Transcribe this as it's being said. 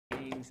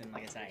things. And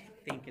like I said,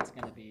 I think it's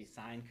going to be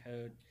sign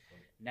code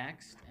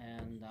next.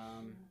 And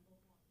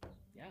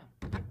yeah,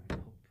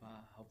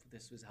 hope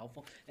this was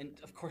helpful. And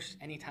of course,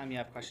 anytime you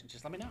have questions,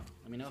 just let me know.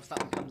 Let me know if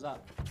something comes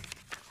up.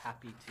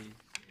 Happy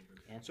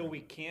to answer. So we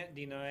can't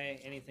deny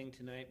anything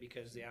tonight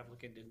because the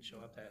applicant didn't show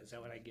up. Is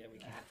that what I get? We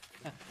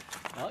can't.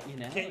 Well, you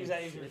know, Can't use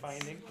that as your it's-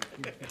 finding.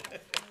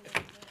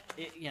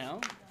 It, you know,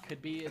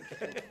 could be.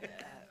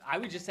 I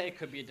would just say it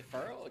could be a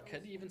deferral. It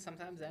could even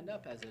sometimes end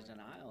up as a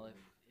denial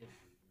if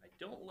I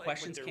don't like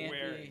questions what they're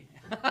can't wearing.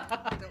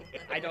 be.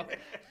 I don't.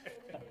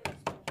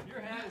 Your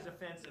hat is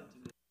offensive to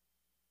me.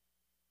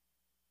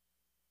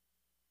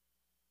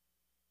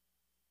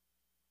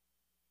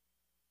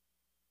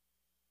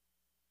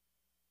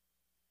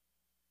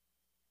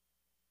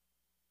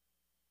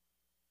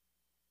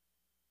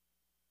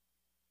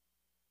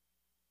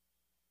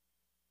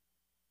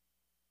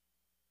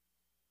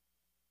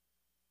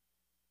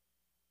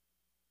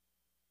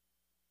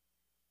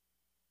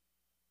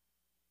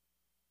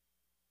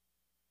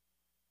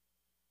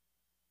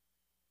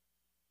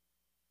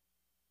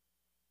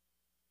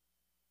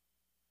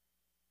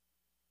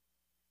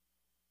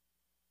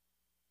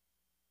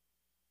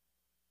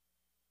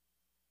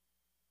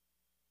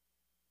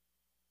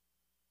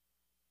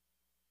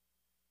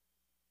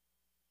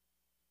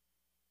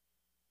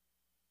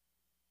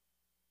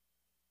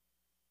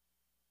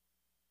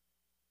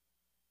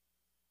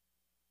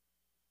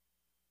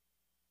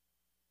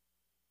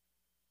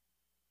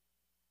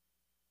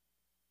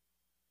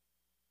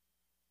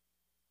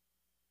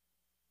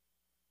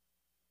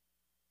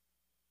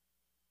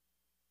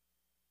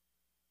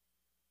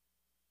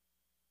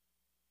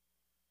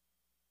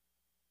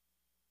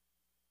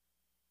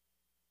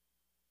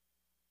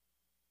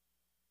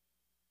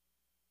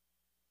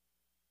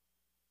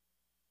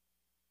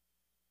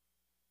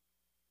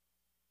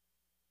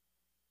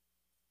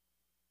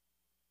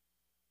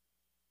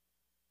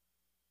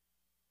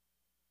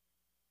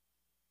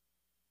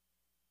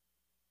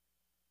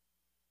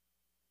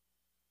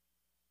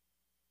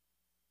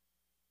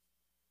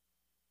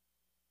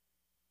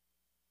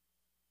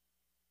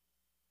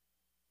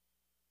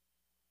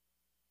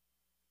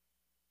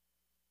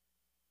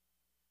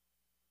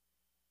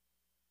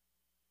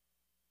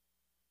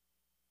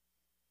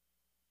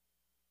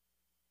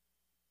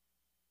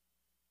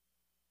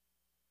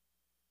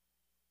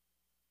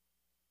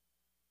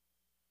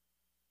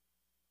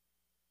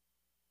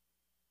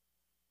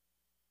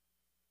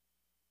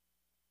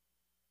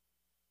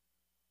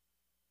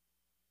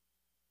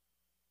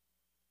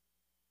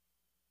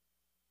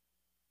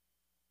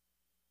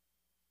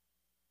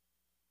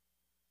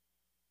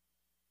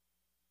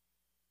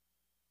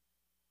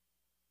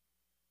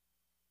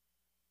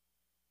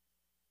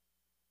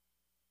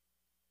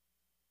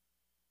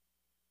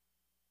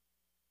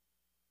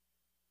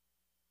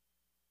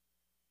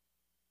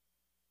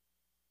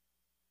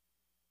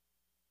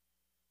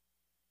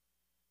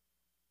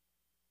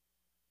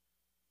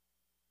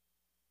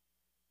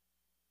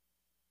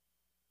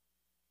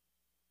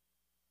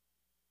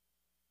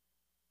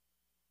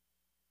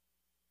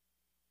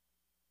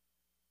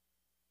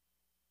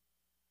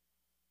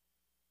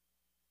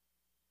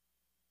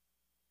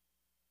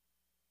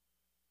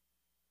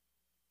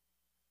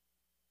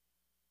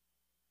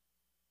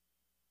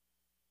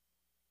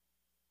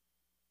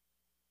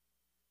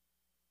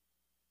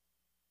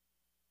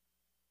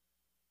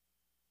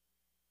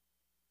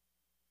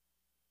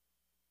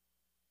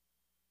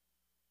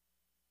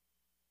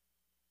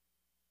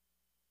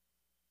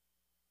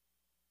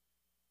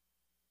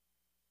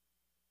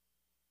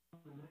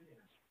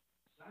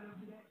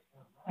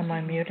 Am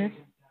I muted?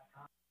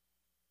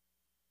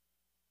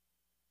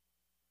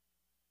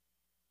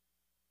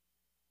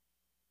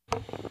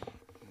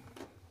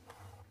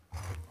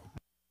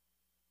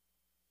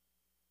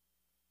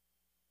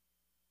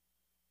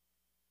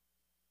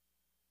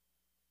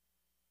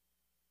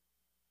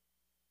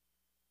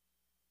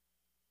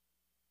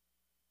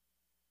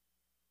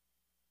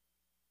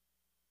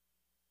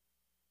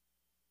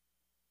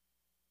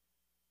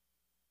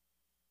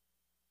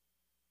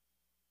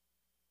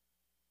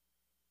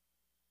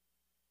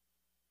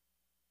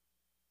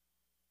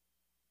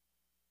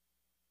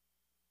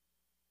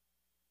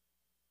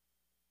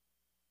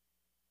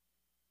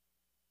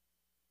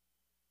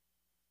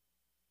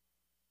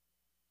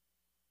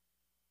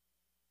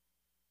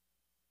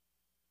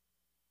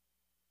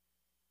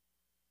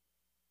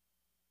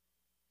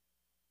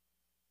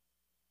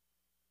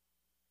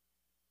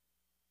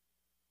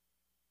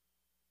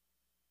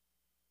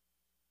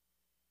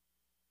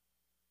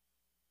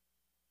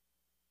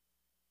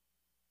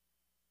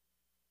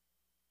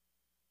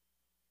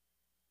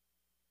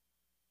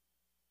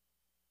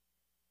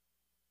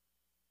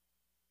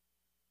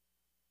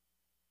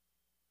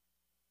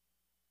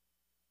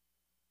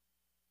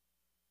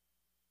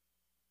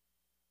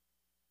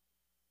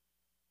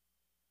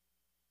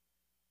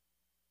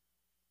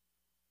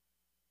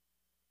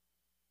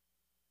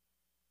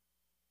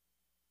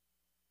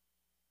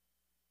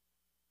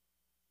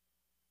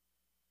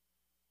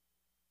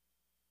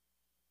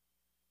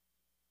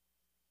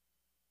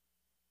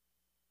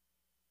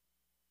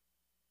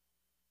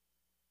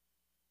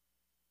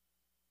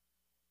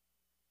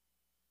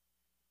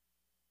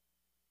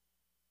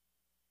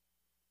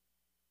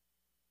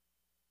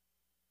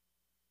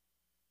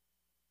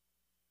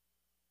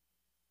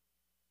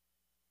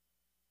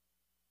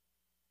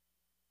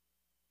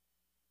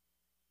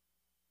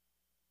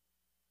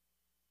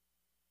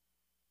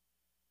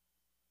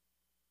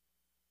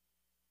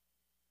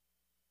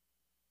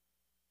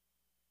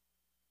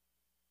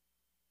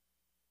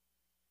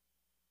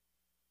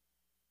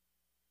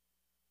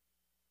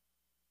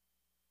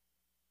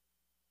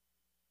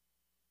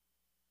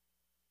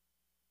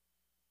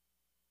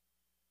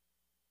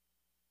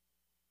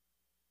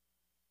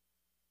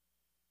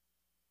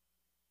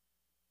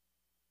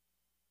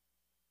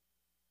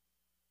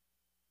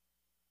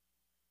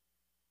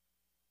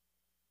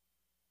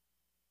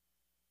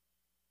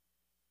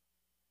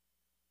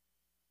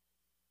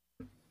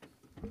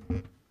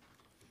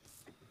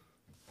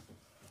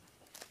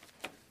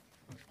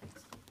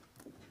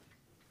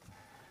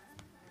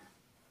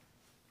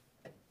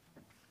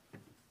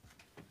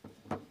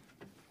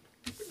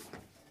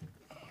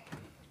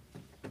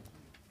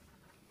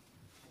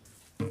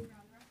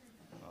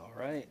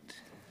 right.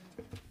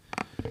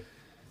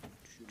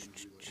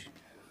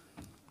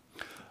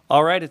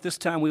 All right, at this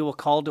time, we will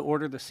call to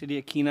order the City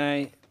of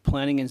Kenai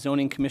Planning and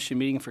Zoning Commission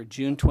meeting for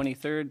June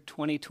 23rd,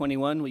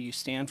 2021. Will you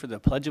stand for the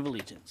Pledge of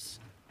Allegiance?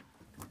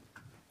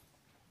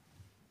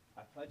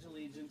 I pledge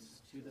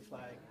allegiance to the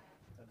flag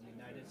of the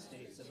United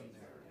States of America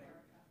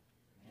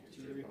and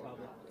to the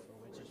republic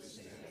for which it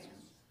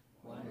stands,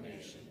 one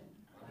nation,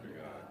 under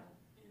God,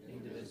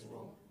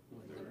 indivisible,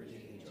 with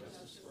liberty and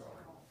justice for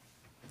all.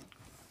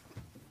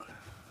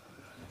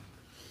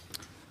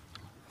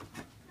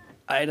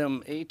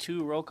 Item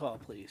A2, roll call,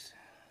 please.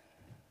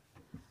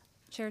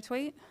 Chair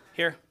Twait,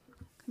 Here.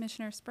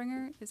 Commissioner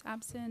Springer is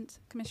absent,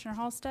 Commissioner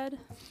Halstead,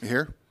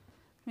 Here?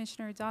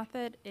 Commissioner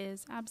Dothett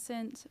is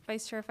absent,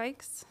 Vice Chair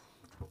Fikes.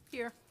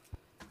 Here.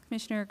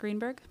 Commissioner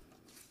Greenberg,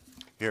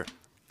 Here.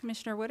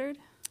 Commissioner Woodard.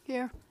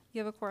 Here. You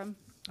have a quorum.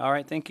 All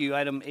right, thank you.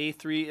 Item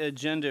A3,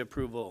 agenda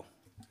approval.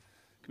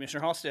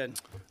 Commissioner Halstead.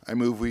 I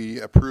move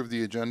we approve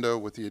the agenda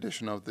with the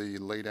addition of the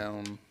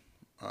laydown,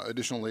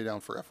 additional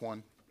laydown for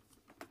F1.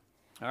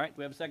 All right,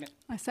 we have a second.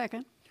 I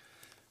second.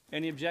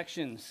 Any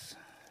objections?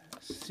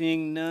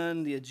 Seeing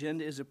none, the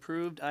agenda is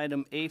approved.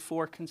 Item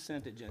A4,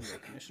 consent agenda.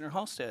 Commissioner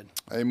Halstead.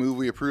 I move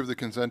we approve the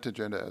consent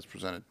agenda as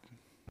presented. Do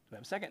we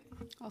have a second?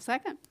 I'll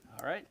second.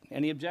 All right,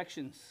 any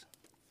objections?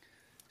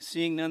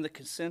 Seeing none, the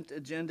consent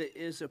agenda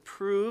is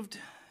approved.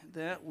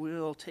 That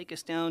will take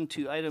us down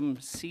to item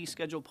C,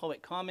 scheduled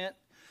public comment.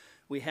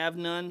 We have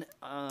none.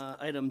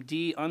 Item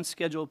D,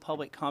 unscheduled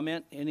public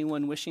comment.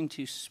 Anyone wishing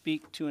to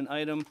speak to an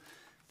item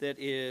that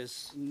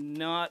is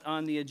not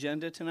on the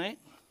agenda tonight?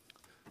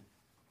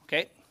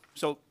 Okay,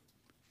 so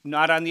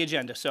not on the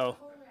agenda, so.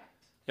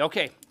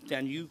 Okay,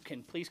 then you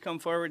can please come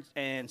forward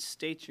and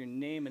state your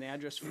name and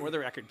address for the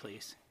record,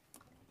 please.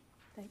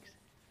 Thanks.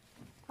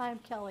 I'm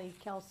Kelly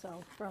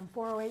Kelso from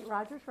 408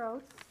 Rogers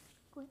Road.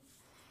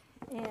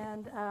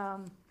 And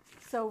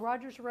so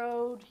Rogers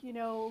Road, you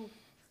know,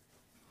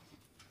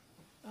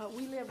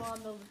 we live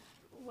on the,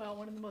 well,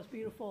 one of the most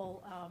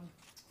beautiful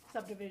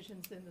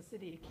subdivisions in the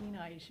city of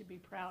Kenai. You should be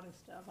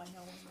proudest of. I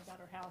know when we got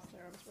our house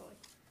there, I was really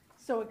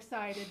so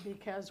excited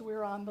because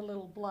we're on the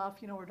little bluff,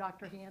 you know, where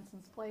Dr.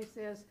 Hansen's place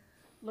is,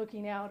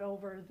 looking out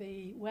over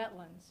the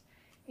wetlands.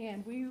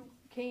 And we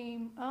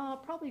came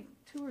probably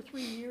 2 or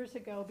 3 years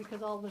ago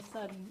because all of a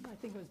sudden, I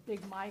think it was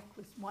Big Mike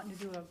was wanting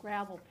to do a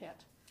gravel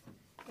pit.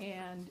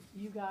 And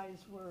you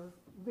guys were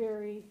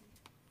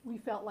we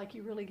felt like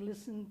you really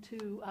listened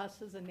to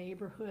us as a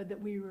neighborhood, that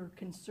we were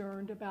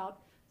concerned about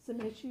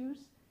some issues.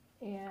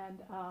 And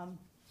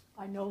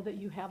I know that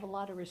you have a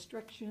lot of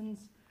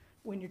restrictions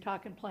when you're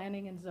talking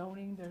planning and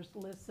zoning. There's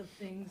lists of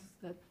things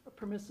that are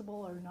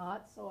permissible or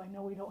not, so I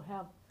know we don't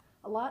have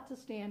a lot to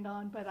stand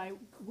on, but I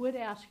would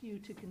ask you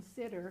to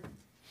consider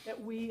that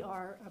we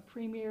are a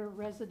premier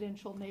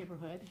residential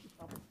neighborhood. You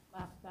probably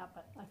laughed at that,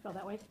 but I feel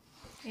that way.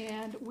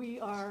 And we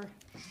are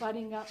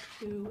butting up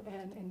to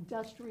an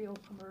industrial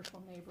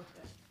commercial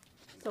neighborhood.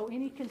 So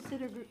any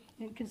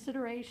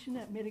consideration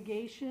at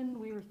mitigation,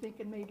 we were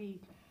thinking maybe,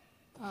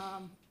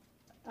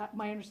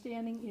 my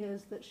understanding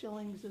is that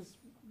Schillings is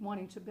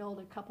wanting to build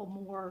a couple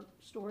more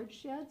storage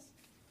sheds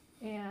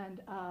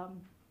and,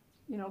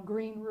 you know,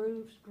 green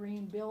roofs,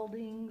 green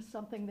buildings,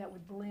 something that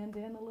would blend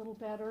in a little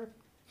better.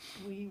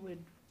 We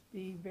would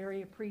be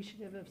very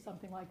appreciative if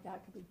something like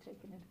that could be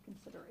taken into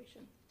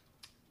consideration.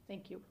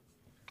 Thank you.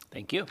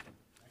 Thank you.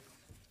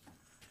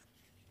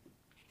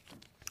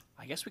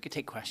 I guess we could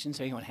take questions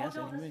if anyone has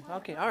any.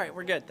 Okay, all right,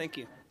 we're good, thank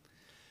you.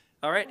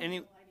 All right,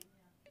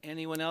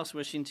 anyone else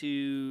wishing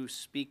to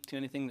speak to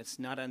anything that's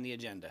not on the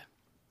agenda?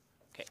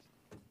 Okay.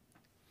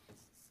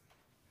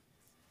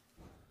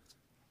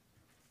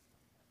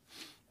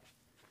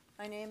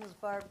 My name is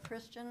Barb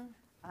Christian.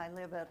 I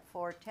live at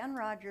 410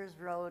 Rogers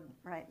Road,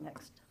 right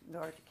next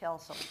door to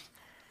Kelso's.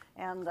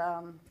 And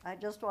I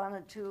just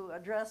wanted to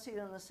address you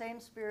in the same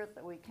spirit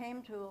that we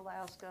came to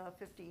Alaska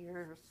 50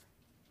 years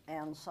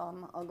and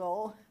some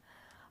ago,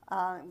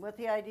 with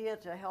the idea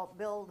to help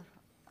build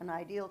an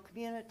ideal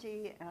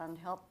community and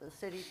help the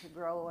city to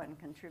grow and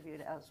contribute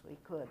as we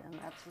could. And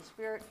that's the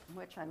spirit in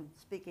which I'm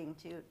speaking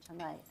to you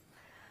tonight.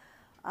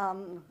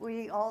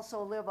 We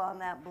also live on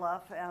that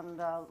bluff and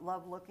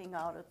love looking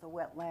out at the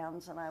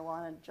wetlands, and I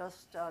wanted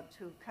just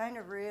to kind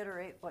of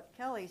reiterate what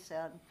Kelly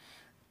said,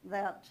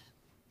 that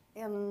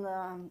in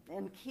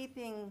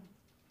keeping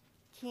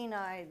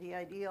Kenai the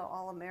ideal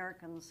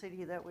all-American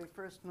city that we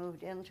first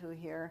moved into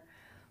here,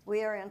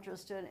 we are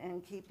interested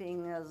in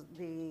keeping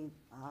the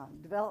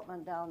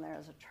development down there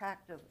as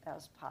attractive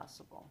as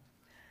possible.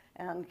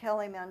 And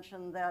Kelly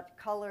mentioned that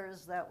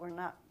colors that were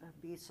not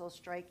be so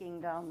striking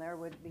down there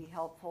would be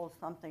helpful,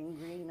 something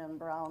green and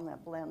brown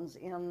that blends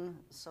in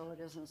so it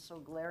isn't so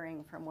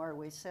glaring from where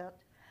we sit.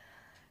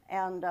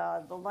 And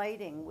the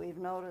lighting, we've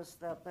noticed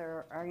that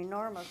there are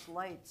enormous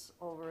lights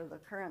over the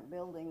current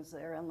buildings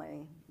there, and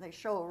they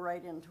show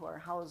right into our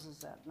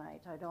houses at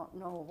night. I don't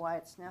know why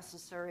it's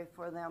necessary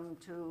for them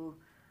to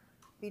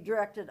be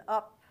directed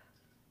up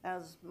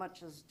as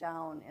much as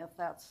down, if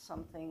that's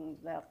something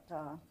that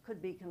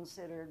could be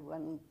considered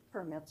when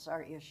permits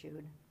are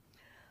issued.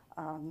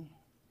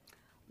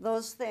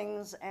 Those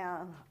things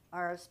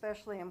are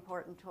especially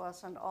important to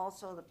us, and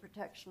also the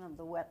protection of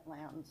the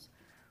wetlands.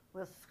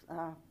 With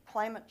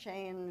climate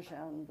change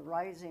and the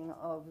rising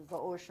of the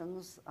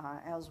oceans,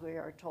 as we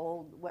are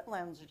told,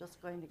 wetlands are just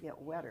going to get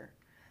wetter.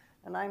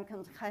 And I'm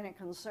kind of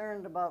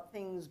concerned about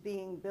things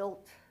being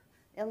built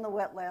in the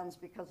wetlands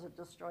because it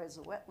destroys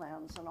the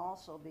wetlands, and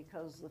also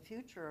because the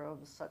future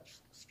of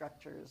such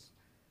structures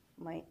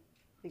might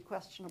be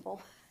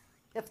questionable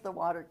if the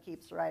water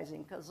keeps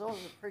rising, because those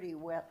are pretty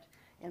wet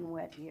in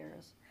wet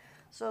years.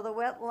 So the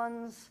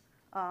wetlands,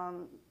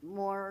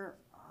 more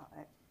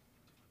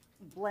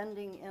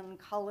blending in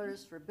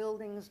colors for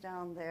buildings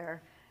down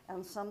there,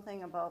 and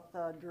something about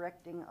the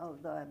directing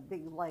of the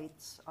big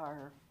lights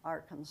are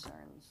our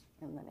concerns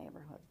in the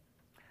neighborhood.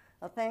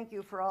 Thank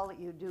you for all that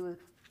you do.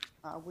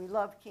 We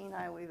love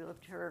Kenai. We've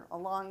lived here a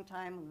long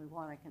time, and we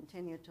want to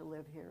continue to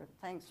live here.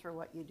 Thanks for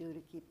what you do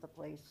to keep the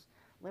place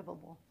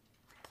livable.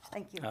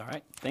 Thank you. All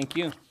right, thank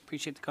you.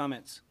 Appreciate the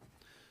comments.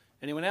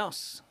 Anyone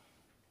else?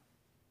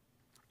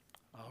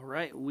 All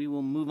right, we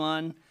will move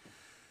on.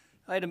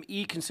 Item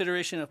E,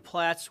 consideration of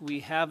plats. We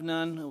have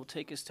none. It will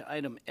take us to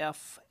item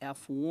F.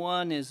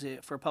 F1 is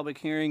for public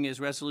hearing is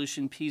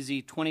Resolution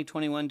PZ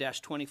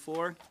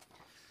 2021-24.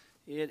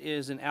 It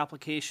is an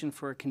application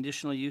for a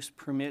conditional use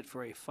permit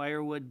for a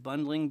firewood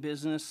bundling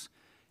business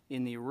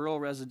in the rural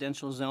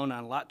residential zone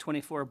on Lot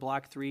 24,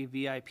 Block 3,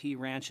 VIP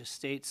Ranch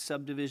Estates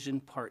Subdivision,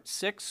 Part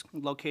 6,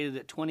 located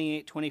at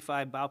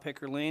 2825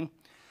 Bowpicker Lane.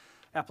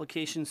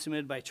 Application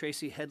submitted by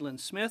Tracy Headland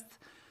Smith,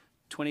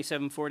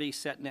 2740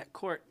 Setnet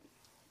Court.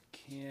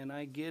 Can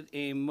I get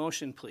a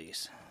motion,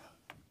 please?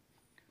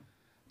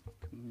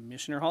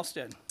 Commissioner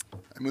Halsted.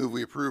 I move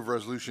we approve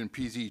Resolution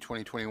PZ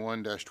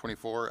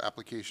 2021-24,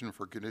 application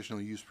for conditional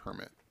use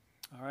permit.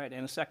 All right,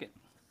 and a second.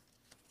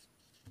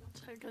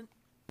 Second.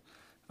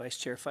 Vice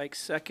Chair Fikes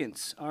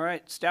seconds. All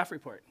right, staff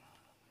report.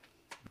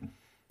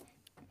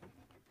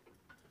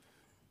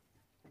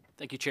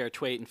 Thank you, Chair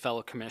Twait and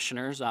fellow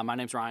commissioners. My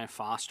name is Ryan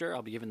Foster.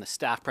 I'll be giving the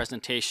staff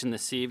presentation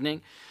this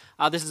evening.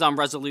 This is on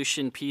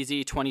Resolution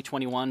PZ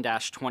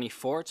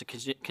 2021-24. It's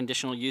a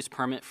conditional use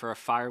permit for a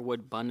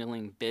firewood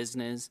bundling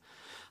business.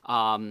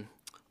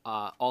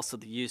 Also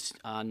the use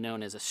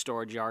known as a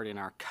storage yard in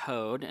our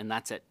code, and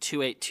that's at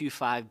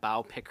 2825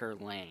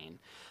 Bowpicker Lane.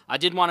 I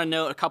did want to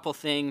note a couple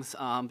things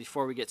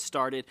before we get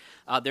started.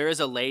 There is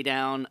a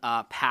laydown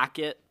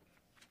packet,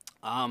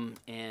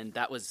 and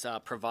that was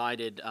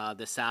provided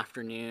this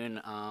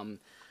afternoon.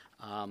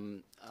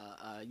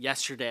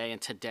 Yesterday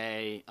and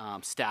today,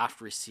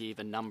 staff received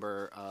a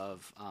number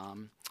of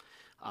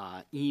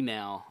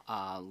email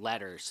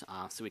letters,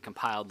 so we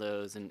compiled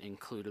those and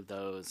included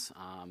those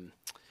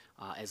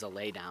as a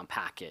laydown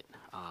packet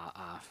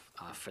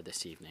for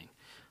this evening.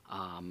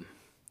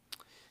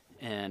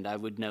 And I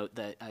would note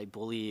that I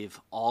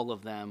believe all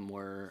of them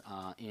were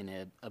in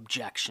an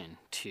objection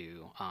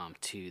to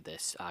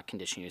this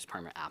conditional use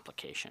permit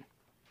application.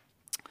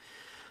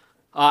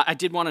 I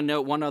did want to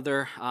note one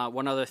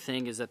other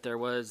thing is that there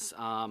was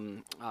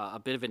a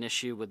bit of an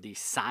issue with the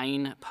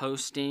sign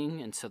posting,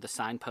 and so the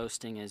sign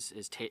posting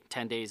is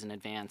 10 days in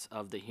advance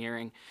of the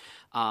hearing.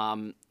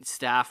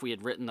 Staff, we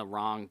had written the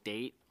wrong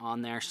date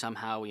on there.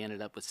 Somehow we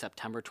ended up with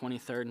September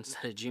 23rd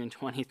instead of June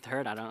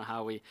 23rd. I don't know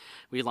how we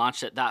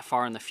launched it that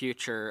far in the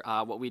future.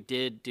 What we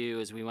did do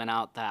is we went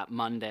out that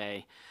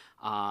Monday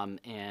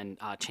and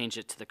changed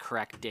it to the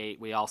correct date.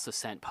 We also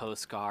sent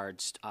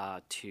postcards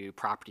to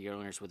property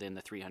owners within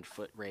the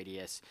 300-foot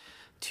radius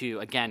to,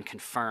 again,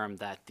 confirm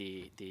that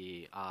the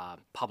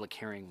public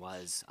hearing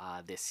was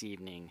this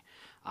evening,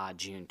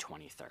 June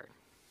 23rd.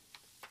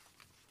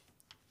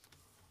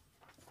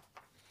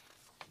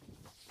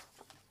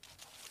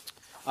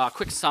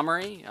 Quick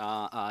summary,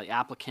 the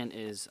applicant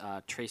is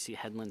Tracy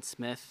Headland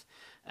Smith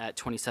at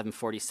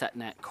 2740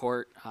 Setnet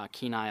Court,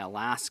 Kenai,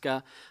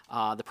 Alaska.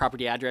 The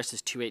property address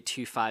is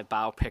 2825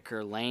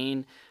 Bowpicker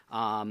Lane.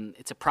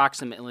 It's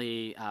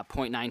approximately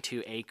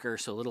 0.92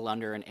 acres, so a little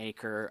under an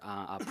acre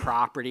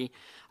property.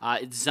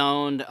 It's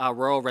zoned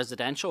rural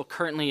residential.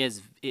 Currently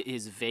is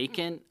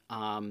vacant.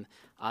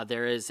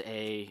 There is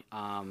a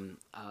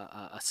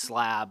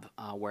slab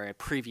where a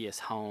previous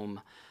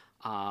home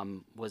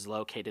was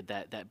located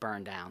that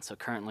burned down. So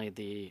currently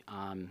the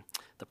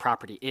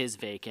property is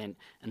vacant,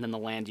 and then the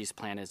land use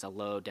plan is a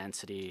low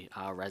density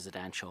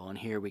residential. And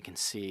here we can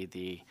see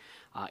the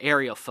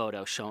aerial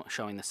photo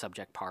showing the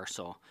subject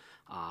parcel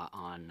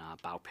on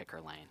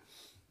Bowpicker Lane.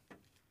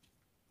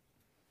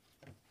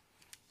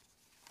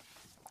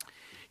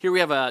 Here we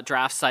have a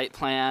draft site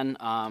plan,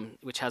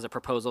 which has a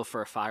proposal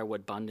for a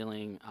firewood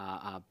bundling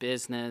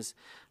business.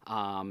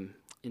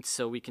 And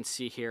so we can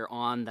see here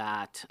on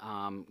that,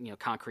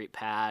 concrete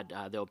pad,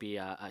 there'll be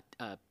a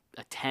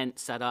tent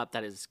set up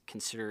that is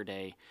considered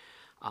a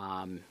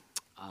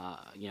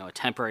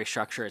temporary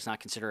structure. It's not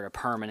considered a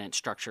permanent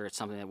structure. It's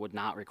something that would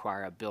not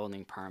require a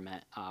building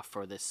permit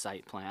for this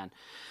site plan.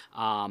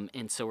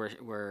 And so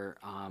we're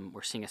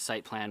seeing a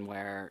site plan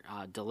where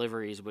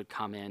deliveries would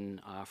come in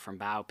from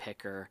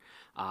Bowpicker,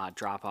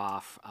 drop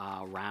off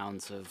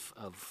rounds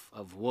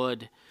of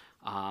wood.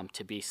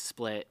 to be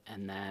split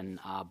and then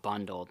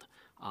bundled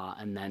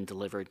and then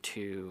delivered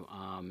to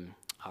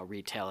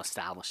retail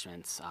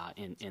establishments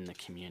in the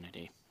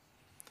community.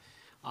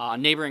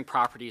 Neighboring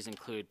properties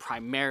include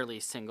primarily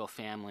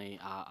single-family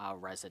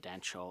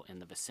residential in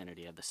the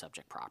vicinity of the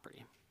subject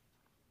property.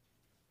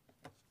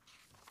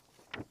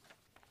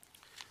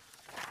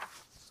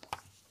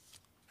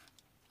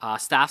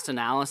 Staff's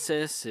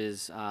analysis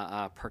is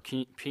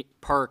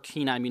per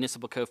Kenai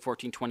Municipal Code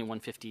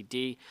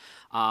 142150D.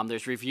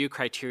 There's review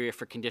criteria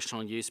for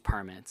conditional use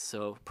permits.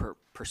 So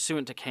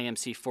pursuant to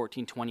KMC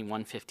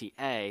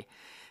 142150A,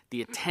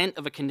 the intent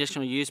of a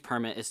conditional use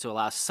permit is to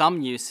allow some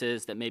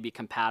uses that may be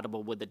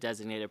compatible with the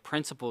designated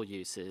principal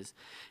uses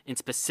in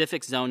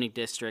specific zoning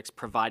districts,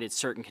 provided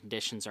certain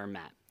conditions are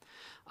met.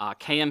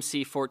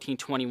 KMC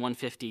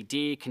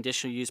 142150D,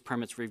 conditional use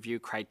permits review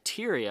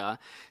criteria,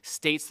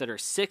 states that there are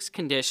 6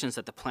 conditions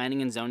that the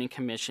Planning and Zoning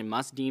Commission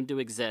must deem to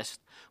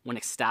exist when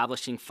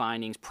establishing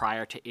findings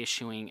prior to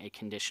issuing a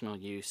conditional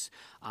use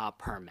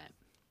permit.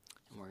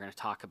 And we're going to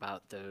talk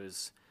about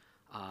those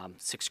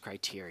 6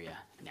 criteria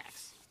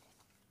next.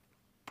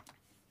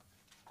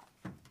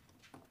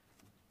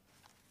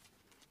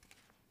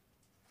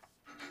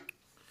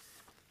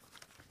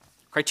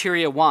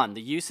 Criteria 1,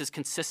 the use is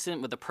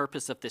consistent with the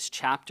purpose of this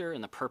chapter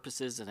and the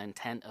purposes and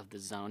intent of the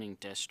zoning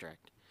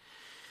district.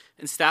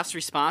 And staff's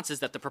response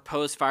is that the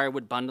proposed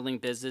firewood bundling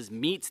business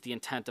meets the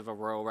intent of a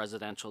rural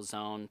residential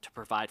zone to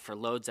provide for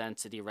low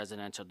density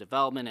residential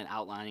development and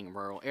outlining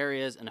rural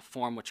areas in a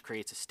form which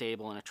creates a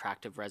stable and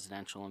attractive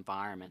residential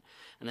environment.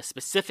 And the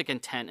specific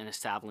intent in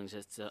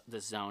establishing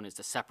this zone is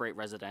to separate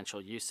residential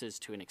uses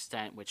to an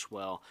extent which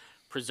will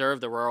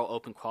preserve the rural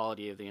open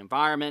quality of the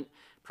environment,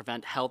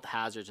 prevent health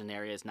hazards in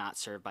areas not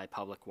served by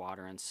public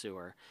water and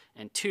sewer,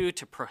 and 2,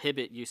 to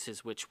prohibit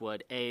uses which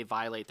would A,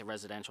 violate the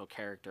residential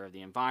character of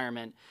the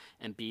environment,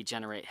 and B,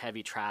 generate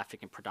heavy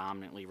traffic in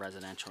predominantly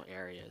residential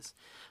areas.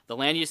 The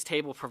land use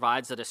table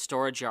provides that a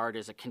storage yard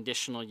is a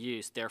conditional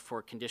use, therefore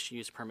a conditional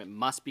use permit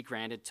must be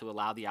granted to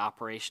allow the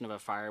operation of a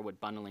firewood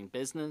bundling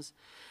business.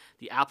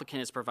 The applicant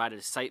has provided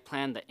a site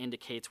plan that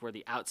indicates where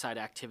the outside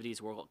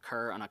activities will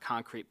occur on a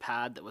concrete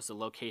pad that was the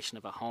location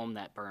of a home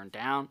that burned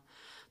down.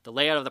 The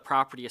layout of the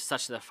property is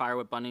such that a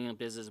firewood bundling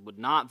business would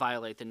not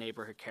violate the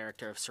neighborhood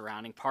character of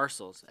surrounding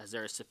parcels, as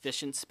there is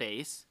sufficient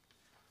space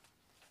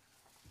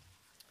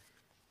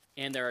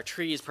and there are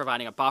trees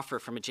providing a buffer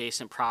from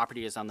adjacent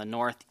properties on the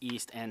north,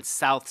 east, and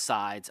south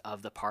sides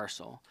of the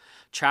parcel.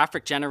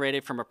 Traffic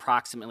generated from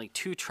approximately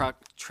 2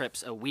 truck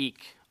trips a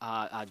week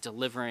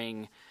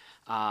delivering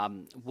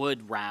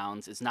wood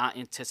rounds is not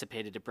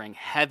anticipated to bring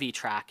heavy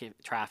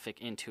traffic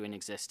into an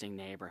existing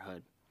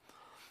neighborhood.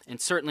 And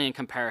certainly in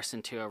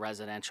comparison to a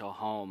residential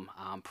home,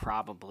 a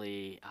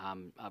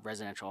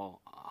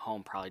residential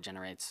home probably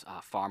generates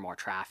far more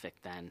traffic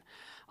than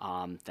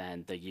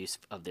the use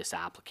of this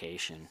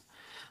application.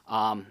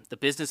 The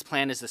business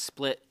plan is to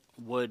split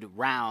wood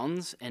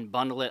rounds and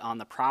bundle it on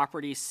the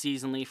property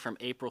seasonally from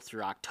April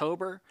through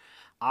October.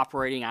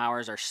 Operating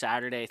hours are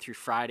Saturday through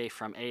Friday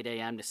from 8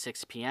 a.m. to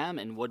 6 p.m.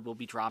 and wood will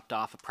be dropped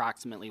off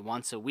approximately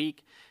once a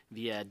week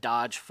via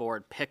Dodge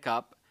Ford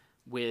pickup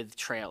with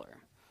trailer.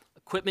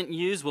 Equipment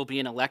used will be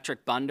an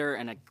electric bunder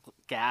and a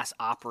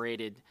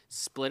gas-operated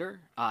splitter.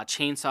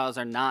 Chainsaws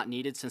are not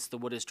needed since the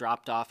wood is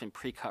dropped off in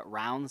pre-cut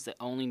rounds that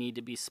only need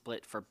to be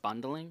split for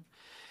bundling.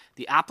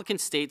 The applicant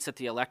states that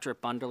the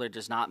electric bundler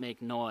does not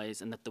make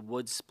noise and that the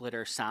wood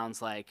splitter sounds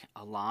like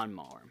a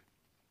lawnmower.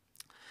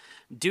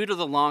 Due to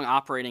the long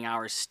operating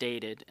hours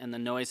stated and the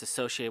noise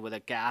associated with a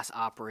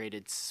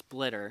gas-operated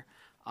splitter,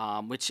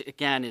 which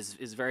again is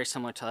very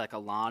similar to like a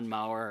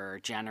lawnmower or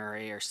a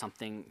generator or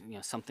something,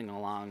 something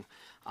along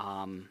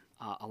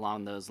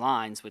those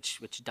lines,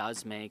 which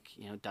does make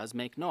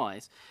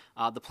noise.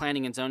 The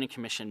Planning and Zoning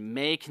Commission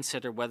may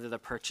consider whether the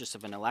purchase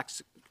of an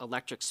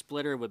electric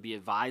splitter would be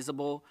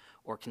advisable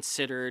or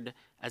considered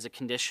as a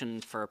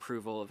condition for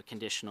approval of a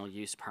conditional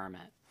use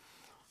permit.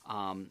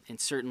 And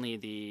certainly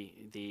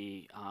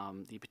the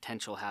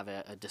potential have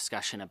a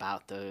discussion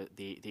about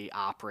the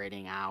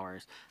operating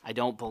hours. I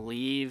don't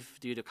believe,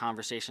 due to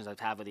conversations I've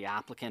had with the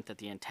applicant, that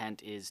the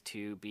intent is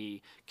to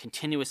be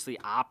continuously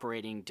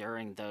operating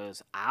during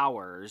those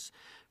hours,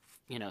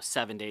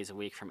 7 days a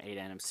week from 8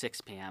 a.m. to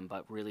 6 p.m.,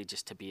 but really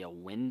just to be a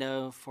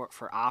window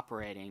for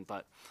operating.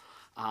 But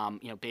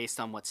based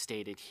on what's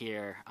stated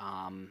here,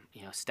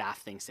 staff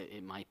thinks that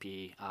it might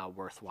be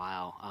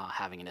worthwhile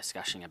having a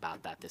discussion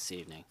about that this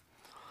evening.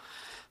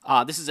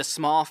 This is a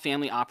small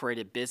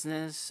family-operated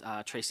business.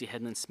 Tracy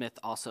Headland Smith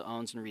also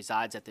owns and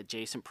resides at the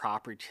adjacent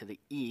property to the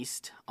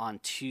east on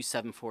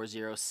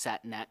 2740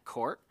 Setnet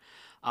Court.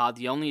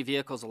 The only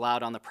vehicles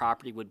allowed on the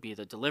property would be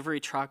the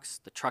delivery trucks,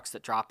 the trucks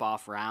that drop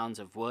off rounds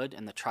of wood,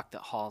 and the truck that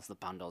hauls the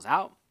bundles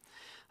out.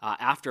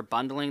 After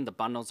bundling, the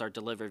bundles are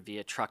delivered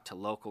via truck to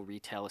local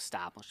retail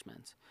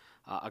establishments.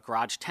 A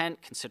garage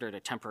tent, considered a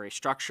temporary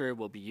structure,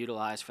 will be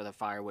utilized for the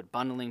firewood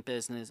bundling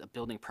business. A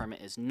building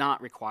permit is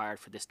not required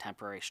for this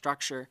temporary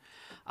structure,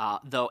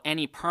 though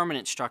any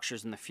permanent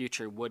structures in the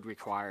future would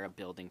require a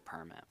building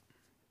permit.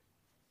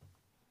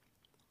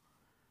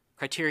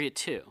 Criteria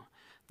 2,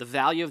 the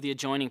value of the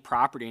adjoining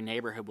property and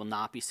neighborhood will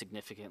not be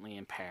significantly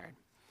impaired.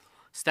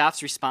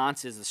 Staff's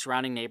response is the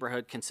surrounding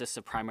neighborhood consists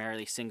of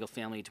primarily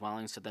single-family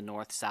dwellings to the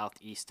north, south,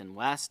 east, and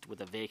west,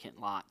 with a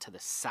vacant lot to the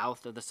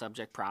south of the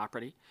subject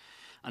property,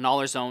 an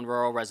all-or-zoned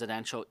rural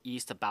residential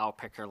east of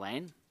Bowpicker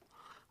Lane,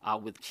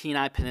 with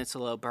Kenai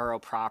Peninsula Borough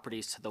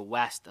properties to the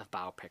west of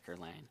Bowpicker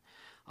Lane.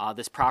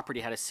 This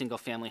property had a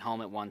single-family home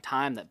at one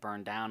time that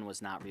burned down and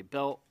was not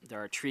rebuilt.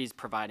 There are trees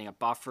providing a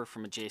buffer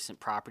from adjacent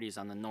properties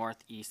on the north,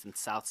 east, and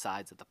south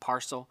sides of the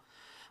parcel.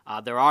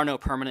 There are no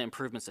permanent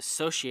improvements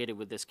associated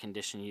with this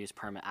conditional use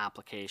permit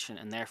application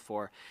and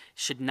therefore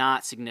should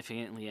not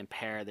significantly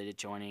impair the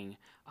adjoining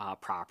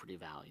property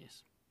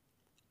values.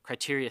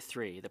 Criteria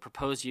 3, the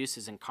proposed use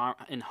is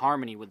in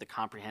harmony with the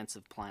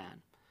comprehensive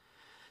plan.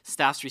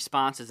 Staff's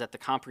response is that the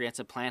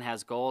comprehensive plan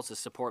has goals to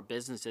support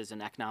businesses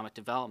and economic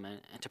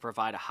development and to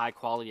provide a high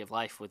quality of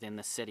life within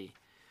the city.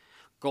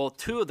 Goal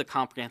 2 of the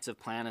comprehensive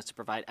plan is to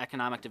provide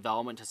economic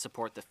development to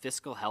support the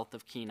fiscal health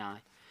of Kenai.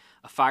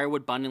 A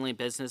firewood bundling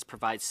business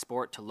provides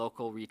support to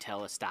local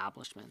retail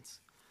establishments.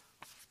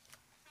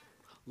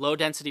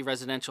 Low-density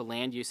residential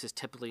land uses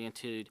typically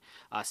include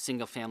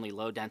single-family,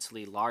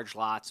 low-density, large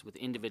lots with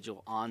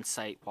individual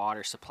on-site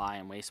water supply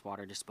and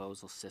wastewater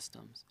disposal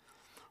systems.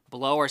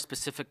 Below are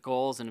specific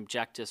goals and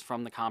objectives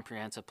from the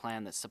comprehensive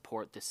plan that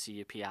support this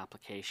CUP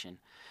application.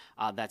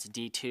 That's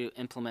D2,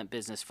 implement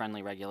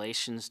business-friendly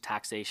regulations,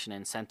 taxation,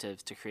 and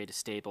incentives to create a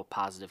stable,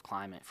 positive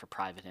climate for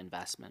private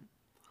investment.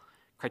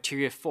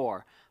 Criteria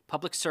 4,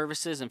 public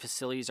services and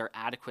facilities are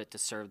adequate to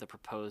serve the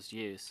proposed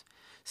use.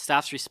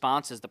 Staff's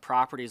response is the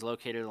properties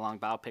located along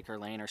Bowpicker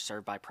Lane are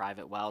served by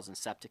private wells and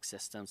septic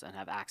systems and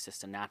have access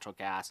to natural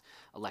gas,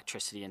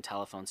 electricity, and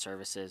telephone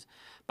services.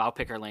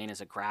 Bowpicker Lane is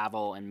a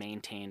gravel and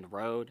maintained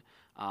road.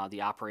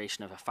 The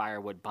operation of a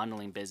firewood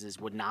bundling business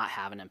would not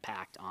have an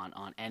impact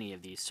on any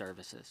of these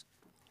services.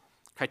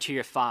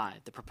 Criteria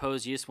 5, the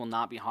proposed use will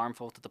not be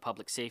harmful to the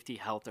public safety,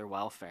 health, or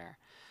welfare.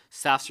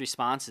 Staff's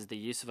response is the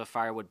use of a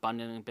firewood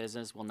bundling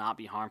business will not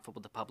be harmful to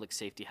the public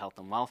safety, health,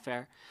 and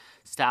welfare.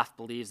 Staff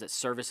believes that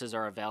services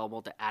are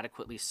available to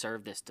adequately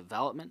serve this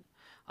development.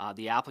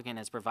 The applicant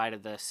has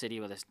provided the city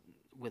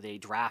with a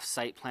draft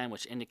site plan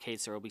which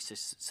indicates there will be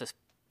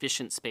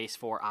sufficient space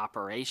for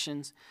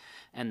operations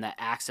and that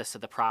access to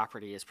the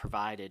property is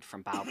provided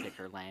from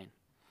Bowpicker Lane.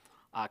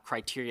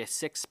 Criteria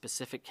 6,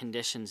 specific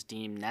conditions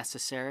deemed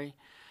necessary.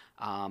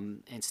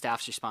 And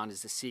staff's response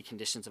is to see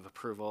conditions of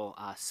approval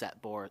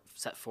set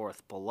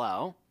forth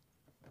below.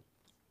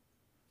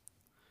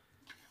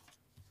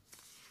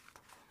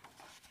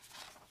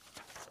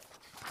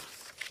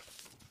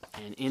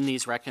 And in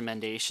these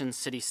recommendations,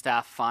 city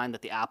staff find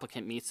that the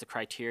applicant meets the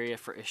criteria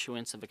for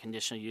issuance of a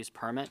conditional use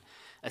permit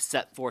as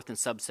set forth in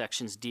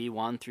subsections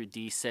D1 through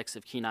D6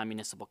 of Kenai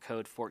Municipal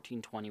Code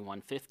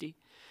 142150.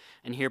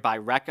 And hereby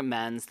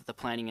recommends that the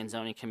Planning and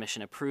Zoning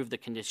Commission approve the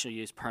conditional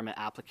use permit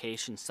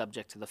application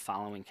subject to the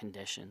following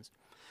conditions.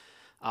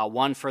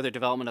 1, further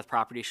development of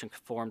property should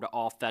conform to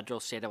all federal,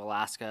 state of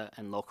Alaska,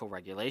 and local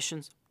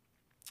regulations.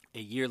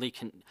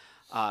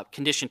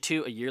 Condition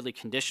 2, a yearly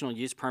conditional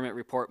use permit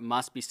report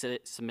must be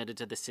submitted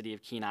to the City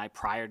of Kenai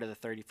prior to the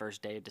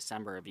 31st day of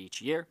December of each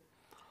year.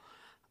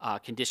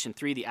 Condition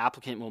 3, the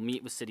applicant will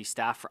meet with city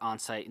staff for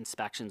on-site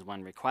inspections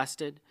when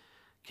requested.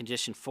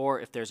 Condition 4,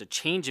 if there's a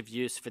change of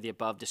use for the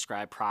above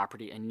described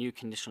property, a new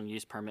conditional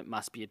use permit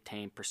must be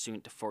obtained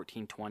pursuant to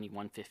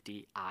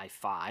 1420-150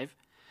 I-5.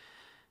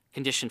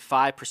 Condition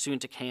 5,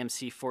 pursuant to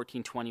KMC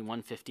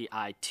 1420-150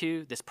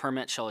 I-2, this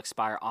permit shall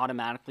expire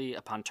automatically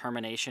upon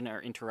termination or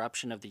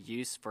interruption of the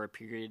use for a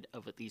period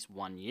of at least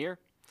 1 year.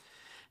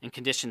 And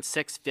condition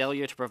 6,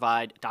 failure to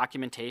provide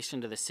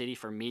documentation to the city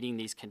for meeting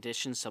these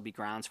conditions shall be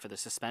grounds for the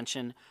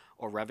suspension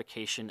or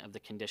revocation of the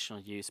conditional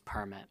use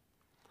permit.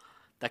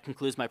 That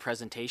concludes my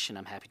presentation.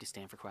 I'm happy to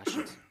stand for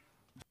questions.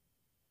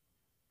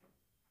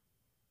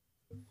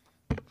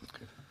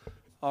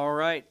 All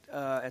right,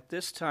 at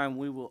this time,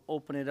 we will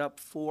open it up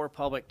for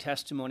public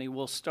testimony.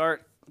 We'll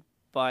start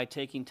by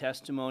taking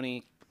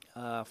testimony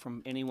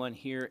from anyone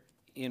here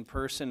in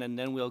person, and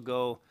then we'll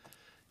go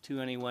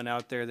to anyone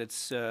out there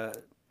that's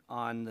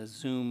on the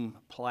Zoom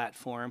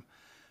platform.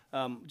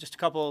 Just a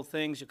couple of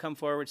things. You'll come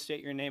forward,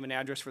 state your name and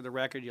address for the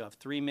record. You'll have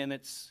 3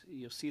 minutes.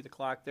 You'll see the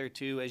clock there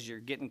too. As you're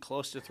getting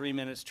close to 3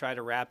 minutes, try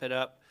to wrap it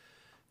up.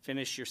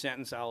 Finish your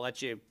sentence. I'll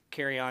let you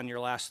carry on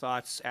your last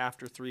thoughts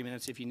after 3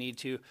 minutes if you need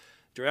to.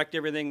 Direct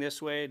everything this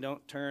way.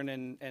 Don't turn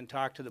and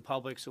talk to the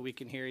public so we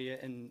can hear you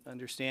and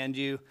understand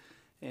you.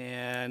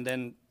 And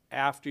then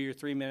after your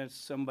 3 minutes,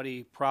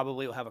 somebody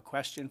probably will have a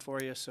question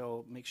for you,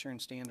 so make sure and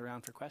stand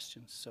around for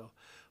questions. So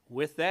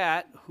with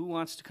that, who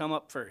wants to come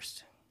up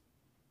first?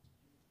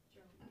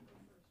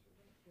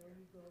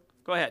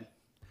 Go ahead.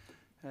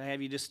 I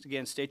have you just,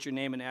 again, state your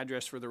name and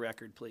address for the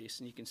record, please.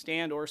 And you can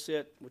stand or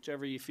sit,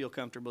 whichever you feel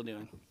comfortable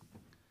doing.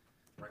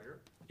 Right here?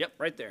 Yep,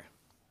 right there.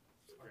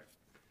 Okay.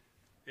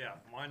 Yeah,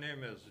 my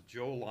name is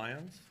Joe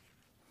Lyons,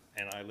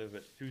 and I live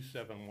at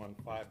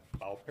 2715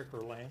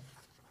 Bowpicker Lane,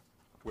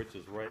 which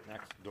is right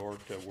next door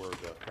to where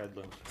the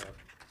Headlands have.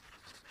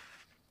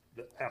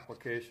 the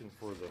application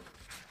for the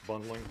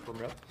bundling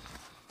permit.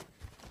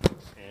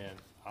 And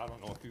I don't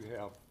know if you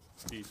have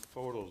these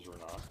photos or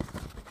not.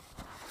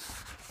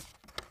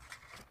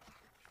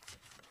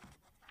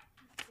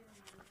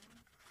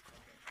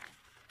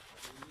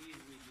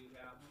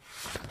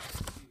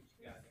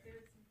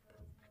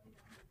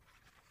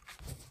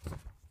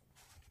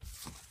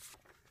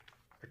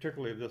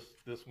 Particularly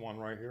this one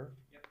right here.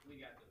 Yep, we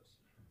got those.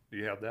 Do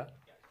you have that?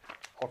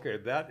 Okay,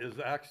 that is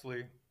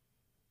actually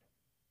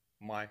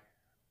my,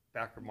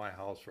 back of my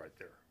house right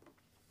there.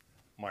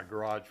 My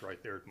garage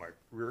right there is my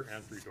rear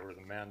entry door,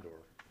 the man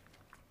door.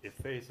 It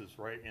faces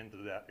right into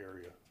that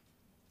area.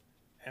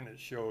 And it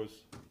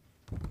shows,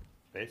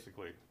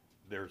 basically,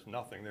 there's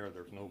nothing there,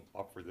 there's no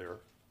buffer there.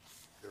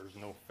 There's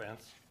no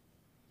fence,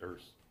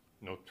 there's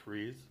no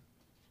trees,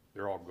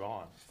 they're all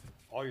gone.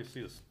 All you see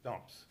is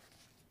stumps.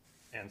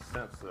 And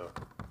since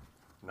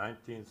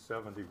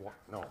 1971,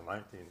 no,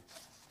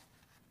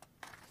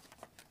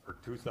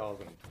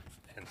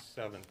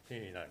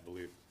 2017, I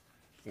believe,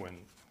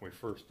 when we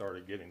first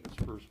started getting the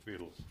spruce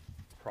beetles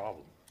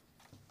problem,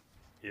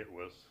 it's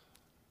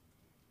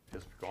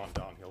gone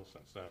downhill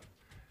since then.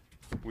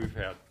 We've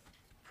had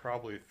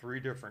probably 3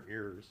 different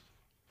years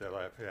that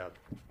I've had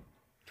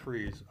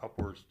trees,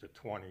 upwards to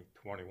 20,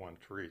 21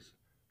 trees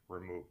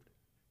removed.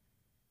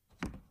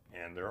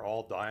 And they're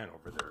all dying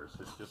over there.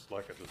 It's just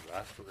like a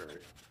disaster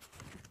area.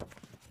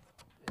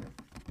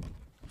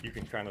 You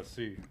can kind of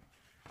see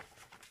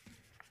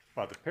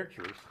by the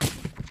pictures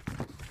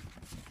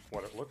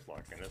what it looks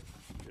like, and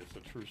it's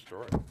a true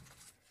story.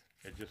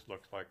 It just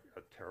looks like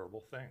a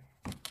terrible thing.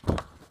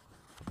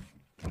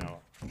 Now,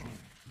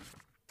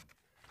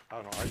 I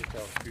don't know, I just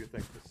have a few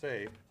things to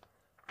say,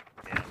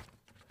 and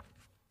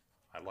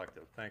I'd like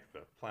to thank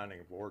the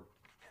planning board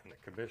and the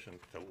commission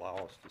to allow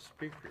us to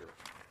speak here.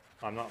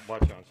 I'm not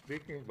much on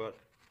speaking, but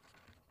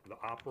the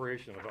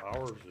operation of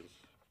ours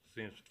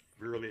seems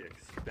really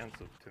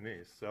expensive to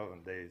me,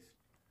 7 days,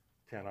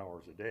 10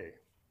 hours a day.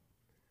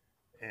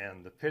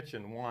 And the pitch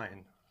and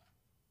whine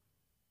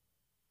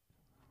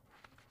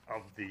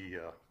of the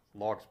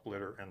log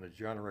splitter and the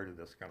generator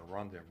that's going to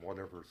run them,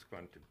 whatever it's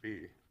going to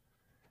be,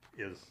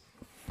 is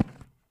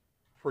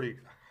pretty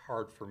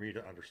hard for me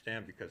to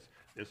understand, because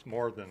it's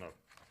more than a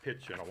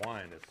pitch and a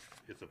whine.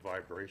 It's a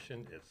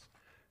vibration. It's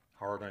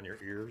hard on your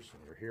ears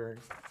and your hearing.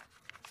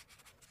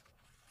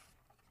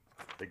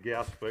 The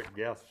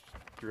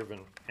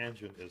gas-driven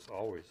engine is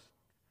always,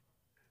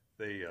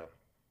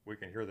 we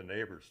can hear the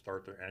neighbors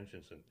start their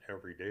engines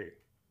every day,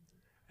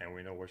 and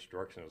we know which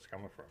direction it's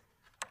coming from.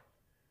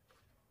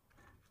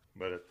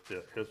 But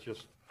it's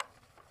just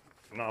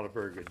not a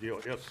very good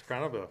deal. It's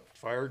kind of a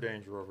fire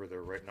danger over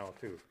there right now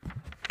too.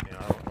 And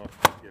I don't know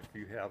if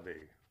you have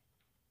a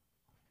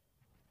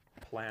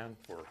plan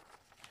for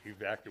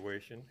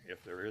evacuation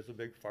if there is a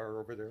big fire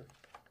over there,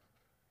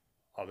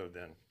 other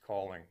than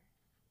calling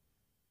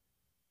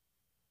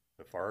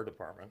the fire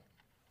department.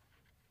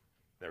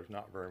 There's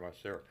not very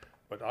much there.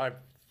 But I've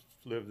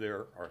lived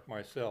there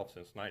myself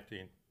since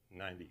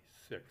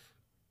 1996.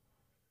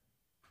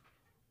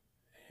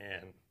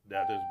 And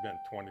that has been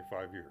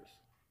 25 years.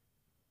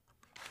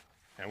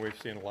 And we've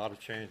seen a lot of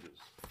changes.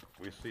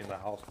 We've seen the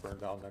house burn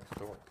down next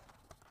door.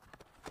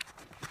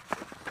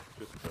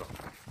 Just a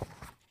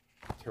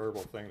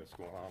terrible thing that's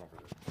going on over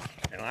there.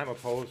 And I'm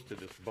opposed to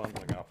this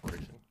bundling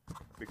operation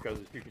because,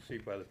 as you can see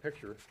by the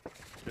picture,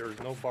 there is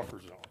no buffer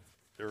zone.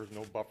 There is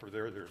no buffer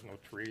there. There's no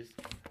trees.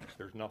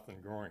 There's nothing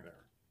growing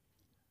there.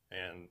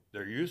 And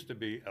there used to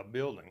be a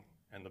building,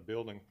 and the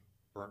building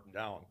burnt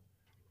down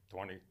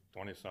 20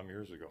 some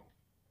years ago.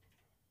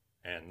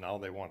 And now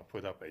they want to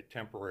put up a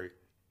temporary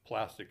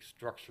plastic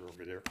structure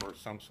over there or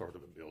some sort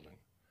of a building.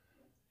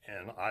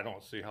 And I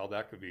don't see how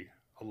that could be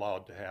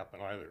allowed to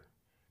happen either,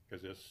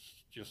 because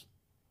it's just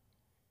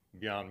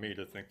beyond me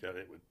to think that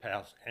it would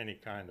pass any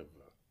kind of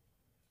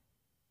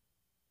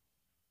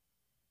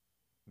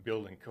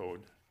building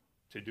code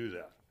to do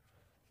that.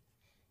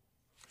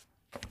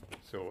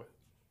 So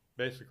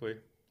basically,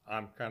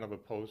 I'm kind of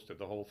opposed to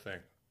the whole thing.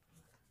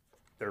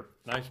 They're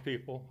nice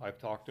people. I've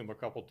talked to them a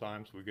couple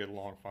times. We get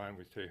along fine.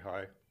 We say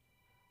hi.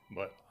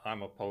 But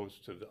I'm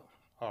opposed to the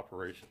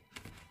operation.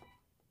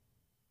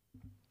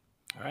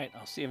 All right,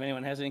 I'll see if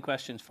anyone has any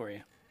questions for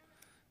you.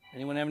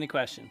 Anyone have any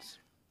questions?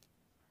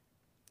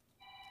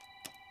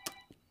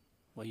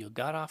 Well, you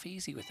got off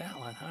easy with that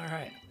one. All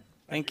right,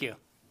 thank you.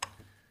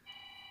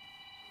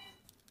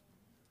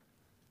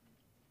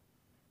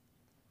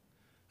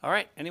 All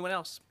right, anyone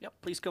else? Yep,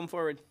 please come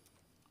forward.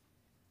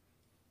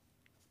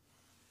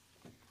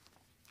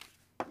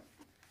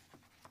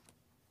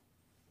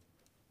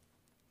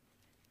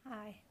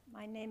 Hi,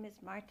 my name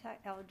is Marta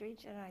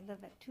Eldridge, and I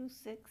live at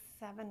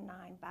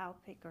 2679 Bow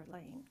Picker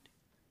Lane.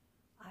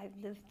 I've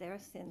lived there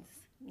since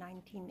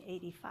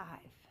 1985.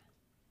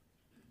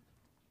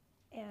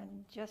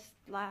 And just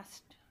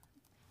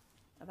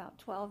about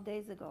 12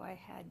 days ago, I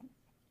had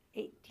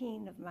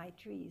 18 of my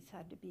trees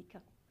had to be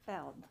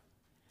felled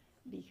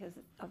because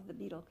of the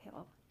beetle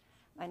kill.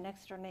 My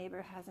next door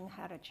neighbor hasn't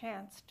had a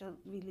chance to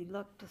really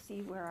look to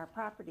see where our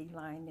property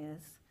line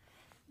is,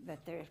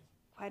 but there are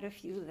quite a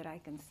few that I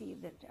can see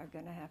that are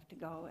going to have to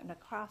go. And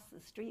across the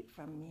street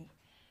from me,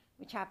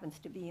 which happens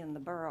to be in the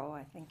borough,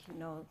 I think you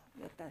know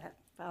that the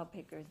file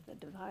picker is the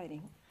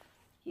dividing,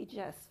 he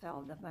just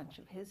felled a bunch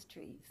of his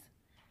trees.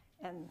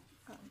 And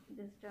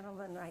this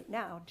gentleman right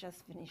now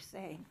just finished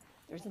saying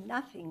there's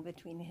nothing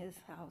between his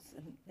house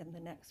and the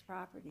next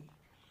property.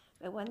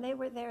 But when they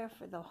were there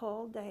for the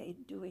whole day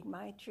doing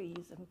my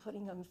trees and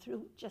putting them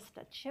through just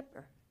a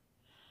chipper,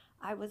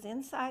 I was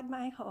inside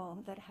my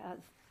home that has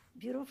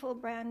beautiful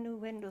brand new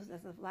windows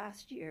as of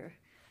last year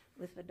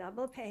with the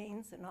double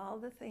panes and all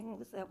the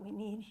things that we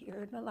need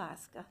here in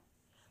Alaska.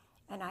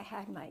 And I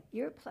had my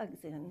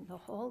earplugs in the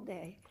whole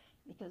day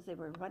because they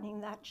were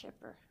running that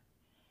chipper.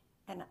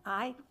 And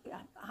I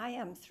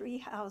am 3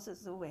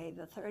 houses away.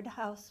 The third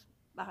house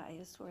by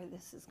is where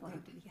this is going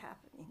to be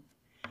happening.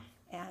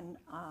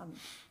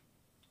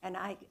 And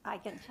I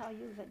can tell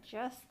you that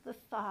just the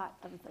thought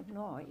of the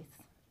noise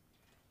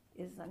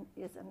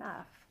is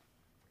enough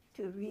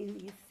to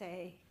really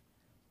say,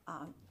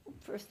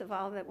 first of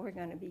all, that we're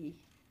going to be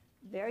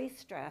very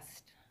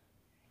stressed.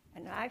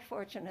 And I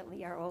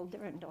fortunately are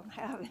older and don't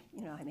have,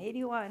 I'm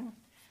 81,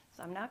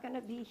 so I'm not going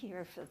to be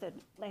here for the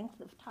length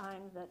of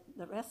time that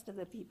the rest of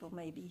the people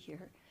may be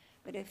here.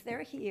 But if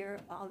they're here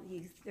all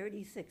these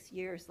 36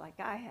 years like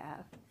I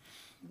have,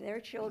 their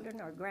children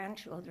or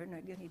grandchildren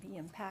are going to be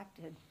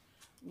impacted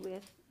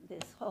with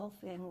this whole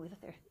thing,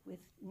 with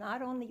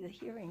not only the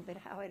hearing, but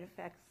how it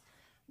affects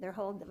their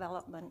whole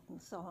development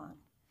and so on.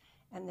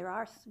 And there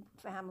are some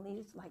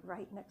families, like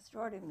right next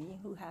door to me,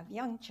 who have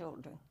young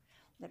children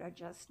that are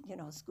just,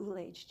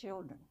 school-age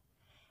children.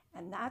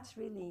 And that's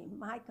really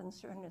my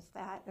concern, is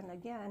that, and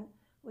again,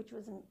 which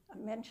was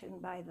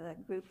mentioned by the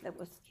group that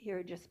was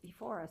here just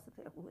before us,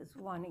 that was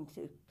wanting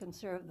to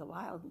conserve the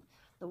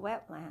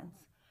wetlands,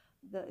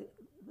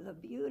 the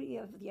beauty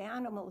of the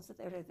animals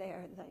that are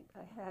there. Like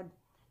I had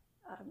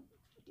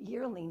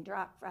yearling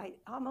drop right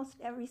almost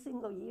every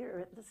single year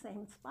at the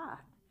same spot.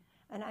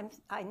 And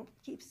I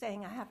keep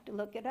saying I have to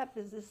look it up.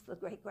 Is this the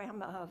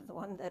great-grandma of the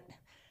one that,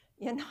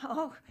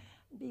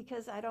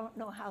 because I don't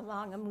know how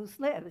long a moose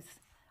lives.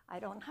 I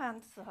don't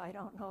hunt, so I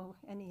don't know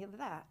any of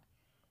that.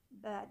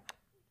 But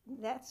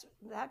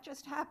that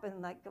just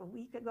happened like a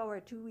week ago or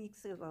 2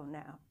 weeks ago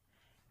now.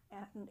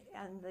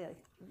 And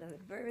the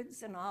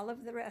birds and all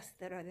of the rest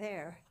that are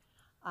there,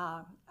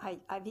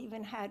 I've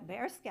even had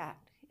bear scat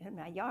in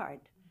my yard.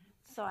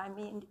 So I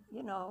mean,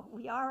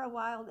 we are a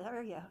wild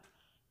area,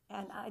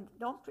 and I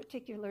don't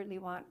particularly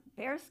want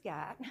bear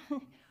scat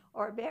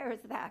or bears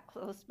that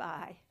close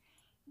by,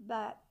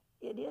 but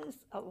it is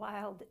a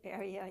wild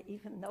area,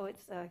 even though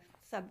it's a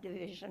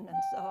subdivision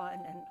and so on,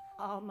 and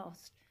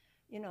almost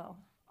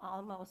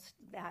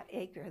that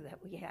acre that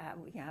we have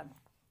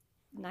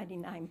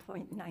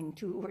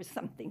 99.92 or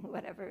something,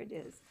 whatever it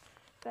is.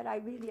 But I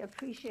really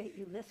appreciate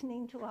you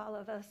listening to all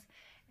of us,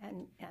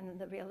 and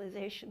the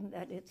realization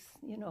that it's,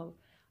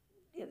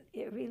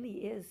 it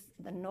really is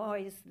the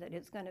noise that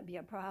is going to be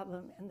a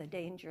problem, and the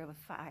danger of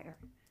fire.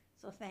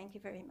 So thank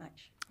you very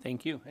much.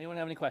 Thank you. Anyone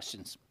have any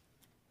questions?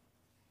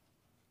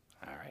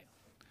 All right.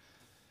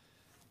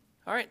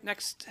 All right,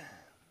 next.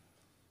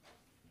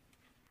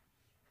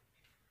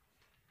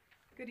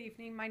 Good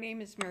evening. My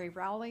name is Mary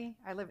Rowley.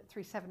 I live at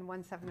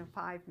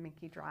 37175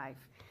 Minky Drive.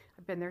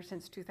 I've been there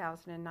since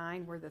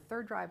 2009. We're the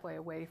third driveway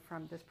away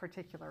from this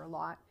particular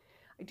lot.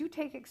 I do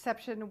take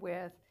exception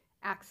with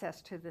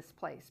access to this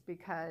place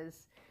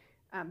because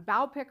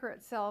Bow Picker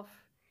itself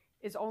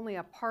is only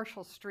a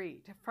partial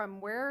street. From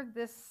where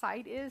this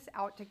site is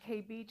out to K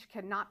Beach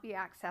cannot be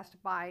accessed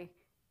by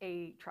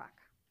a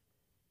truck.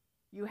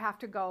 You have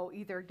to go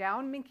either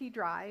down Minky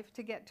Drive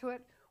to get to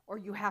it, or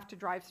you have to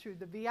drive through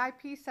the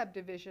VIP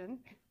subdivision,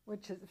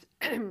 which is,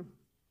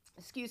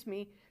 excuse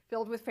me,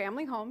 filled with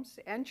family homes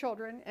and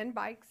children and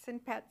bikes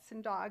and pets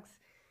and dogs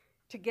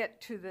to get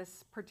to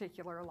this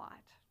particular lot.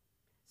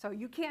 So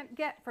you can't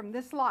get from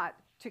this lot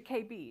to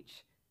K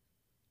Beach.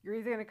 You're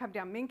either going to come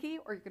down Minky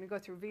or you're going to go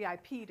through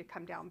VIP to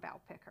come down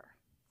Bow Picker,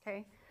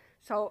 okay?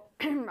 So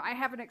I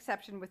have an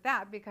exception with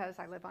that because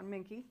I live on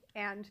Minky,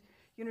 and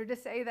to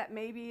say that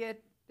maybe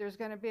there's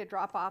going to be a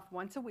drop-off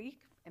once a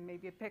week and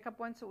maybe a pickup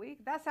once a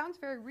week, that sounds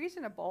very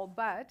reasonable,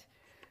 but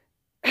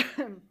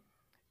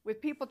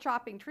with people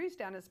chopping trees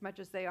down as much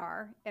as they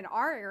are, and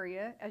our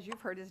area, as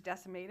you've heard, is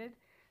decimated.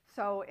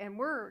 So, and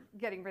we're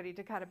getting ready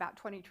to cut about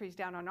 20 trees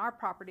down on our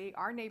property.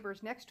 Our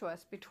neighbors next to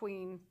us,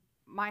 between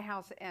my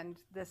house and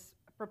this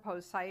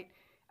proposed site,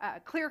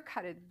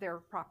 clear-cutted their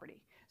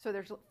property. So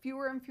there's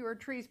fewer and fewer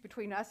trees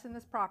between us and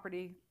this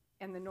property,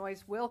 and the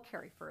noise will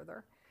carry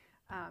further.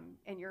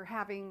 And you're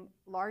having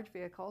large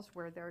vehicles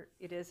where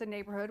it is a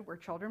neighborhood where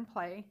children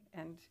play,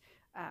 and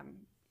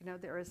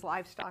there is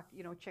livestock,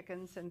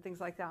 chickens and things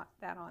like that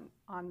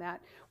on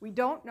that. We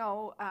don't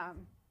know.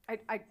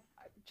 I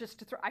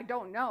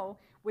don't know.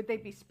 Would they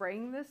be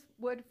spraying this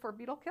wood for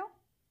beetle kill?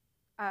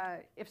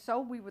 If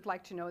so, we would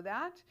like to know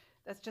that.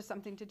 That's just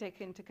something to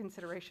take into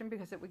consideration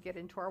because it would get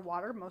into our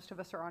water. Most of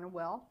us are on a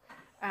well.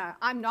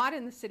 I'm not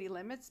in the city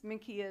limits.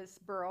 Minky is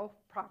borough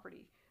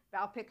property.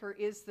 Bow Picker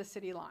is the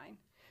city line.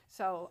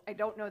 So I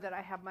don't know that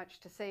I have much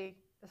to say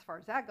as far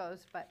as that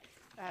goes, but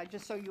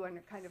just so you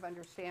kind of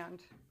understand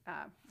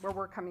where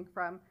we're coming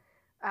from,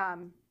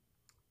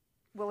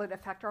 will it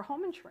affect our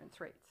home insurance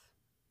rates?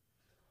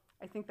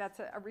 I think that's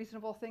a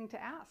reasonable thing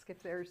to ask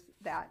if there's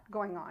that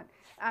going on.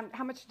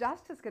 How much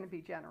dust is going to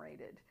be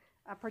generated?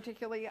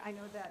 Particularly, I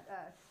know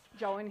that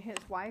Joe and his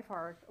wife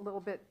are a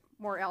little bit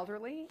more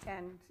elderly,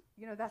 and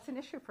that's an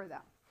issue for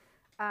them.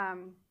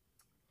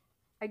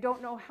 I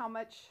don't know how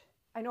much.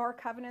 I know our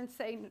covenants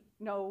say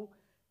no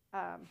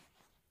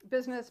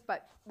business,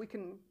 but we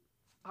can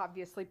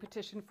obviously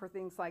petition for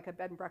things like a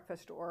bed and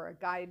breakfast or a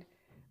guide,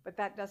 but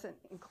that doesn't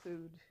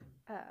include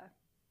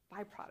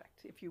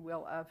byproduct, if you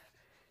will, of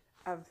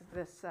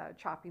this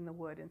chopping the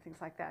wood and things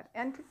like that.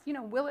 And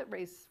will it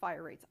raise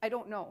fire rates? I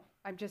don't know.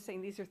 I'm just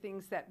saying these are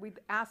things that we've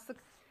asked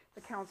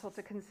the council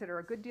to consider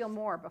a good deal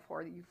more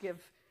before you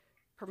give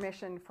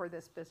permission for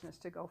this business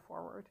to go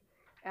forward,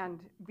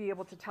 and be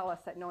able to tell us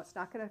that no, it's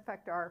not going to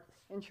affect our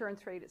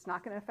insurance rate, it's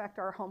not going to affect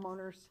our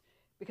homeowners,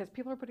 because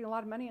people are putting a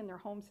lot of money in their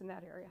homes in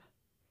that area.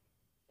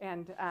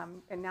 And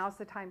now's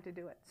the time to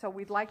do it. So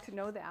we'd like to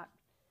know that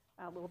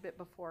a little bit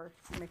before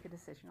we make a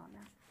decision on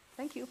that.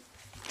 Thank you.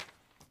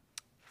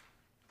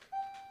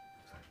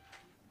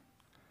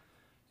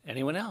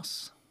 Anyone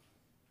else?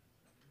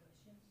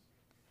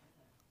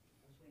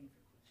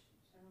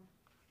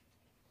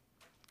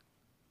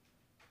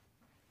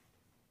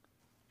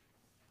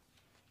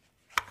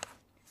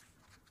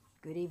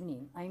 Good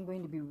evening. I'm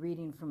going to be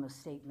reading from a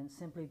statement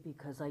simply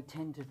because I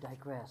tend to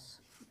digress.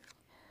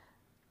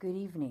 Good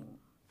evening.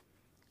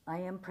 I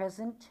am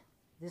present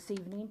this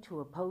evening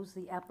to oppose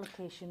the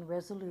application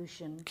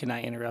resolution. Can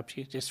I interrupt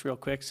you just real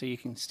quick so you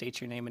can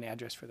state your name and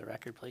address for the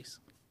record,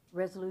 please?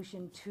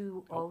 Resolution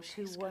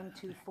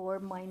 202124.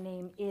 My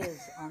name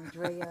is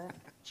Andrea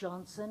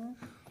Johnson,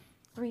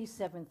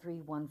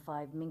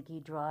 37315 Minky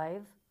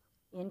Drive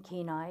in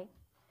Kenai.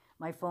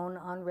 My phone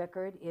on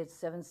record is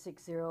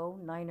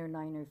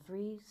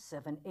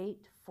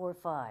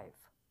 760-993-7845.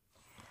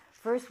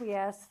 First, we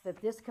ask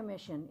that this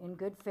commission, in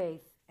good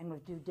faith and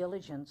with due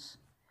diligence,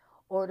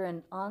 order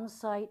an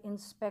on-site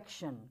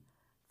inspection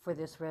for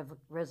this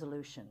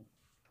resolution.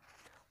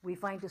 We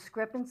find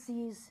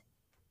discrepancies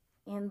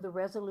in the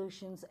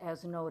resolutions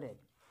as noted.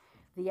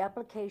 The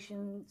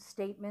application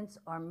statements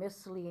are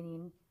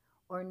misleading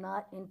or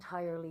not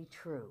entirely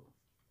true.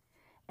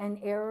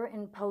 An error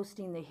in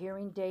posting the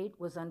hearing date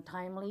was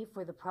untimely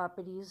for the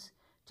properties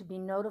to be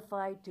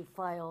notified to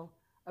file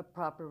a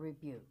proper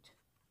rebuke.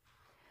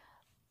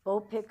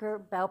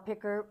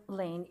 Bowpicker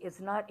Lane is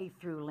not a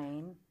through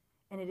lane,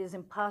 and it is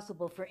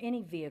impossible for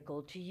any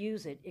vehicle to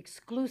use it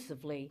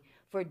exclusively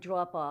for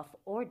drop-off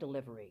or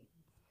delivery.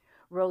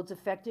 Roads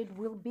affected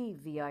will be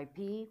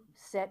VIP,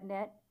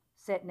 Setnet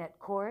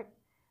Court,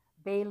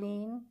 Bay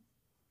Lane,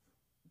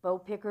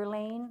 Bowpicker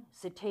Lane,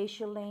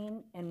 Cetacea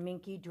Lane, and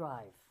Minky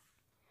Drive.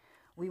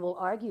 We will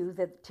argue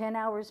that 10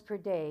 hours per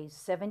day,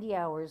 70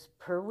 hours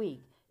per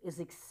week is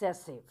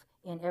excessive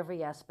in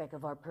every aspect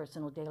of our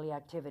personal daily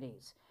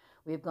activities.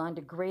 We have gone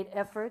to great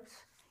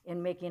efforts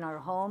in making our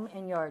home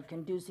and yard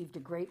conducive to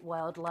great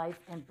wildlife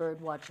and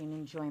bird watching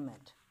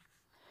enjoyment.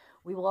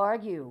 We will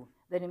argue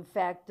that in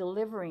fact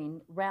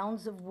delivering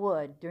rounds of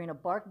wood during a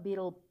bark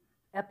beetle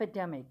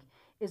epidemic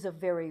is a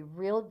very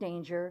real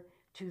danger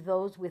to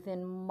those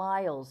within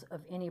miles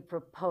of any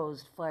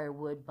proposed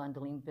firewood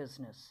bundling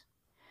business.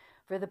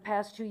 For the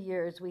past 2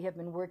 years, we have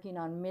been working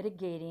on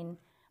mitigating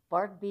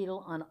bark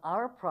beetle on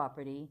our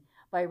property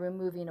by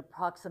removing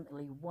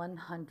approximately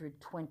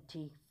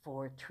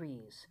 124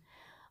 trees.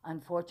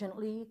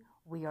 Unfortunately,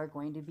 we are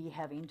going to be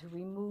having to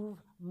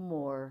remove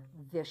more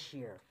this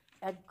year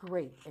at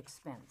great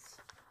expense.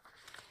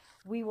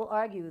 We will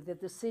argue that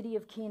the City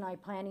of Kenai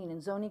Planning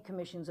and Zoning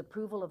Commission's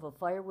approval of a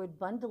firewood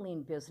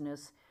bundling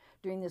business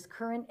during this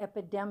current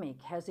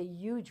epidemic has a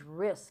huge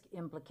risk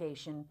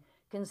implication,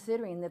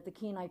 considering that the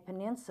Kenai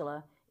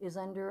Peninsula is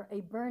under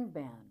a burn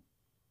ban.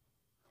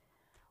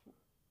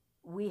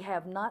 We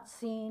have not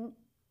seen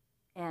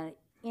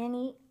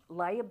any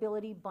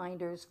liability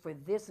binders for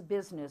this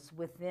business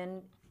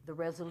within the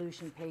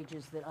resolution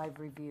pages that I've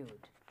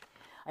reviewed.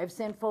 I've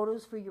sent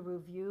photos for your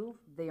review.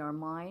 They are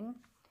mine.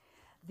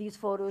 These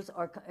photos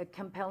are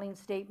compelling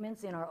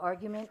statements in our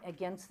argument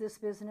against this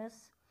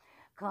business.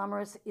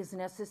 Commerce is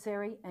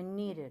necessary and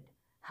needed.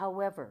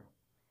 However,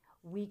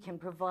 we can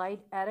provide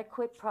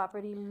adequate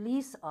property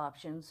lease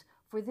options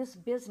for this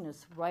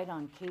business right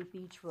on Cape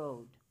Beach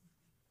Road.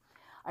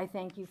 I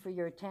thank you for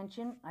your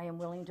attention. I am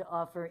willing to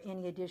offer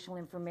any additional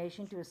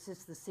information to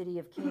assist the City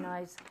of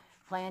Kenai's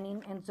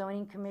Planning and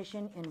Zoning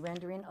Commission in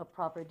rendering a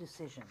proper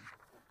decision.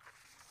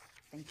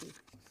 Thank you.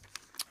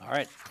 All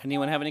right.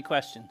 Anyone have any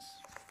questions?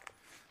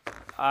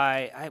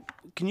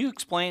 Can you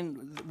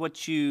explain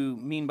what you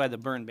mean by the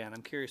burn ban?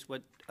 I'm curious.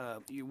 What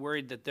you're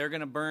worried that they're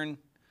going to burn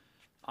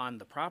on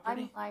the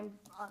property? I'm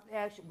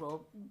actually,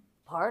 well,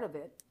 part of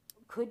it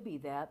could be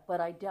that,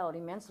 but I doubt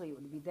immensely it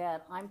would be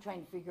that. I'm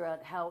trying to figure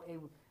out how a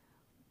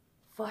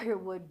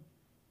firewood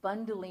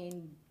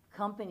bundling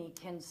company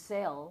can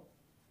sell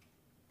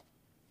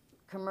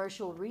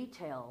commercial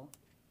retail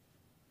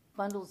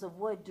bundles of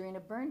wood during a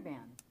burn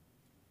ban?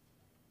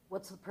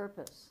 What's the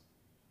purpose?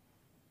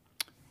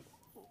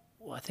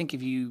 Well, I think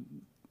if you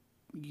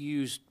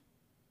used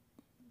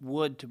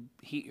wood to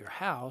heat your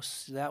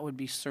house, that would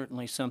be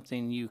certainly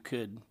something you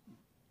could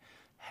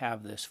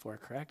have this for,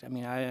 correct? I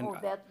mean,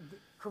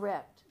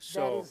 Correct. That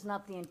So- is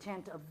not the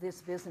intent of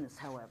this business,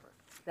 however.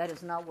 That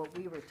is not what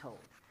we were told.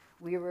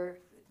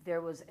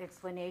 There was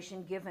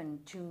explanation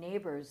given to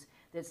neighbors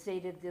that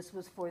stated this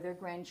was for their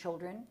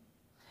grandchildren,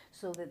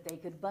 so that they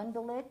could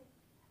bundle it,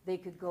 they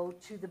could go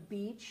to the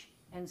beach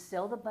and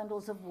sell the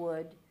bundles of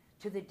wood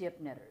to the dip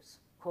netters,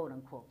 quote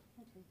unquote.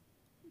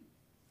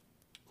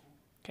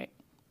 Okay.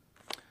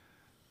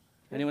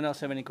 Anyone else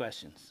have any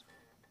questions?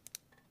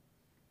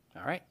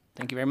 All right,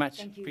 thank you very much.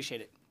 Thank you. Appreciate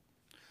it.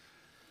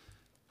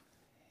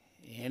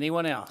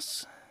 Anyone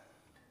else?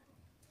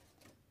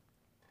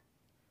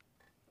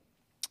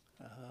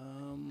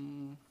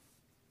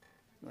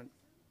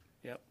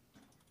 Yep.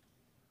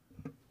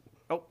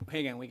 Oh,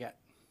 hang on, we got.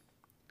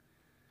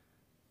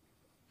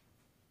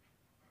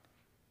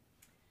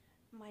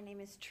 My name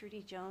is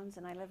Trudy Jones,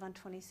 and I live on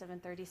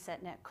 2730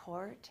 Setneck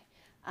Court,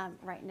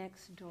 right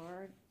next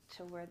door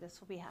to where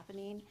this will be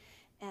happening.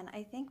 And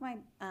I think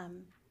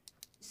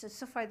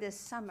so far this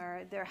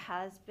summer, there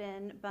has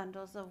been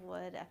bundles of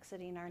wood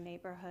exiting our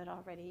neighborhood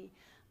already,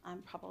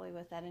 probably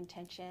with that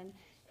intention.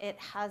 It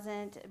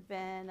hasn't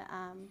been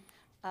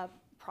a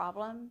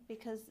problem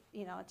because,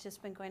 it's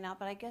just been going out.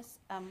 But I guess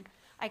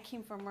I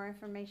came for more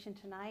information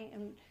tonight,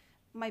 and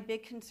my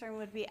big concern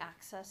would be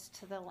access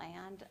to the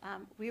land.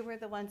 We were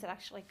the ones that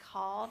actually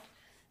called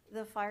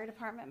the fire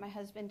department, my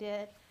husband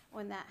did,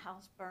 when that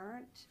house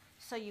burnt.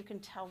 So you can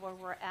tell where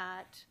we're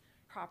at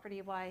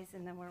property-wise,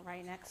 and then we're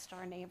right next to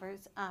our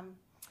neighbors.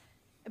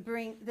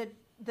 Bring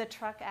the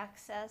truck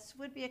access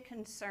would be a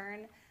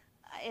concern.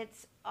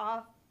 It's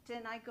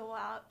often I go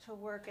out to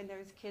work and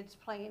there's kids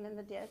playing in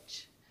the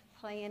ditch,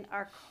 playing.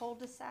 Our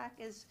cul-de-sac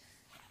is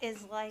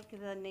like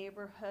the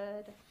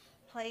neighborhood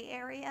play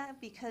area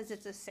because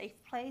it's a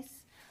safe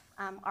place.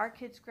 Our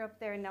kids grew up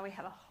there, and now we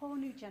have a whole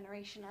new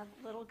generation of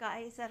little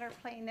guys that are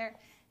playing there.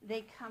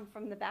 They come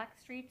from the back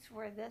streets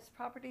where this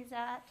property's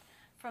at,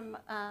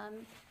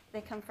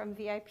 they come from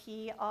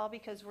VIP, all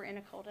because we're in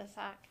a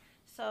cul-de-sac.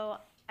 So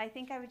I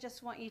think I would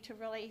just want you to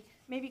really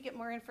maybe get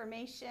more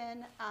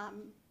information,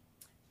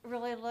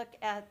 really look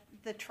at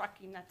the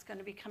trucking that's going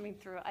to be coming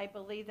through. I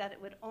believe that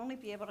it would only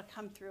be able to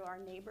come through our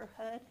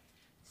neighborhood.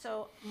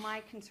 So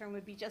my concern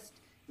would be just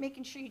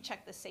making sure you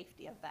check the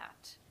safety of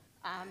that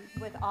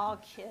with all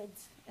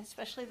kids,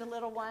 especially the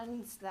little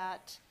ones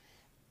that,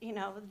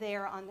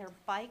 they're on their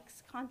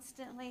bikes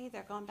constantly.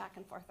 They're going back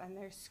and forth on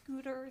their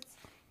scooters.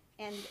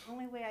 And the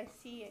only way I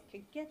see it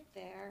could get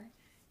there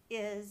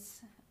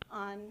is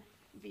on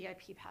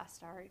VIP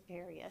past our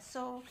area.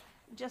 So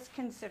just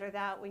consider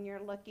that when you're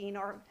looking,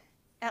 or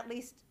at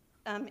least,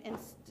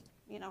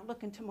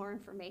 look into more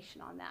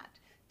information on that,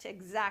 to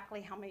exactly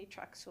how many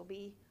trucks will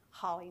be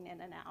hauling in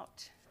and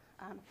out.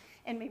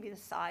 And maybe the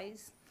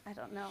size, I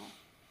don't know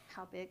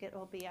how big it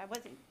will be.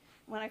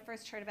 When I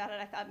first heard about it,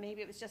 I thought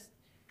maybe it was just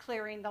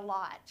clearing the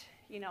lot,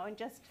 and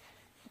just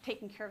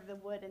taking care of the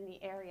wood in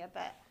the area,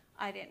 but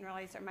I didn't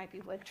realize there might be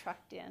wood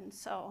trucked in.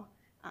 So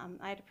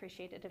I'd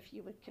appreciate it if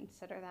you would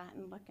consider that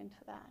and look into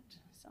that.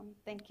 So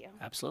thank you.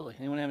 Absolutely.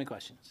 Anyone have any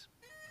questions?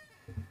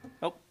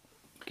 Oh,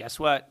 guess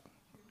what?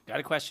 Got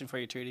a question for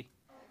you, Trudy.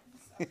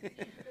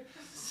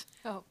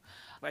 Oh,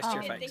 Vice I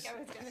Chair didn't Fikes. think I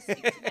was going to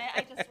speak tonight.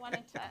 I just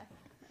wanted to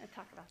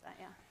talk about that,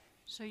 yeah.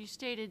 so you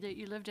stated that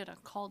you lived in a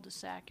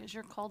cul-de-sac. Is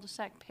your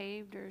cul-de-sac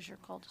paved or is your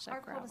cul-de-sac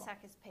Our gravel? cul-de-sac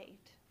is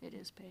paved. It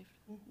is paved?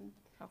 Mhm.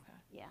 Okay.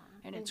 Yeah.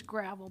 And it's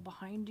gravel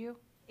behind you?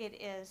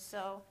 It is,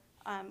 so,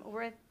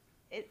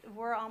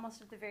 we're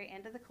almost at the very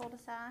end of the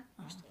cul-de-sac,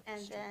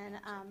 and then,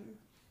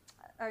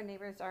 our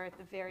neighbors are at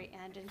the very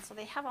end, and so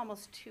they have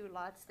almost 2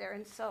 lots there,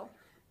 and so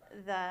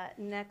the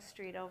next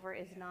street over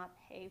is not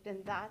paved,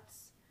 and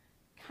that's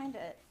kind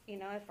of,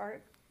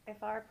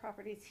 if our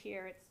property's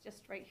here, it's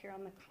just right here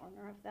on the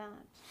corner of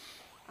that.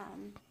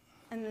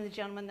 And then the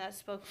gentleman that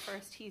spoke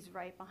first, he's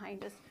right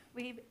behind us.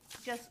 We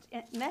just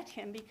met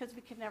him because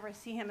we could never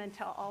see him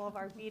until all of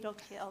our beetle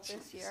killed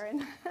this year.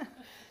 And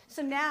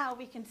so now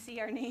we can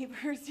see our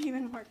neighbors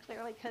even more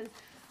clearly because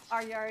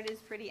our yard is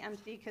pretty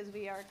empty because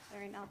we are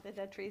clearing out the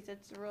dead trees.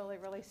 It's really,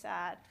 really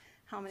sad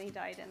how many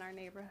died in our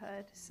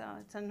neighborhood. So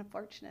it's an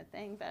unfortunate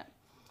thing, but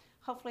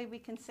hopefully we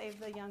can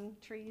save the young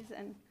trees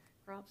and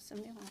grow up some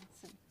new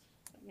ones. And,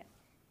 yeah.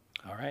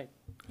 All right.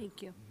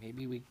 Thank you.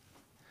 Maybe we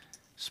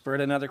spurred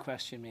another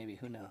question, maybe.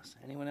 Who knows?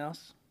 Anyone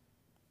else?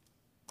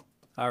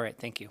 All right,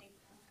 thank you.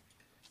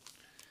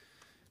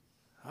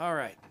 All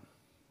right.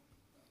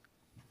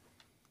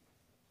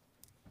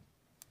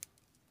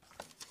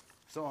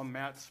 So I'm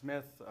Matt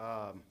Smith,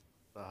 the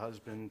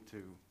husband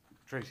to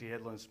Tracy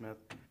Headland Smith.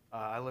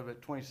 I live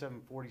at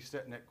 2740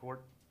 Setneck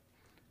Court.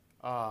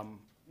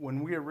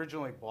 When we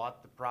originally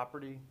bought the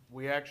property,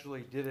 we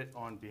actually did it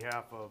on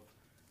behalf of,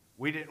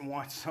 we didn't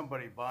want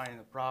somebody buying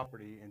the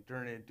property and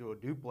turning it into a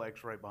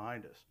duplex right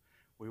behind us.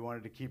 We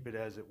wanted to keep it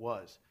as it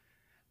was.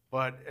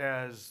 But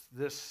as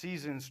this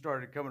season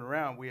started coming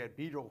around, we had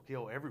beetle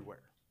kill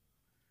everywhere.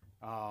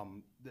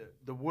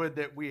 The wood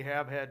that we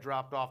have had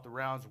dropped off the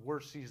rounds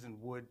were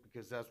seasoned wood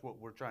because that's what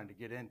we're trying to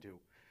get into.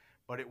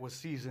 But it was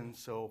seasoned,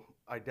 so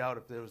I doubt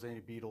if there was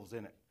any beetles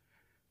in it.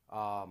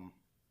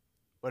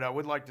 But I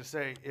would like to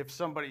say, if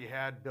somebody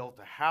had built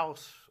a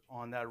house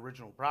on that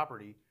original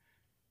property,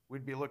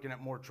 we'd be looking at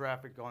more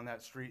traffic on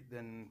that street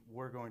than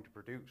we're going to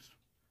produce.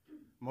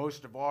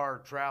 Most of our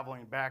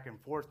traveling back and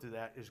forth to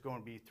that is going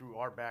to be through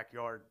our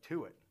backyard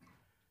to it.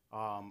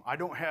 I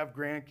don't have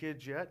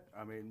grandkids yet.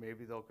 I mean,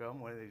 maybe they'll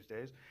come one of these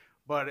days.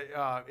 But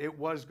it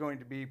was going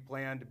to be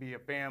planned to be a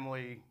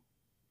family,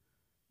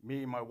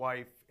 me, my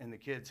wife, and the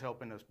kids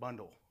helping us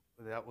bundle.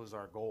 That was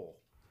our goal.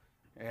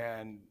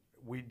 And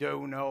we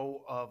do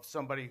know of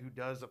somebody who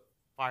does a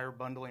fire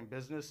bundling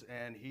business,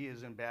 and he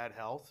is in bad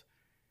health.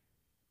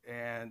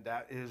 And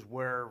that is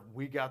where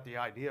we got the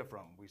idea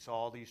from. We saw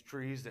all these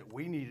trees that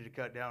we needed to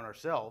cut down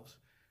ourselves.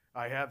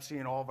 I have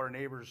seen all of our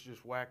neighbors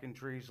just whacking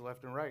trees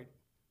left and right.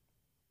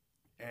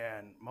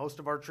 And most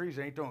of our trees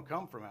don't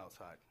come from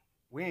outside.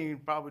 We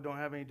probably don't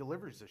have any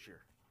deliveries this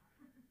year.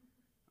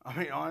 I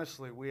mean,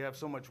 honestly, we have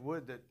so much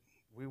wood that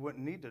we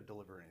wouldn't need to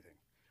deliver anything.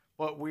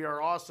 But we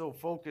are also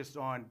focused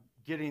on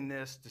getting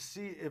this to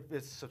see if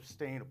it's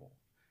sustainable,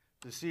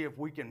 to see if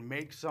we can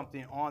make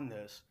something on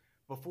this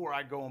before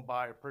I go and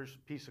buy a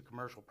piece of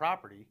commercial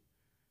property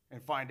and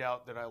find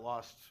out that I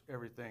lost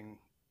everything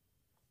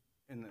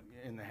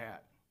in the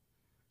hat.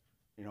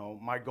 You know,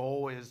 my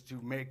goal is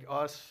to make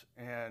us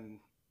and,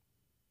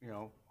 you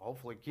know,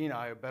 hopefully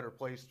Kenai a better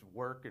place to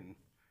work and,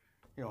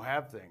 you know,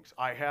 have things.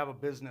 I have a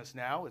business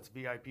now. It's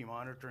VIP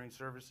Monitoring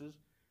Services.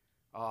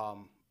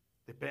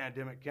 The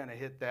pandemic kind of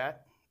hit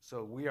that.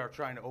 So we are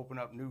trying to open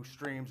up new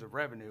streams of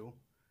revenue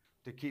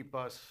to keep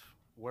us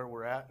where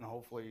we're at and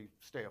hopefully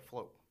stay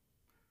afloat.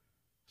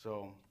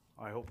 So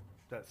I hope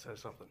that says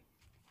something.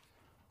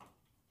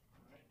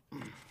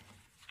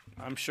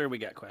 I'm sure we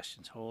got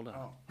questions. Hold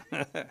on.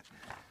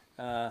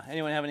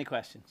 Anyone have any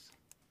questions?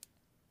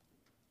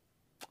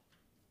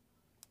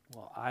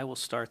 Well, I will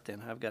start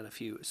then. I've got a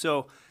few.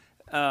 So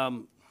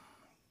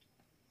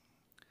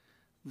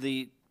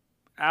the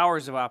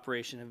hours of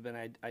operation have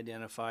been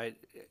identified.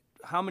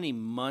 How many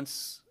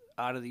months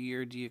out of the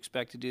year do you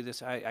expect to do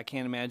this? I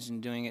can't imagine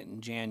doing it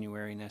in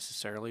January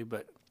necessarily,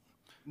 but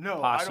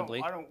no,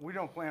 possibly. We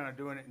don't plan on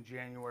doing it in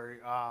January.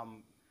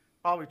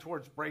 Probably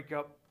towards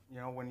breakup, you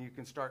know, when you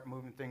can start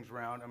moving things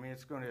around. I mean,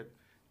 it's going to,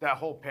 that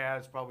whole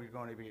pad's probably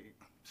going to be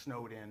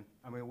snowed in.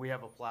 I mean, we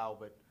have a plow,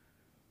 but,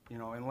 you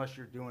know, unless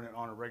you're doing it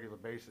on a regular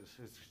basis,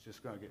 it's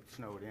just going to get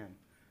snowed in.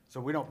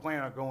 So we don't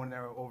plan on going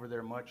over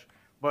there much.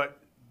 But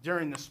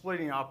during the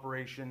splitting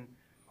operation,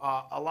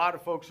 a lot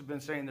of folks have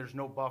been saying there's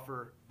no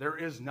buffer. There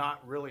is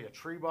not really a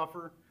tree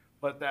buffer,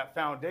 but that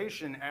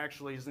foundation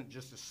actually isn't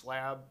just a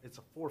slab. It's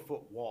a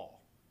 4-foot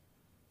wall,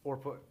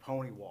 4-foot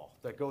pony wall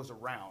that goes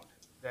around.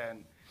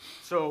 And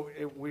so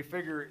we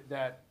figure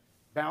that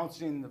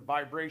bouncing the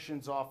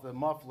vibrations off the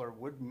muffler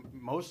would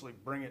mostly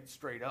bring it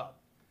straight up.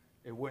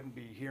 It wouldn't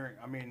be hearing.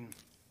 I mean,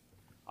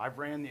 I've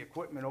ran the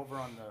equipment over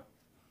on the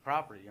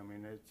property. I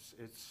mean,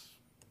 it's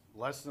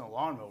less than a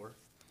lawnmower.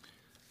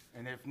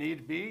 And if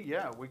need be,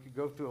 yeah, we could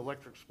go through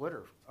electric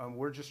splitter.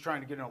 We're just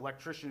trying to get an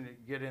electrician to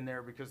get in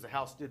there because the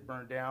house did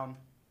burn down.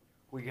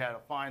 We had to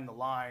find the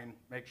line,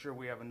 make sure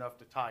we have enough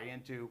to tie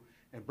into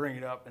and bring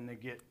it up, and then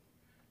get the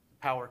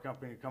power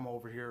company to come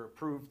over here,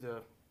 approve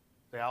the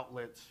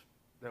outlets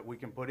that we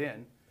can put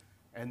in.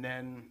 And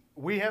then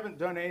we haven't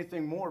done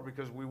anything more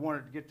because we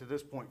wanted to get to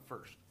this point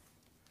first.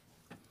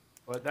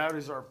 But that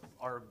is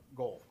our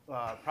goal,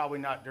 probably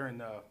not during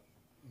the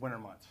winter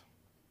months.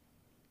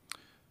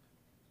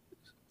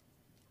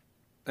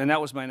 And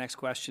that was my next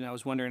question. I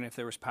was wondering if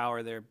there was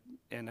power there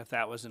and if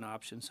that was an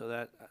option. So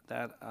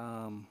that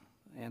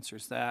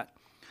answers that.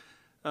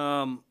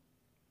 In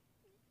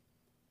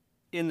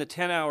the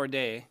 10-hour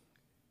day,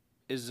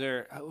 is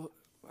there,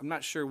 I'm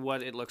not sure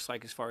what it looks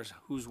like as far as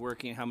who's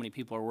working, how many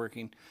people are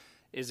working.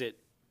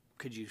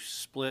 Could you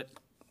split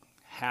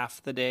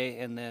half the day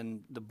and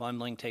then the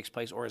bundling takes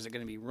place, or is it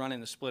going to be running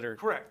the splitter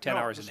Correct. 10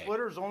 hours a day? day? The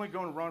splitter is only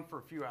going to run for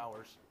a few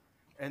hours.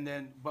 And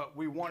then, but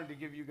we wanted to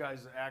give you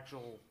guys the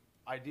actual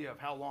idea of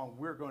how long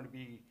we're going to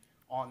be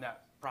on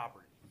that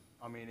property.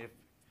 I mean,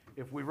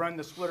 if we run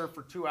the splitter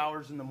for 2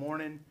 hours in the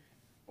morning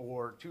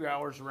or 2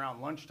 hours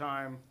around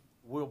lunchtime,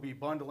 we'll be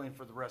bundling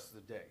for the rest of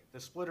the day. The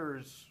splitter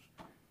is,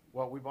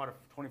 well, we bought a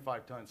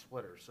 25-ton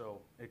splitter, so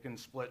it can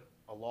split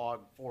a log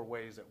 4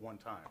 ways at one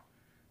time.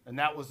 And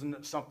that was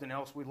something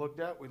else we looked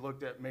at. We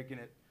looked at making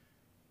it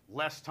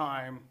less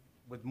time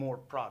with more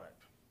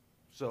product.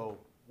 So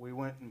we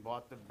went and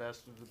bought the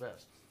best of the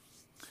best.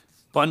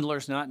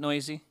 Bundler's not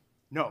noisy?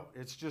 No,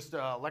 it's just an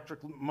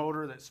electric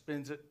motor that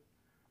spins it,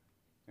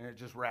 and it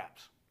just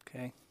wraps.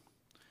 Okay.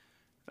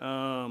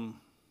 And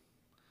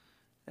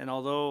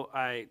although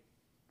I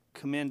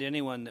commend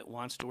anyone that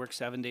wants to work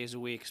 7 days a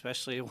week,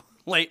 especially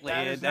lately.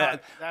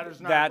 That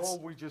is not a goal.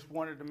 We just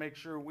wanted to make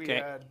sure we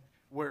had,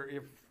 where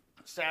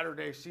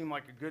Saturday seemed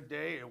like a good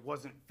day, it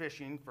wasn't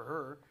fishing for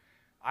her,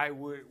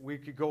 we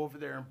could go over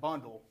there and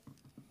bundle,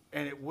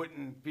 and it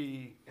wouldn't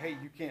be, hey,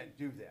 you can't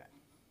do that.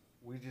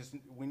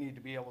 We need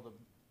to be able to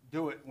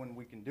do it when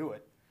we can do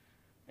it.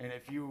 And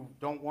if you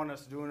don't want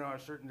us doing it on a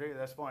certain day,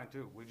 that's fine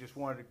too. We just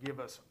wanted to give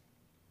us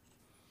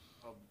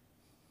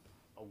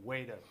a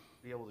way to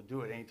be able to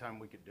do it anytime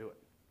we could do it.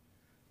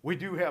 We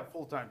do have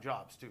full-time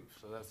jobs too,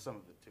 so that's some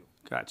of it too.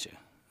 Gotcha.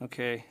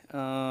 Okay.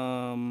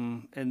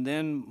 And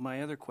then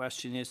my other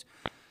question is,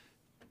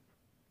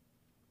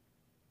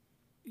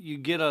 you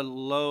get a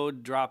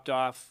load dropped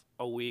off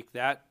a week.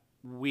 That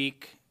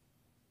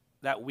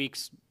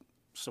week's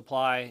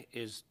supply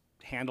is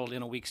handled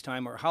in a week's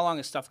time, or how long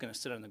is stuff going to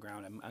sit on the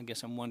ground? I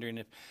guess I'm wondering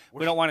if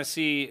we don't want to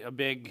see a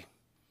big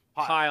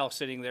pile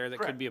sitting there that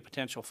could be a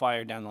potential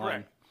fire down the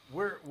line.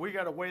 We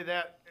got to weigh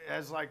that,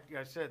 as like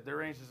I said,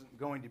 there isn't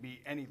going to be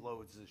any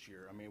loads this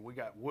year. I mean, we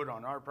got wood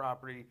on our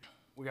property,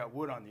 we got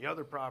wood on the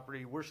other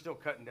property, we're still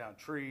cutting down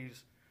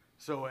trees.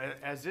 So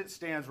as it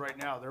stands right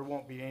now, there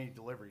won't be any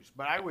deliveries.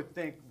 But I would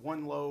think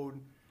one load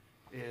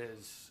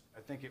is, I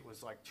think it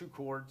was like 2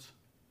 cords,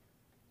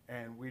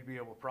 and we'd be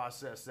able to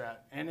process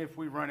that. And if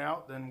we run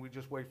out, then we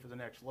just wait for the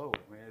next load.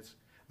 I mean,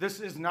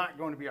 this is not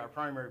going to be our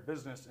primary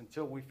business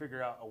until we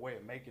figure out a way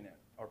of making it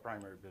our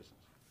primary business.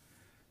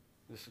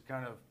 This is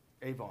kind of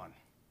Avon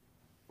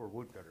for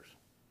woodcutters.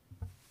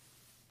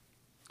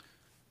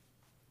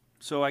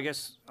 So I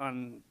guess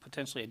on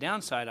potentially a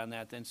downside on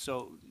that then,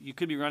 so you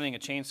could be running a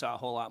chainsaw a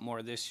whole lot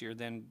more this year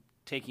than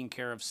taking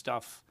care of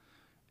stuff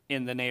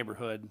in the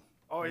neighborhood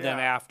than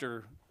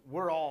after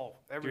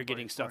you're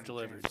getting stuff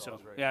delivered. So,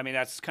 yeah, I mean,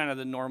 that's kind of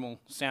the normal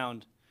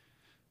sound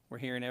we're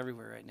hearing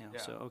everywhere right now. Yeah,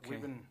 So, okay.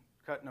 we've been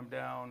cutting them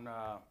down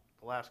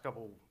the last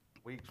couple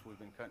weeks. We've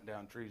been cutting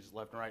down trees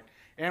left and right.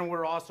 And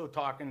we're also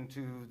talking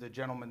to the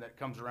gentleman that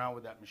comes around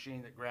with that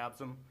machine that grabs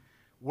them.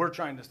 We're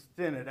trying to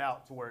thin it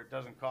out to where it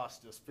doesn't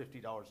cost us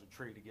 $50 a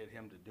tree to get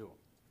him to do them.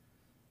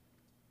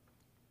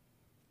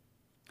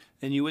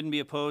 And you wouldn't be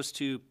opposed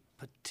to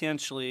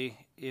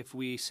potentially, if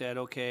we said,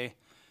 okay,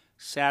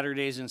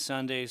 Saturdays and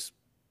Sundays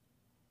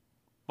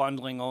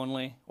bundling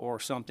only, or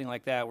something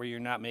like that, where you're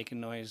not making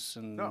noise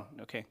and, No.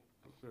 Okay.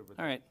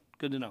 All right,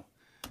 good to know.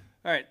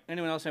 All right,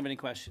 anyone else have any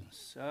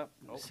questions?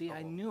 See,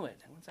 I knew it.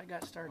 Once I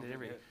got started,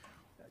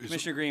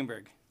 Commissioner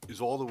Greenberg.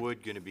 Is all the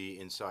wood going to be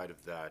inside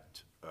of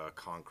that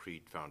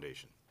concrete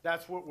foundation?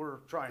 That's what we're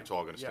trying. It's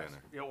all going to stay in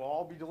there? It will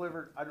all be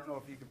delivered. I don't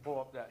know if you can pull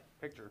up that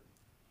picture.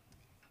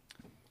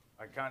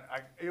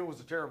 It was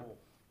a terrible,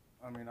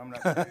 I mean, I'm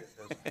not gonna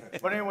get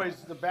this. But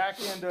anyways, the back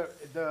end,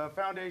 the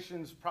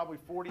foundation's probably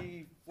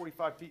 40,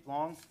 45 feet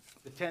long.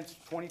 The tent's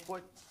 20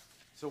 foot.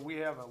 So we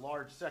have a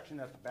large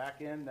section at the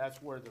back end.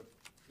 That's where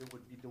it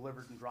would be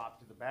delivered and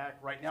dropped to the back.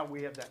 Right now,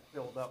 we have that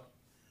filled up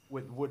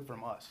with wood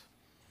from us.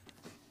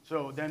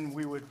 So then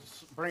we would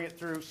bring it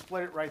through,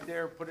 split it right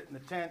there, put it in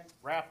the tent,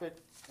 wrap it,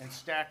 and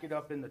stack it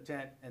up in the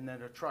tent. And then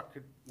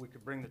we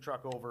could bring the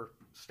truck over,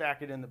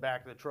 stack it in the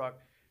back of the truck.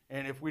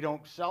 And if we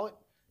don't sell it,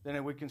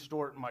 then we can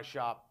store it in my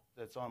shop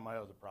that's on my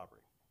other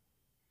property.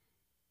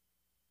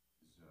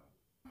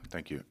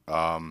 Thank you.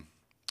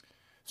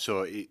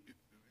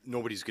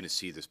 Nobody's going to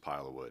see this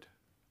pile of wood?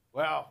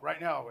 Well, right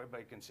now,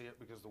 everybody can see it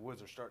because the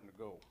woods are starting to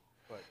go.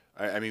 But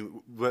I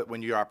mean,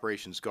 when your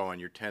operation's going,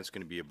 your tent's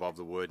going to be above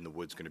the wood and the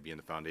wood's going to be in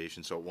the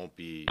foundation, so it won't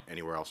be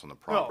anywhere else on the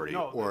property?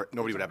 No, or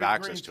nobody would have big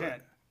access green to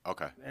tent, it?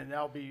 Okay. And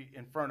that'll be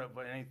in front of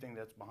anything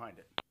that's behind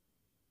it.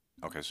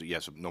 Okay, so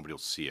yes, nobody will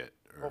see it?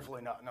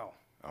 Hopefully not, no.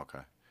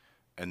 Okay.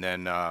 And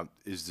then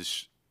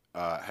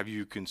have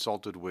you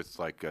consulted with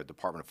like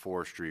Department of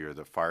Forestry or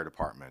the fire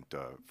department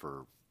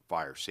for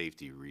fire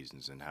safety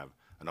reasons and have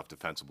enough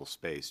defensible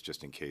space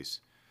just in case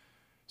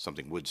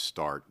something would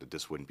start, that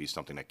this wouldn't be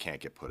something that can't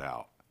get put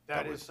out?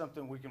 That is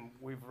something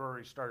we've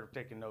already started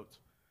taking notes.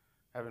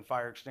 Having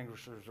fire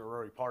extinguishers are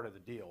already part of the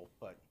deal,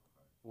 but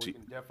we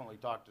can definitely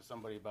talk to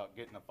somebody about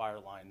getting a fire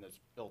line that's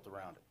built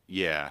around it.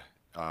 Yeah.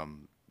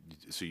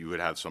 So you would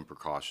have some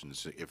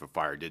precautions if a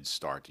fire did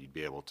start, you'd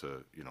be able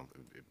to,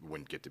 it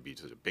wouldn't get to be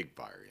such a big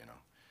fire,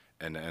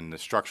 And the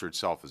structure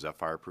itself, is that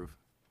fireproof?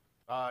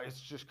 It's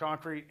just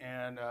concrete,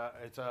 and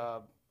it's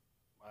a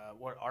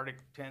Arctic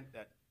tent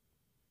that,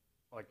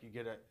 like you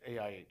get at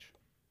AIH.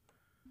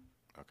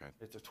 Okay.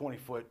 It's a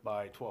 20-foot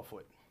by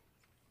 12-foot.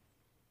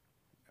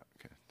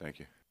 Okay, thank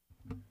you.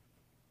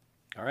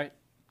 All right,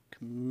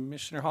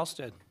 Commissioner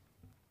Halstead.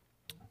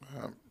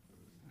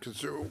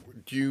 Do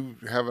you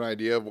have an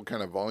idea of what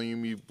kind of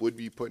volume you would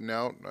be putting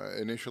out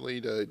initially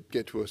to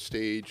get to a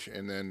stage,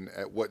 and then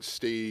at what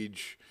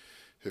stage,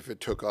 if it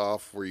took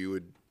off, where you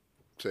would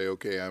say,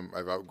 okay,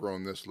 I've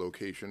outgrown this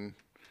location?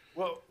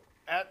 Well,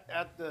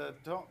 at the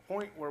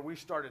point where we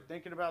started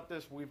thinking about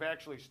this, we've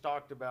actually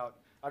talked about,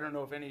 I don't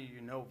know if any of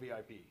you know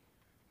VIP.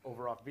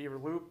 Over off Beaver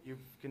Loop,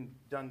 you've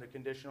done the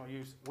conditional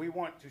use. We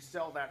want to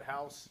sell that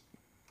house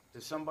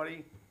to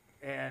somebody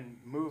and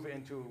move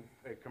into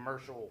a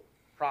commercial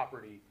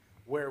property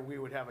where we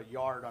would have a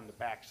yard on the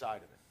back side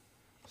of it.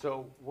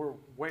 So we're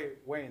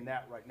weighing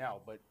that right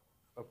now. But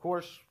of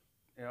course,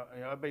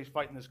 everybody's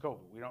fighting this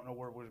COVID. We don't know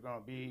where we're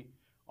gonna be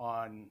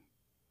on,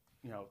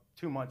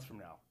 2 months from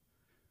now.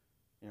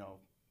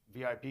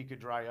 VIP could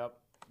dry up.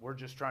 We're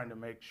just trying to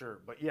make sure.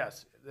 But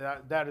yes,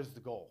 that is the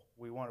goal.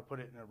 We want to put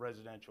it in a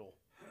residential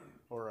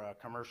or a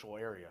commercial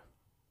area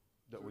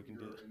that we can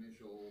do this.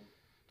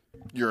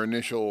 Your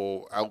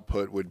initial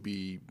output would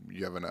be,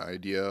 you have an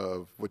idea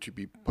of what you'd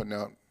be putting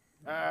out?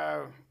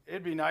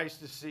 It'd be nice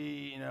to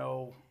see,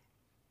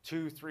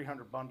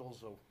 200-300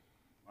 bundles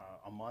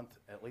a month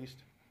at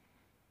least.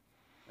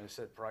 And a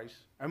set price.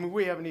 I mean,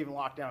 we haven't even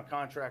locked down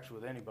contracts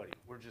with anybody.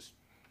 We're just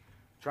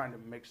trying to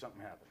make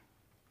something happen.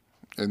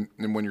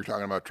 And when you're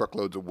talking about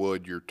truckloads of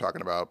wood, you're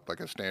talking about like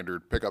a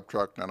standard pickup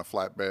truck, not a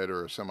flatbed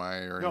or a semi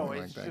or anything like that coming in? No,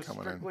 it's just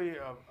strictly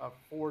a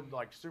Ford,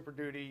 like Super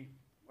Duty,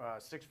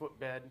 6-foot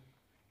bed,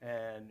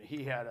 and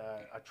he had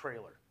a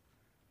trailer,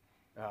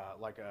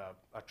 like a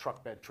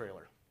truck bed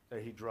trailer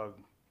that he drug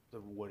the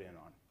wood in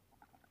on.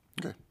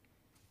 Okay,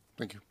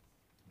 thank you.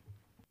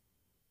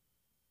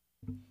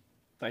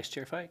 Vice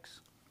Chair Fikes.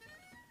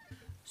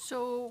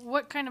 So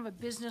what kind of a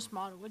business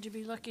model would you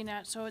be looking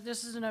at? So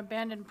this is an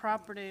abandoned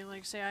property,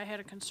 like say I had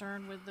a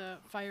concern with the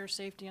fire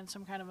safety and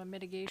some kind of a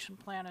mitigation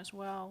plan as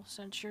well.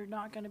 Since you're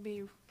not gonna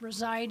be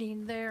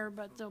residing there,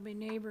 but there'll be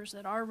neighbors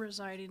that are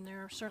residing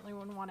there, certainly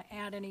wouldn't wanna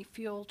add any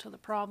fuel to the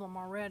problem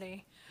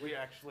already. We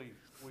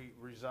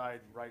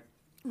reside right.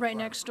 Right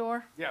next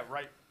door? Yeah,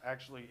 right,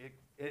 actually,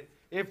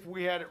 if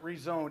we had it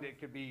rezoned, it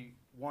could be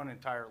one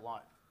entire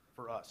lot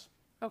for us.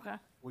 Okay,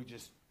 We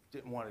just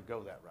didn't want to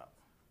go that route.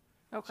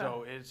 okay.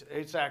 So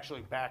it's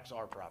actually backs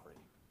our property.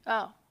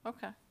 Oh,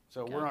 okay.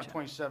 So we're on Gotcha.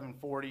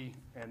 2740,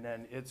 and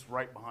then it's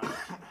right behind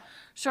us.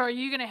 So are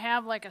you gonna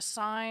have like a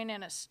sign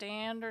and a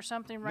stand or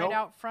something right Nope.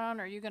 out front?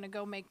 Are you gonna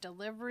go make This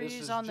deliveries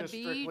is on the just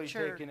strictly beach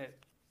or? taking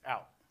it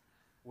out.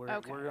 We're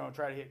Okay. gonna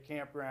try to hit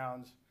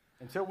campgrounds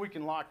until we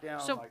can lock down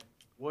So- like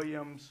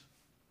Williams.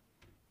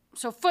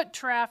 So foot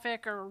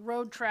traffic or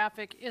road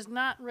traffic is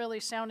not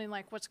really sounding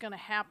like what's gonna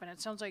happen. It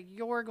sounds like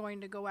you're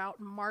going to go out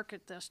and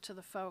market this to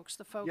the folks.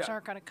 The folks Yeah.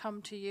 aren't gonna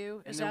come to you.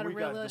 and Is then that a we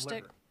gotta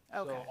realistic?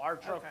 deliver. Okay. So our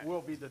truck okay.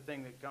 will be the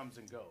thing that comes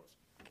and goes.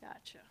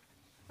 Gotcha.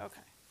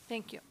 Okay,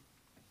 thank you.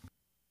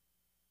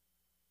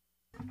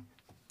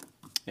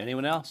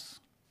 Anyone else?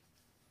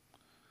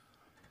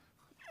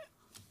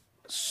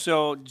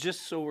 So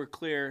just so we're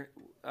clear,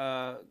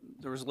 there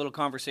was a little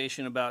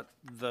conversation about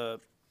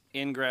the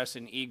ingress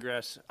and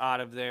egress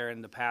out of there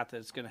and the path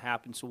that's gonna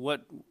happen. So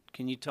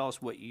can you tell us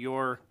what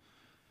your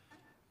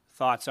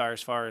thoughts are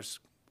as far as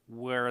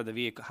where the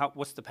vehicle,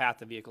 what's the path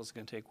the vehicle's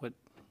gonna take?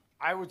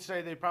 I would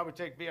say they'd probably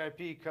take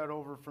VIP, cut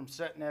over from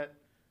Setnet,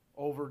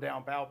 over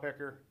down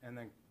Bowpicker, and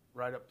then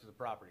right up to the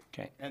property.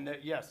 Okay. And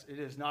that, yes, it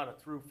is not a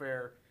through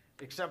fare,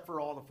 except for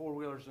all the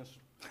four-wheelers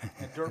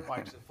and dirt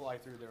bikes that fly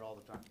through there all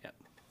the time. Yep.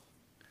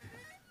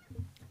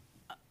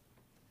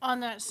 On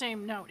that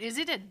same note, is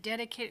it a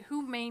dedicated,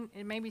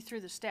 and maybe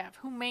through the staff,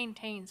 who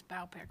maintains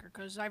Bowpecker?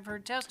 Cause I've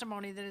heard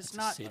testimony that it's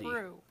not city.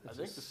 through. I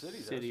think the city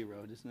does. City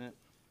road, isn't it?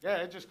 Yeah,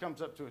 it just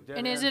comes up to a dead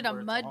And end. is it a where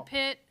it's mud hump.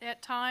 pit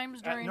at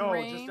times during No,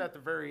 rain? just at the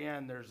very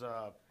end, there's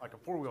like a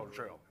four-wheeler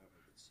trail.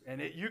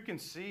 And you can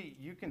see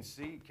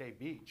K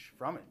Beach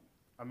from it.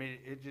 I mean,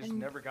 it just And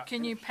never got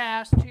Can you finished.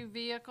 pass two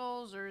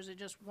vehicles, or is it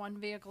just one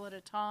vehicle at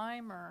a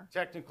time, or?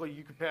 Technically,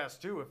 you could pass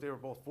two if they were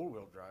both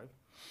four-wheel drive.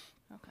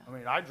 Okay. I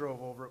mean, I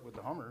drove over it with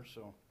the Hummer,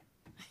 so.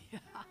 You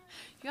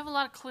have a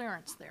lot of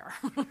clearance there.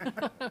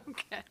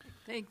 Okay,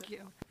 thank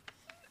you.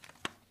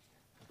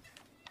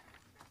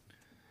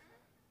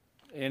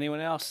 Anyone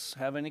else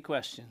have any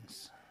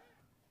questions?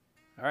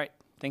 All right,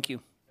 thank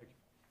you.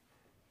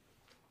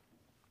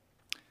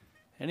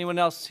 Anyone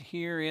else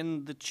here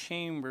in the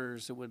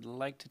chambers that would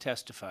like to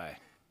testify?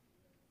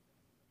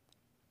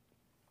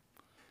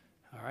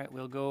 All right,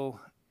 we'll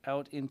go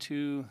out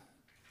into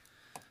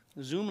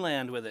Zoom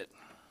land with it.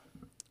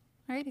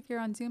 All right, if you're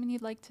on Zoom and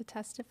you'd like to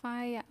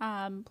testify,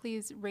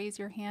 please raise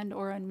your hand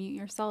or unmute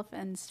yourself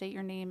and state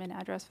your name and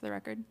address for the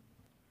record.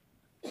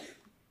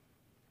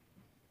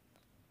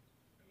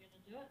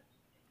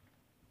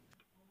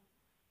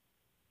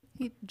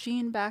 Hey,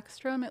 Jean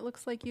Backstrom, it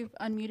looks like you've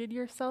unmuted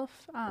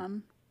yourself.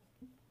 Can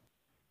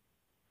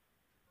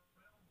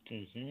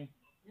you see me?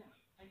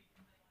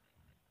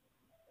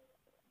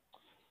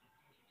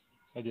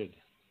 I did.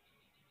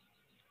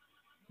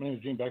 My name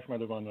is Gene Backstrom. I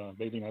live on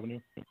Bathing Avenue,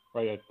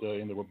 right at the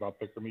end of where Bob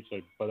Picker meets.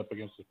 I butt up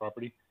against the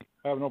property.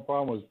 I have no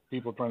problem with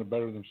people trying to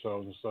better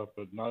themselves and stuff,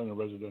 but not in a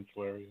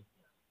residential area.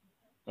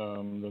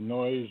 The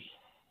noise,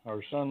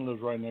 our son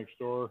lives right next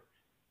door,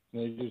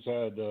 and they just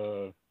had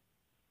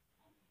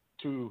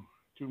two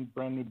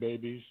brand new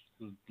babies,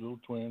 little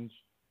twins,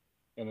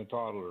 and a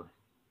toddler.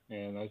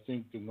 And I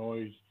think the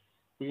noise,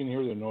 we can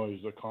hear the noise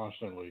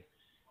constantly,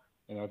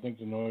 and I think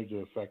the noise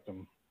will affect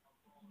them.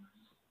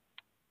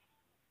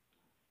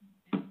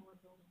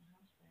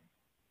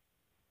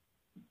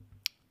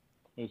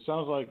 It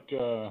sounds like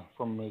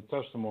from the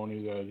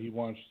testimony that he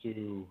wants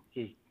to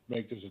just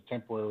make this a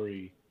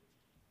temporary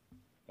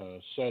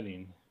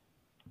setting,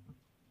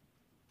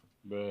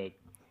 but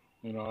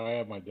I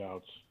have my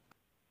doubts.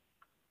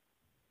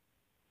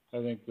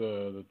 I think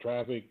the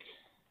traffic,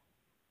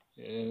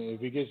 and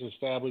if it gets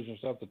established and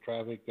stuff, the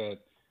traffic that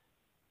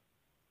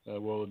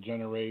will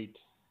generate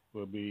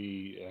will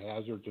be a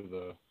hazard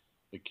to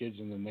the kids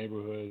in the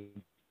neighborhood.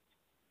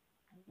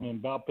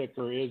 And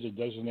Balpicker is a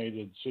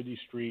designated city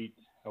street,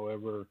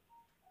 however,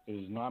 it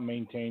is not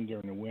maintained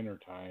during the winter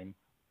time,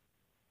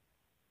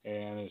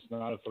 and it's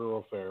not a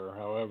thoroughfare.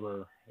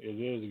 However, it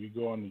is, if you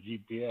go on the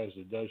GPS,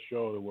 it does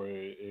show where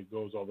it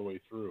goes all the way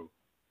through.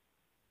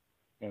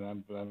 And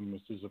I'm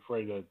just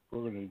afraid that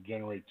we're going to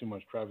generate too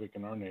much traffic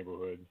in our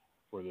neighborhood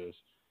for this.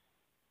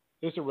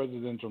 It's a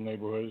residential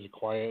neighborhood. It's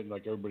quiet,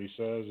 like everybody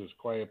says. It's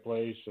a quiet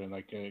place, and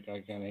I kind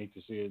of hate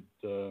to see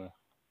it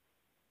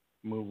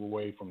move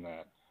away from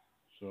that.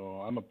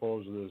 So I'm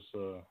opposed to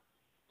this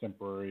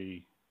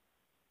temporary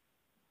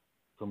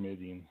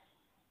permitting.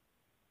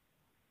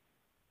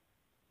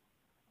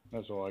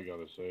 That's all I got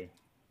to say.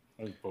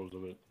 I'm opposed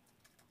to it.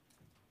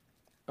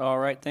 All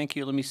right, thank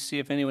you. Let me see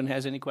if anyone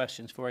has any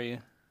questions for you.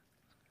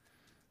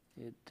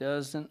 It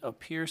doesn't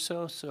appear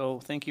so, so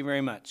thank you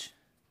very much.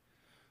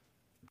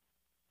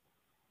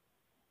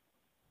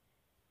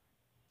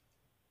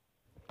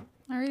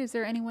 All right, is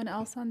there anyone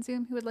else on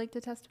Zoom who would like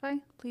to testify?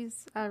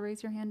 Please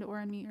raise your hand or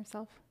unmute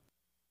yourself.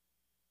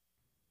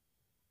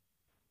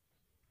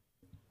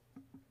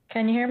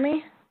 Can you hear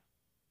me?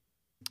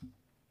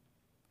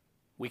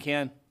 We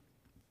can.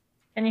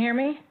 Can you hear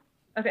me?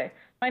 Okay.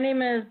 My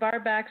name is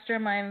Barb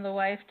Backstrom. I'm the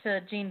wife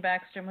to Gene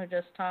Backstrom, who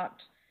just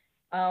talked.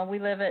 We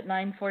live at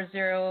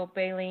 940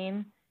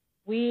 Baleen.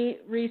 We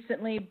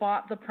recently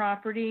bought the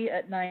property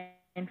at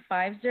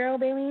 950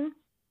 Baleen,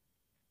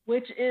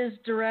 which is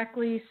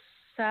directly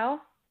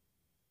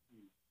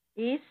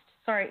east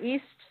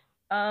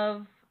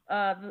of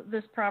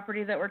this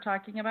property that we're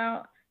talking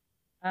about.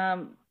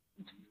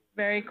 It's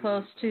very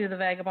close to the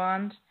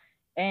Vagabond,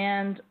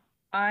 and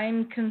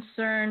I'm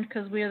concerned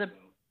because we are the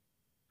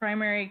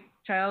primary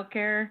child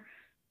care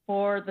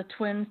for the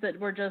twins that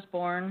were just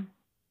born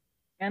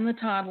and the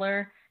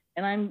toddler,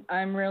 and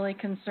I'm really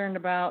concerned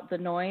about the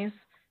noise.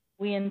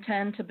 We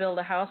intend to build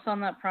a house on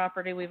that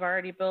property. We've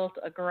already built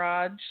a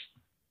garage,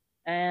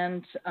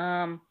 and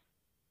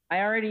I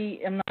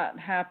already am not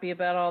happy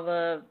about all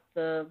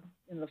the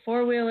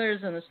four-wheelers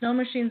and the snow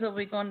machines that will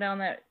be going down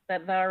that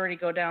already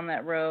go down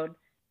that road.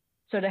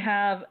 So to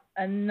have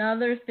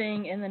another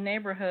thing in the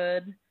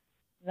neighborhood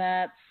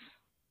that's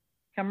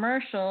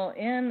commercial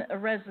in a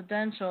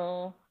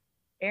residential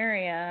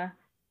area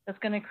that's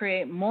going to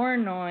create more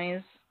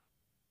noise,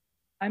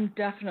 I'm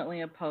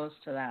definitely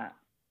opposed to that.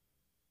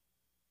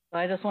 So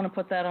I just want to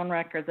put that on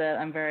record that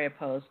I'm very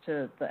opposed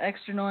to the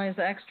extra noise,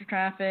 the extra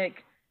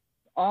traffic,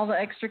 all the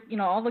extra,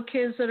 all the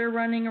kids that are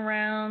running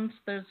around.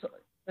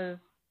 The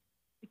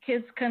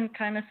kids can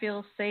kind of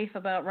feel safe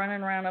about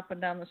running around up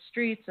and down the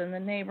streets in the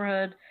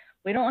neighborhood.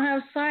 We don't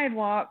have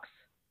sidewalks,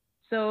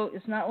 so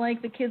it's not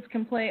like the kids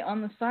can play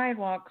on the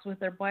sidewalks with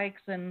their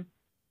bikes and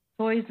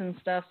toys and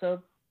stuff.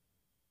 So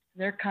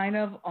they're kind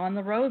of on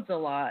the roads a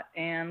lot,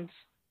 and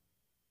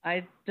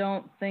I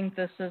don't think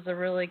this is a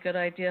really good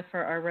idea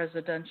for our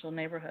residential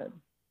neighborhood.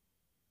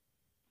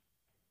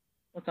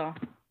 That's all.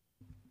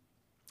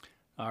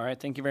 All right,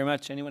 thank you very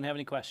much. Anyone have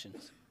any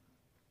questions?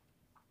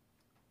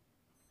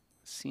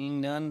 Seeing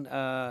none,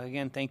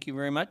 again, thank you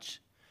very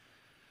much.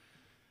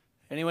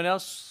 Anyone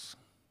else?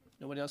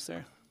 Nobody else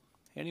there?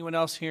 Anyone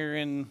else here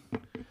in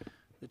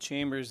the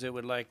chambers that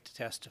would like to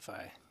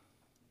testify?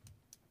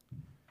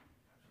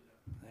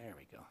 There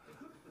we go.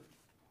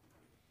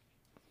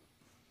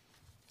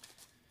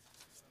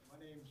 My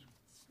name's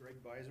Greg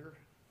Beiser.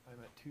 I'm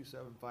at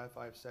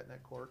 2755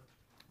 Setnet Court,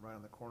 right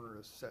on the corner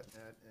of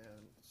Setnet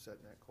and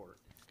Setnet Court.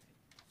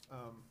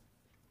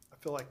 I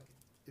feel like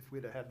if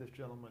we'd have had this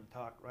gentleman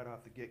talk right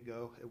off the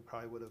get-go, it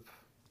probably would have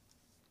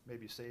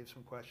maybe saved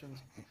some questions,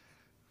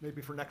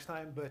 maybe for next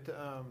time. But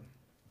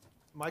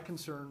my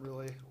concern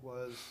really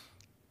was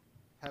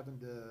having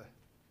to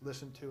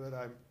listen to it.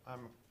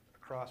 I'm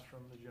across from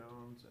the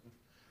Jones,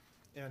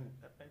 and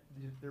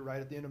they're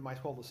right at the end of my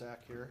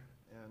cul-de-sac here,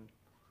 and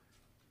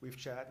we've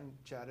chatted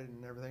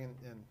and everything,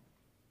 and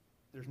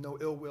there's no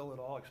ill will at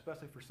all,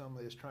 especially for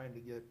somebody that's trying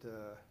to get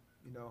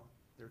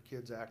their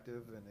kids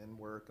active and in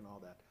work and all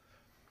that.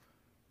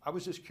 I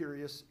was just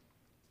curious,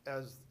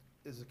 as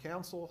a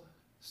council,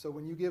 so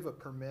when you give a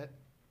permit,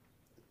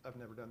 I've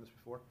never done this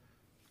before,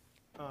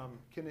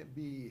 can it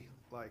be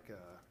like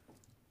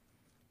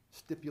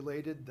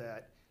stipulated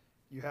that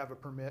you have a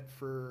permit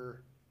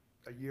for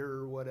a year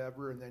or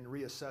whatever and then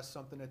reassess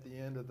something at the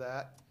end of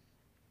that?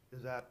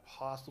 Is that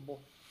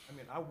possible? I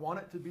mean, I want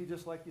it to be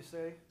just like you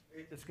say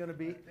it's going to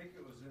be. I think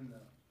it was in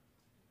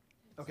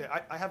the... Okay,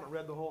 I haven't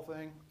read the whole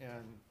thing,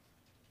 and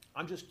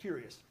I'm just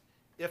curious.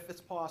 If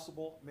it's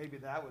possible, maybe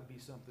that would be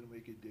something we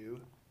could do.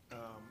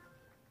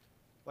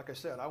 Like I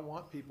said, I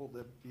want people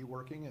to be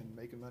working and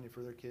making money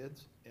for their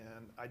kids,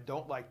 and I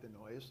don't like the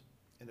noise.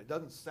 And it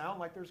doesn't sound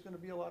like there's going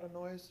to be a lot of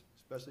noise,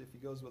 especially if he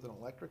goes with an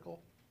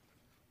electrical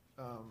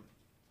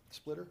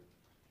splitter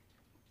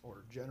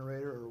or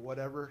generator or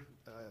whatever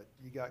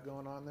you got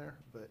going on there.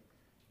 But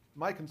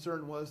my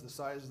concern was the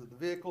size of the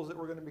vehicles that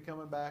were gonna be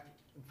coming back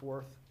and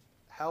forth,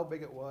 how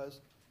big it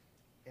was,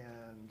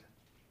 and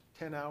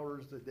 10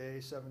 hours a day,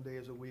 7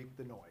 days a week,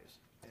 the noise.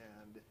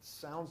 And it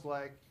sounds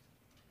like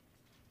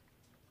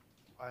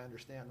I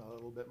understand a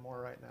little bit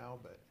more right now,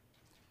 but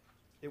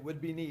it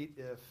would be neat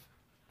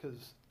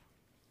because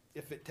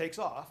if it takes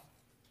off,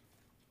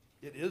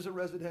 it is a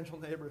residential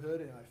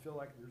neighborhood, and I feel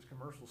like there's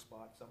commercial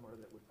spots somewhere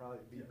that would probably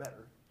be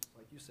better,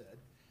 like you said.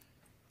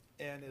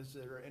 And is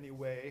there any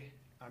way,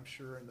 I'm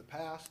sure in the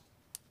past,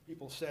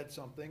 people said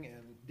something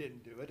and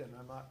didn't do it, and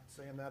I'm not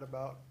saying that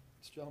about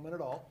this gentleman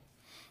at all.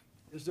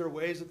 Is there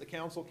ways that the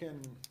council can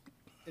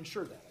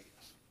ensure that, I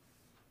guess?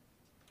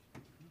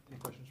 Any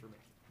questions for me?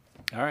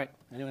 All right,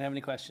 anyone have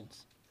any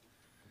questions?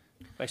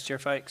 Vice Chair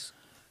Fikes?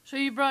 So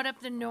you brought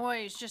up the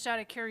noise, just out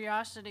of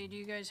curiosity, do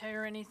you guys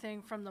hear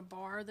anything from the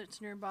bar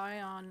that's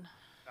nearby on?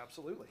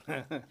 Absolutely.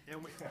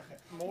 And we,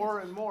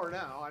 more and more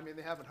now, I mean,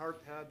 they haven't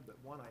had but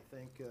one, I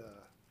think,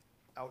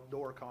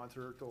 outdoor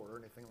concert or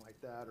anything like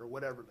that, or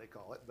whatever they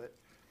call it, but.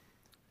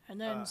 And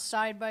then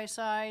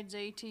side-by-sides,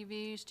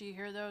 ATVs, do you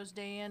hear those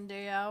day in,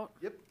 day out?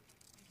 Yep,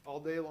 all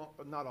day long,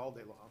 but not all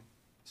day long.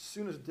 As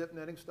soon as dip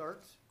netting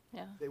starts,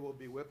 Yeah. they will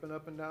be whipping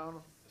up and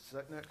down the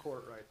set net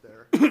court right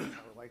there,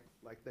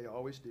 like they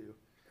always do.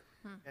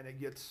 And it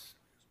gets,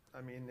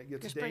 I mean, it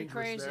gets Gets pretty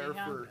dangerous crazy, there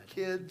huh? for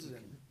kids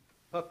and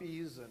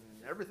puppies and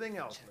everything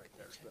else right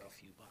there, so.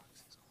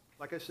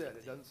 Like I said,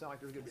 it doesn't sound like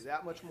there's gonna be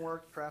that much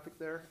more traffic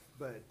there,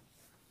 but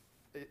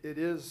it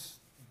is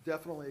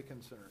definitely a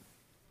concern.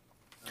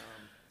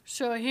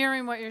 So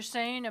hearing what you're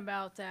saying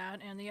about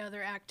that and the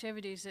other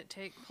activities that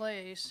take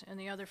place and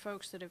the other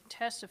folks that have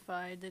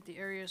testified that the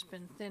area's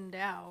been thinned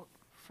out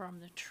from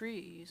the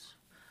trees,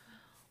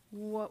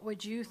 what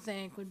would you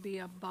think would be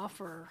a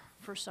buffer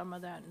for some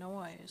of that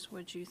noise?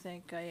 Would you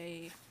think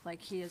like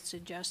he had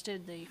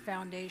suggested, the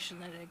foundation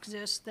that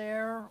exists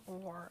there,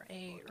 or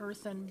a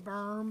earthen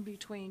berm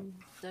between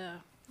the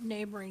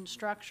neighboring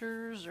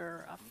structures,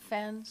 or a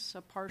fence,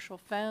 a partial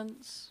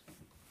fence?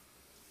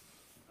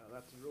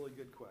 That's a really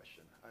good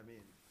question. I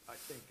mean, I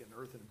think an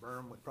earthen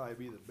berm would probably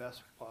be the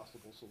best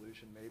possible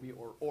solution maybe,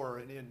 or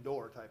an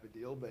indoor type of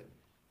deal, but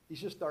he's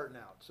just starting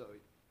out, so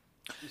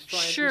he's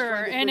trying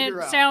Sure, to and it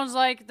figure out. sounds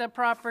like the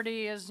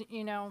property is,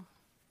 you know,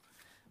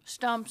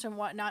 stumps and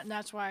whatnot, and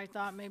that's why I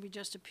thought maybe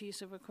just a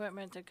piece of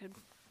equipment that could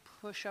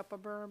push up a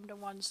berm to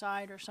one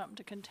side or something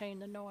to contain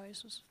the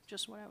noise was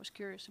just what I was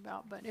curious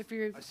about, but if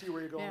you're. I see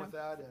where you're going yeah. with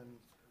that, and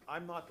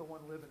I'm not the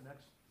one living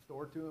next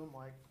door to him,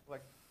 like,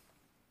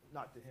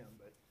 not to him,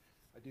 but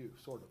I do,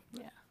 sort of.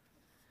 Yeah.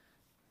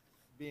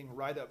 Being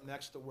right up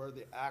next to where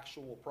the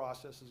actual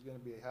process is gonna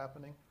be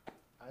happening,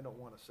 I don't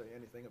wanna say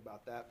anything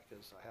about that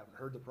because I haven't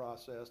heard the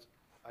process.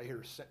 I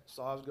hear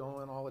saws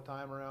going all the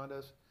time around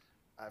us.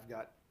 I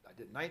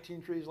did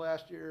 19 trees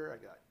last year. I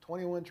got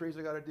 21 trees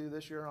I gotta do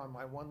this year on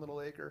my one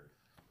little acre.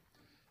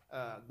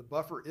 The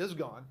buffer is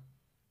gone.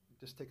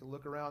 Just take a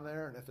look around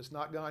there, and if it's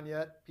not gone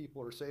yet,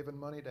 people are saving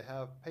money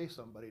to pay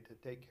somebody to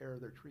take care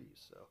of their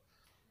trees, so.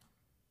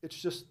 It's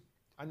just,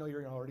 I know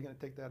you're already gonna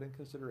take that in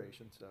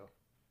consideration, so.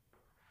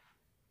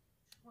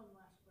 One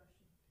last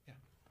question. Yeah.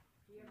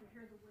 Do you ever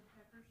hear the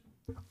woodpeckers?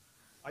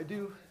 I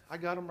do. I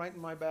got them right in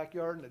my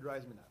backyard, and it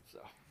drives me nuts, so.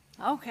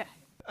 Okay.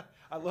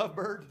 I love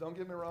birds, don't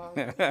get me wrong.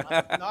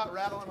 I'm not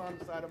rattling on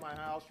the side of my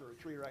house or a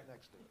tree right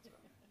next to it, so.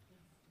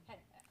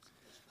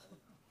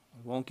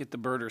 Won't get the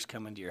birders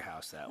coming to your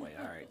house that way.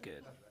 All right,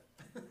 good.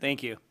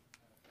 Thank you.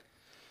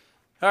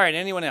 All right,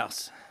 anyone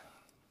else?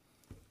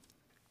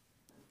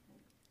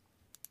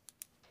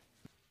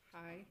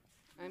 Hi,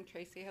 I'm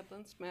Tracy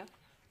Headland Smith.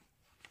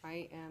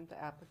 I am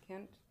the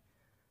applicant.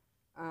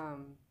 I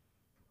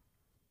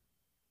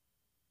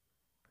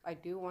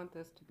do want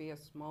this to be a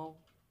small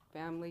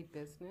family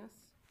business.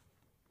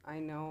 I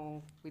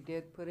know we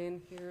did put in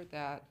here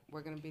that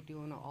we're gonna be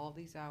doing all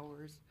these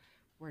hours.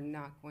 We're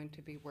not going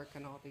to be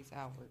working all these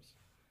hours.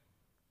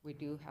 We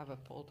do have a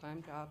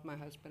full-time job, my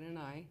husband and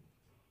I.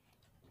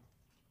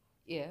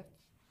 If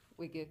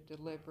we get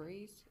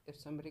deliveries, if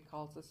somebody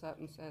calls us up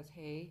and says,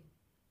 hey,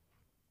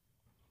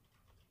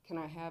 can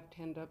I have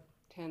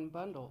 10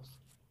 bundles?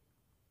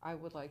 I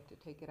would like to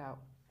take it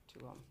out to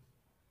them.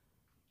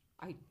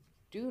 I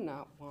do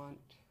not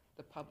want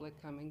the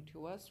public coming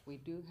to us. We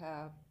do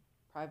have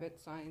private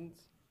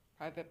signs,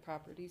 private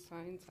property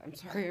signs. I'm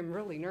sorry, I'm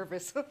really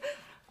nervous.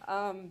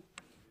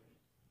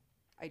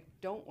 I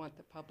don't want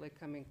the public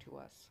coming to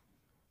us.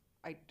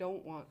 I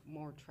don't want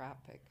more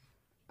traffic.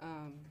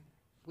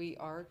 We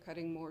are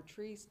cutting more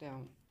trees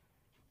down.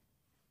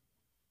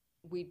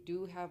 We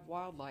do have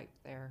wildlife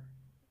there.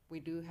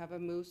 We do have a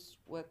moose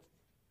with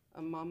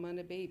a mama and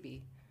a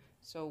baby.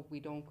 So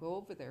we don't go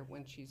over there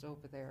when she's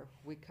over there.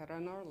 We cut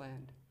on our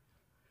land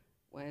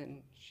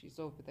when she's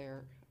over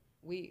there.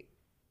 We,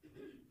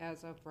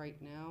 as of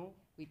right now,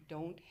 we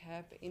don't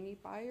have any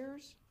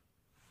buyers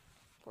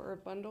for our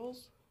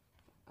bundles.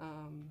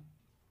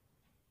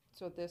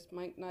 So this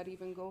might not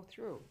even go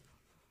through.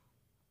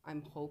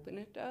 I'm hoping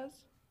it does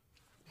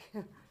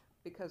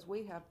because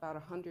we have about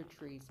 100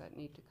 trees that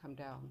need to come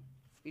down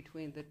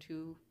between the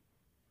two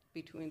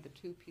between the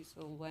two pieces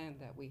of land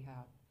that we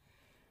have.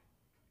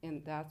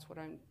 And that's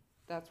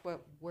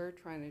what we're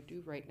trying to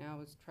do right now,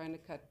 is trying to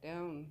cut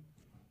down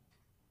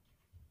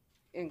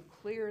and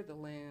clear the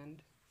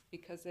land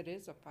because it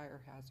is a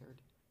fire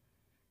hazard.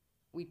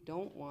 We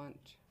don't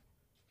want,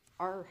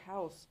 our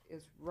house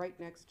is right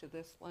next to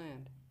this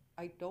land.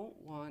 I don't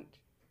want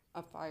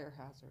a fire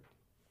hazard.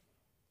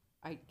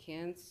 I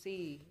can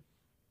see,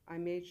 I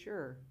made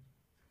sure,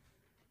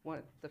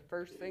 what the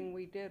first thing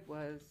we did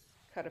was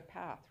cut a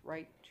path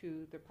right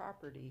to the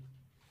property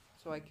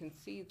so I can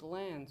see the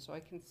land, so I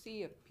can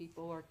see if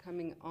people are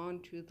coming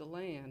onto the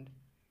land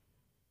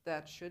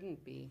that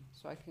shouldn't be.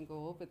 So I can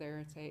go over there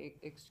and say,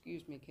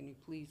 excuse me, can you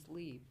please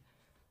leave?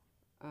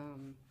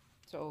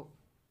 So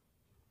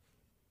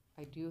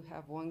I do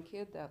have one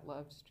kid that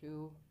loves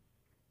to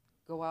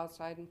go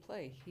outside and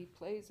play. He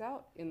plays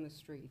out in the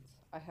streets.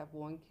 I have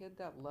one kid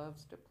that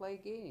loves to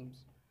play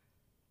games.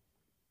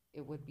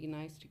 It would be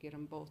nice to get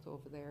them both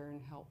over there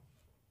and help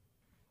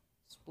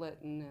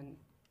splitting and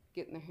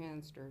getting their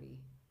hands dirty.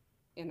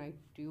 And I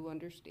do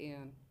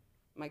understand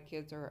my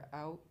kids are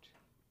out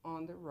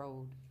on the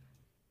road,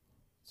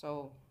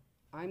 so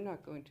I'm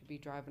not going to be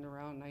driving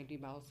around 90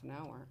 miles an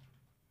hour.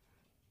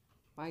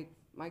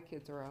 My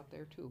kids are out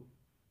there too,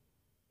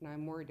 and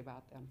I'm worried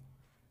about them.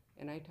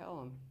 And I tell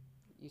them,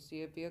 you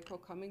see a vehicle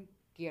coming,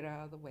 get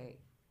out of the way.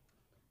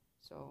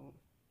 So,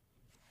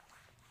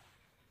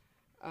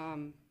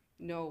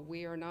 no,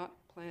 we are not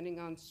planning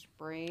on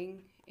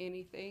spraying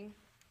anything.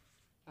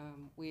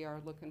 We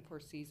are looking for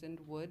seasoned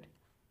wood,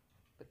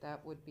 but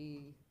that would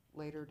be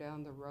later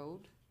down the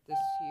road. This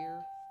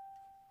year,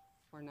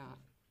 we're not.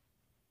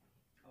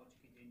 How would you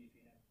continue if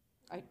you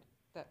had?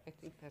 I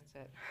think that's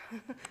it.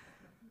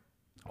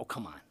 Oh,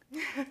 come on.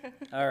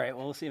 All right,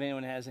 well, we'll see if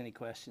anyone has any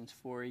questions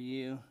for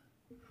you.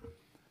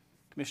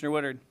 Commissioner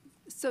Woodard.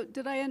 So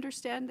did I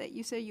understand that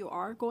you say you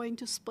are going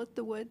to split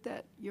the wood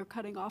that you're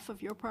cutting off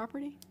of your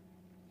property?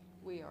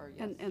 We are,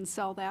 yes. And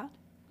sell that?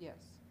 Yes.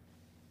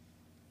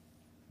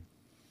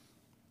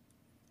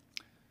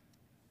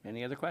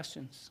 Any other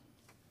questions?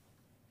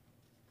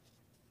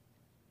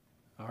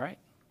 All right,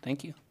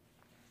 thank you.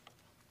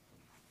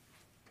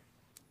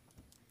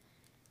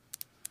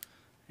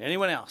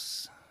 Anyone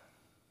else?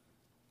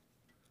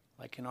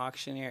 Like an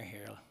auctioneer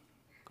here,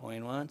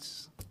 going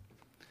once.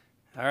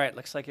 All right,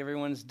 looks like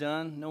everyone's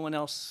done. No one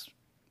else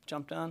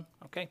jumped on?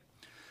 Okay.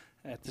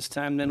 At this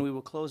time, then, we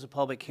will close the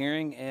public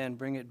hearing and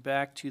bring it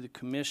back to the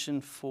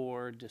commission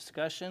for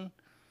discussion.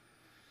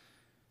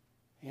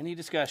 Any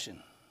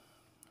discussion?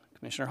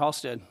 Commissioner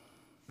Halstead.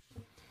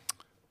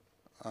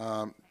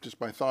 Just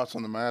my thoughts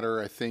on the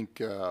matter. I think,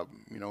 you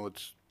know,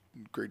 it's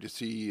great to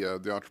see the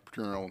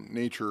entrepreneurial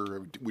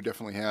nature. We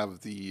definitely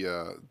have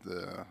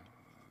the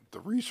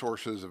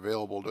resources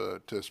available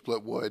to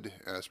split wood,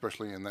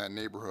 especially in that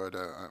neighborhood.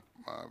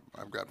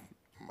 I've got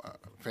a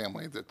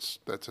family that's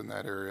in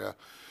that area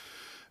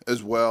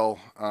as well.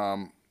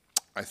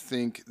 I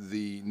think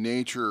the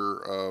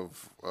nature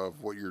of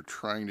what you're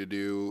trying to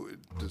do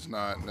does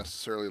not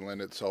necessarily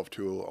lend itself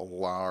to a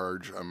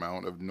large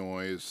amount of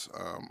noise.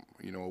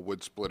 You know, a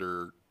wood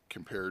splitter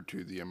compared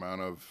to the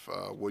amount of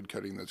wood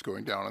cutting that's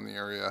going down in the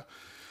area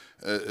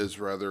is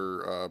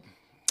rather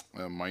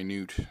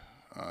minute,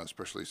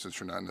 especially since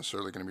you're not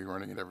necessarily going to be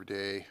running it every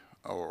day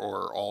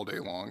or all day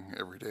long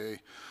every day.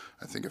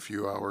 I think a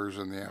few hours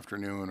in the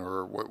afternoon,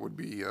 or what would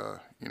be, you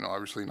know,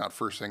 obviously not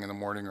first thing in the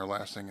morning or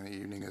last thing in the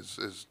evening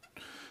is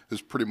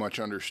pretty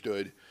much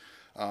understood.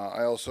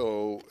 I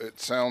also, it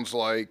sounds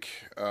like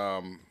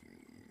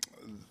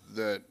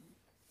that,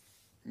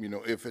 you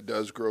know, if it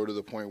does grow to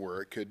the point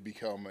where it could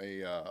become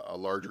a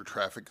larger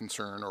traffic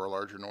concern or a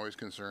larger noise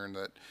concern,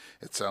 that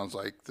it sounds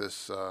like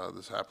this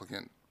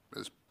applicant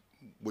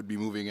would be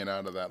moving it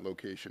out of that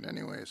location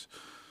anyways.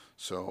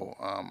 So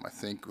I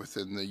think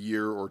within the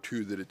year or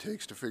two that it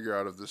takes to figure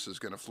out if this is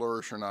going to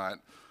flourish or not,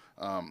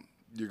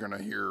 you're going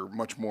to hear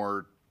much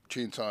more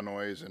chainsaw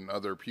noise and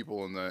other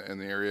people in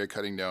the area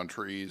cutting down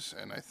trees.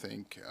 And I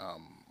think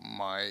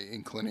my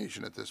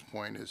inclination at this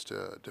point is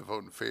to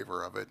vote in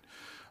favor of it.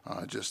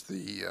 Just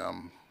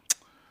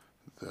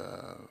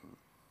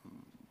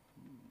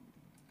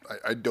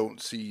I don't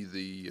see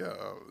the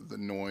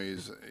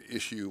noise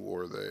issue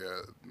or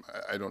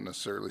I don't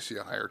necessarily see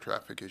a higher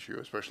traffic issue,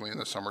 especially in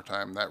the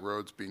summertime. That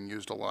road's being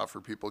used a lot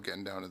for people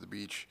getting down to the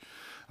beach.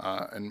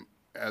 And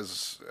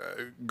as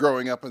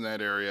growing up in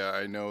that area,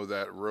 I know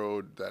that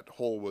road, that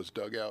hole was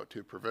dug out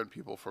to prevent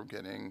people from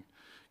getting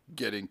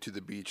to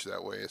the beach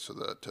that way, so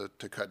that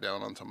to cut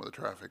down on some of the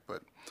traffic,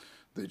 but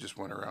they just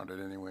went around it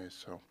anyways.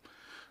 So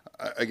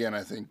again,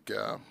 I think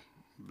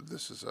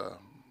this is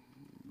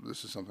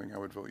something I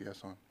would vote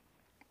yes on.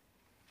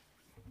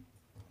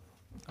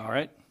 All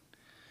right.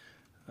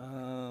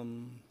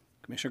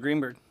 Commissioner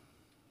Greenberg.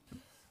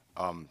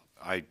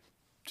 I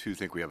too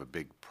think we have a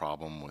big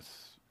problem with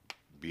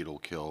beetle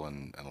kill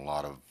and a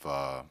lot of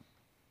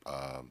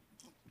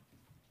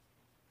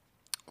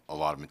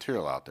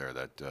material out there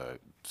that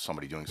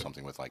somebody doing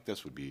something with like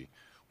this would be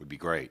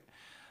great.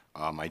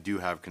 I do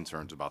have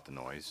concerns about the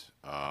noise.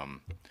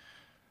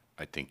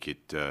 I think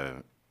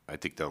I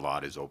think the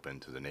lot is open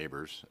to the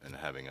neighbors, and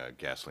having a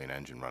gasoline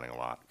engine running a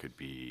lot could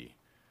be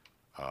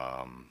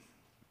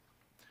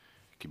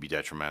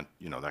detriment.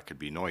 You know, that could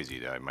be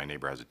noisy. My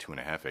neighbor has a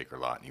 2.5 acre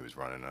lot, and he was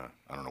running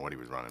I don't know what he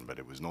was running, but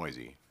it was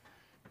noisy.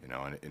 You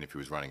know, and if he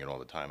was running it all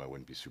the time, I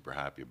wouldn't be super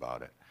happy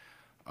about it.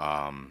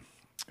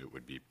 It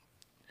would be,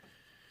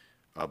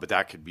 but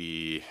that could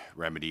be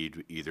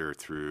remedied either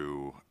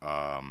through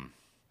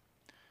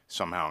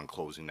somehow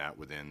enclosing that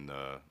within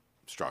the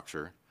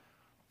structure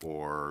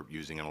or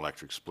using an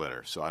electric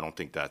splitter. So I don't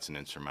think that's an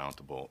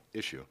insurmountable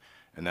issue.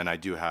 And then I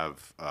do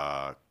have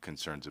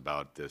concerns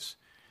about this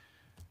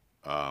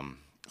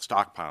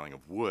stockpiling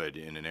of wood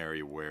in an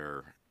area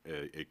where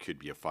it could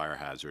be a fire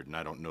hazard. And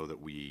I don't know that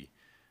we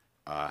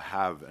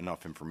have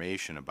enough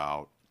information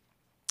about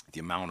the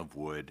amount of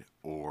wood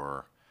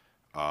or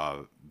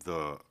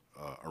the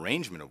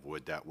arrangement of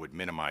wood that would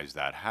minimize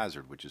that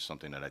hazard, which is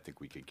something that I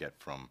think we could get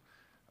from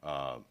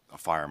a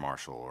fire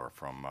marshal or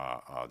from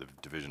the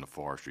Division of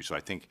Forestry. So I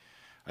think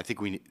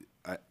we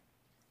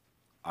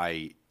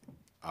I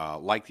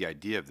like the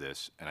idea of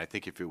this, and I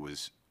think if it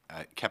was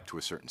kept to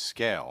a certain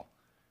scale,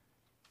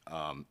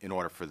 in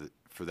order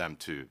for them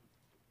to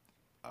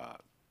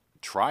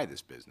try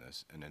this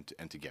business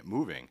and to get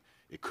moving,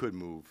 it could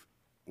move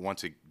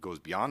once it goes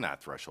beyond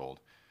that threshold,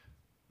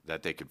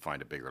 that they could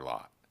find a bigger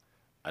lot.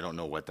 I don't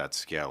know what that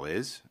scale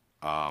is,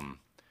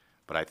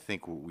 but I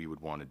think what we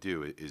would want to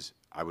do is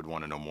I would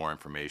want to know more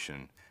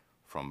information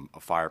from a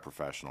fire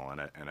professional,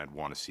 and I'd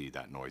want to see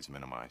that noise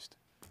minimized.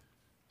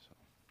 So,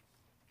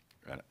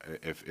 and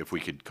if we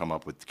could come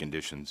up with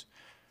conditions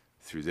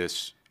through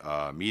this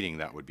meeting,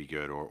 that would be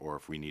good, or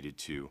if we needed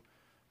to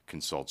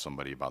consult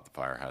somebody about the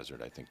fire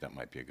hazard, I think that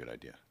might be a good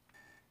idea.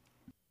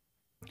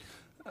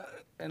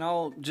 And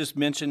I'll just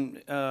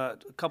mention a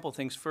couple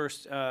things.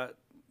 First, there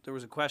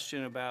was a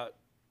question about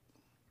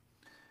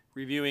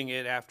reviewing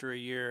it after a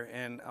year,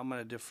 and I'm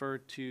going to defer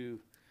to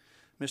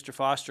Mr.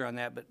 Foster on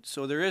that. But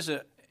so there is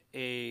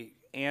a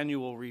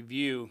annual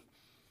review,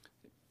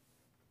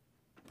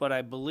 but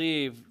I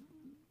believe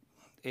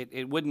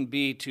it wouldn't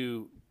be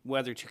to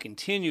whether to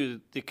continue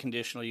the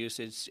conditional use.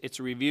 It's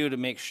a review to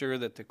make sure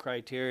that the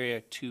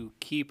criteria to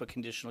keep a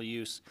conditional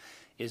use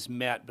is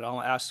met. But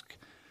I'll ask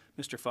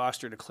Mr.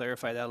 Foster to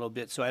clarify that a little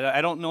bit. So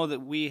I don't know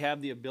that we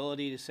have the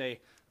ability to say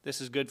this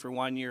is good for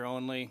 1 year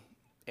only,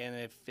 and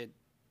if it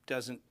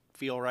doesn't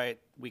feel right,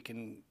 we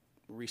can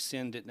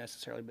rescind it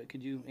necessarily. But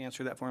could you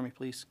answer that for me,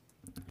 please?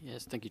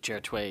 Yes, thank you,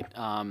 Chair Twait.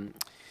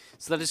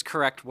 So that is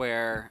correct.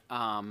 Where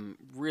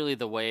really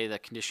the way the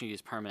conditional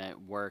use permit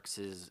works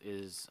is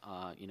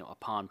you know,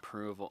 upon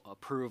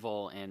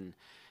approval and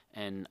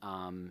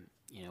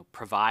you know,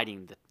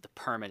 providing the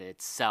permit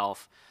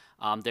itself.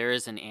 There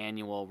is an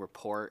annual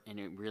report, and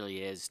it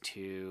really is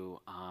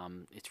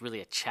it's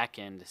really a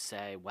check-in to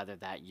say whether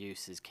that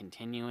use is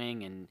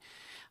continuing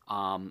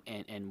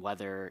and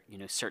whether, you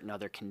know, certain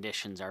other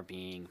conditions are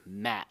being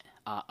met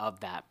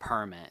of that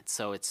permit.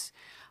 So it's,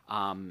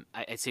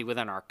 I'd say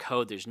within our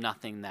code, there's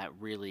nothing that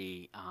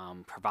really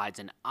provides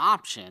an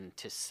option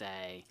to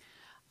say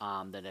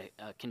that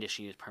a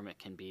conditional use permit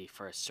can be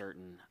for a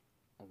certain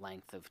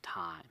length of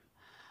time.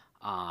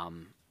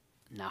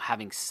 Now,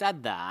 having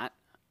said that,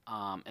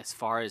 as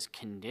far as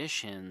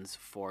conditions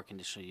for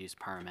conditional use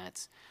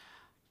permits,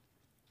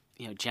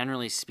 you know,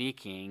 generally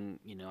speaking,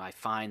 you know, I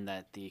find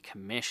that the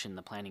commission,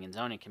 the Planning and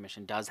Zoning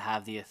Commission, does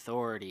have the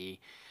authority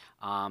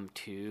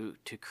to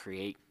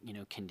create, you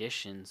know,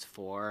 conditions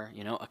for,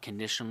 you know, a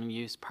conditional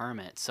use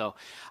permit. So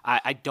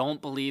I don't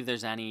believe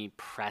there's any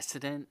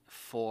precedent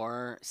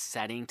for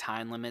setting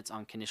time limits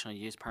on conditional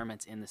use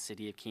permits in the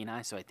city of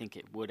Kenai. So I think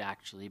it would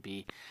actually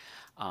be,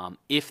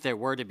 if there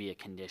were to be a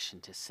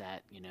condition to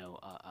set, you know,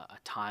 a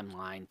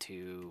timeline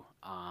to,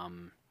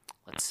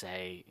 let's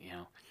say, you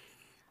know,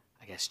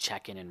 I guess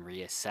check in and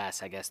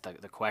reassess. I guess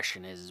the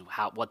question is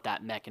what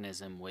that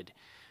mechanism would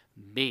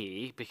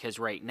be, because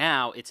right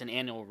now it's an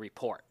annual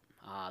report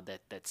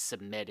that's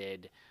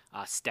submitted.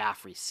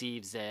 Staff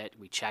receives it.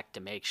 We check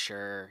to make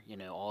sure, you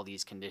know, all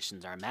these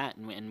conditions are met,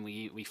 and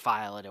we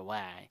file it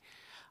away.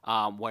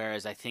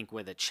 Whereas I think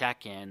with a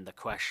check-in, the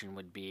question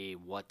would be,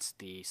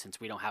 since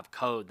we don't have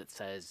code that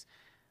says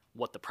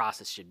what the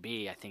process should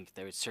be, I think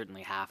there would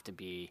certainly have to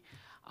be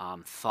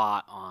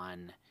thought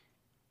on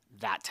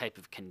that type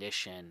of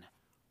condition.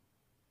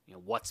 You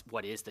know,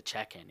 what is the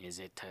check-in? Is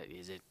it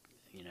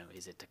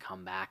to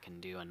come back and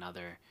do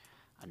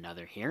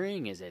another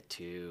hearing? Is it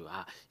to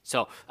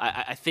so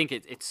I think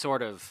it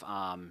sort of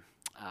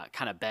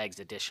kind of begs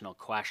additional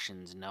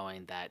questions,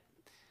 knowing that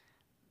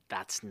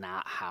that's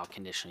not how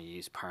conditional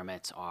use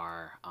permits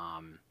are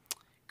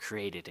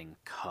created in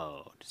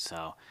code.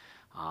 So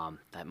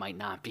that might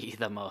not be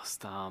the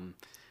most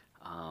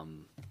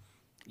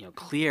you know,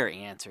 clear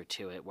answer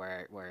to it,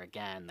 where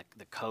again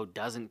the code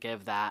doesn't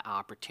give that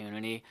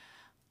opportunity,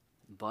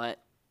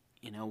 but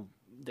you know,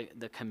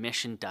 the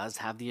commission does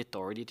have the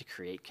authority to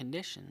create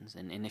conditions,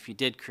 and if you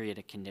did create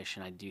a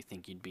condition, I do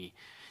think you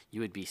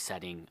would be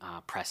setting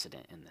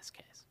precedent in this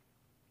case.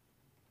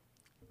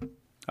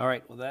 All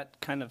right, well, that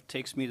kind of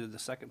takes me to the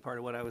second part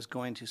of what I was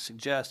going to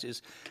suggest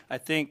is, I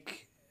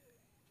think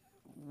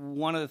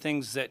one of the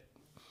things that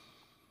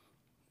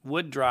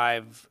would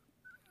drive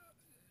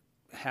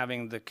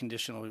having the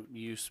conditional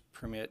use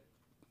permit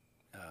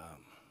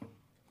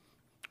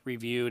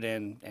reviewed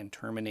and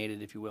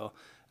terminated, if you will,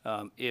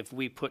 if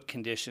we put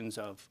conditions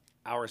of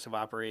hours of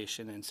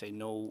operation and say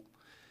no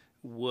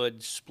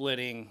wood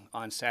splitting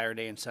on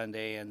Saturday and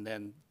Sunday, and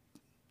then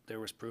there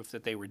was proof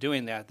that they were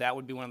doing that, that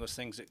would be one of those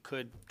things that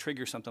could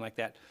trigger something like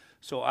that.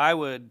 So I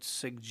would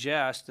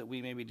suggest that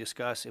we maybe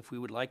discuss if we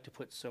would like to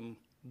put some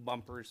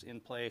bumpers in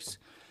place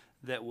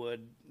that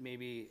would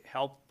maybe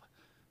help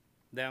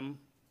them,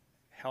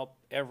 help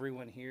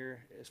everyone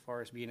here as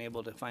far as being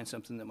able to find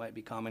something that might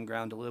be common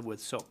ground to live with.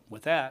 So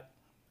with that,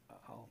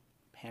 I'll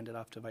hand it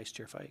off to Vice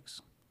Chair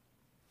Fikes.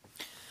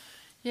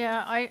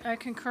 Yeah, I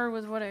concur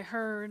with what I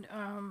heard.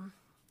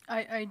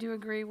 I do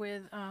agree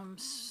with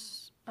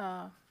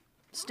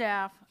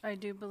staff. I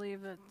do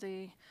believe that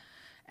the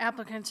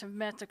applicants have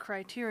met the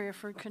criteria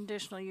for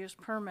conditional use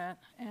permit,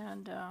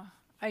 and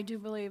I do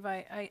believe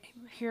I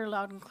hear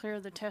loud and clear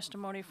the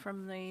testimony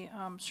from the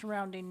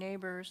surrounding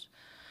neighbors.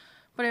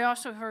 But I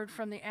also heard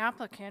from the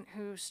applicant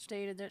who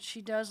stated that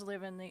she does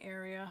live in the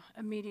area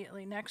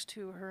immediately next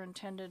to her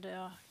intended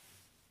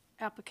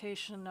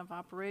application of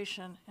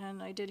operation,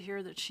 and I did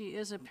hear that she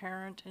is a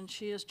parent, and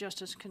she is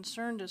just as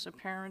concerned as a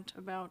parent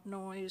about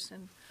noise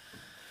and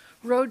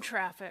road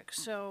traffic.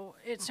 So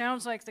it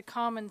sounds like the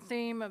common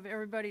theme of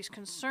everybody's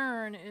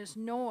concern is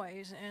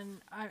noise,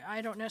 and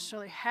I don't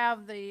necessarily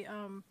have the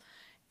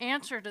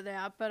answer to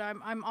that, but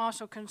I'm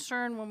also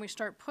concerned when we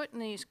start putting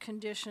these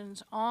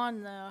conditions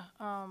on the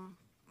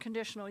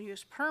conditional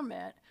use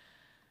permit,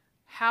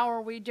 how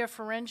are we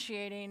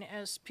differentiating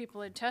as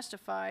people had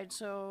testified?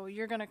 So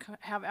you're going to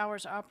have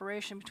hours of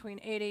operation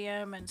between 8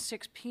 a.m. and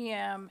 6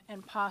 p.m.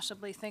 and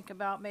possibly think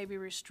about maybe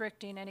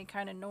restricting any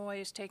kind of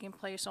noise taking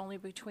place only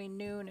between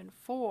noon and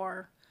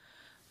 4.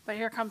 But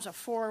here comes a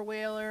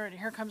four-wheeler, and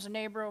here comes a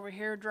neighbor over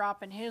here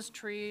dropping his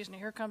trees, and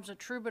here comes a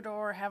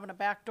troubadour having a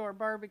backdoor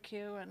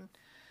barbecue, and,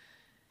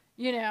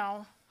 you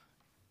know,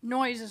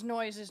 noise is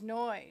noise is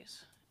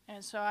noise.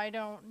 And so I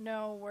don't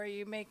know where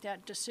you make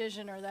that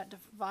decision or that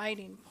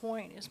dividing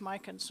point is my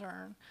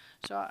concern.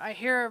 So I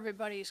hear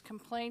everybody's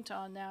complaint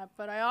on that,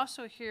 but I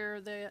also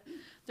hear that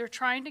they're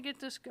trying to get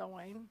this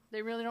going.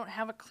 They really don't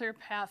have a clear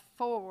path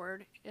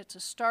forward. It's a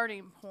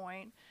starting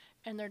point,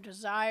 and their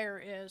desire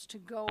is to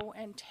go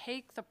and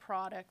take the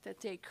product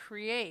that they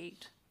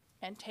create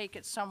and take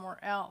it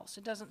somewhere else.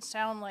 It doesn't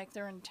sound like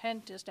their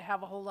intent is to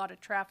have a whole lot of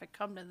traffic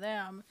come to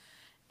them.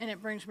 And it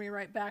brings me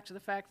right back to the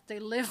fact that they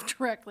live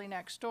directly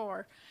next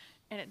door.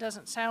 And it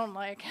doesn't sound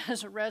like,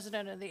 as a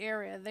resident of the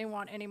area, they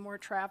want any more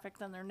traffic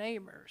than their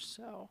neighbors.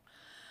 So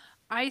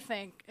I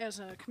think, as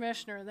a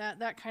commissioner,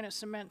 that kind of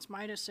cements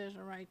my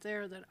decision right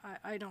there, that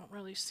I don't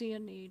really see a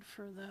need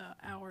for the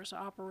hours of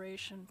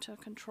operation to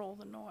control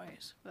the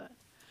noise. But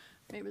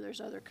maybe there's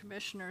other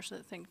commissioners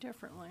that think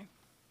differently.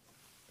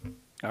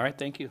 All right,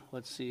 thank you.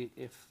 Let's see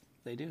if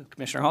they do.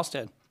 Commissioner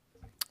Halstead.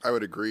 I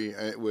would agree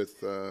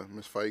with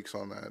Ms. Fikes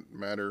on that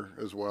matter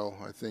as well.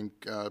 I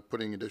think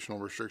putting additional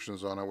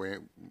restrictions on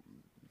it,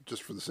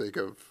 just for the sake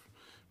of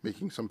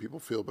making some people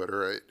feel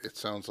better, it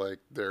sounds like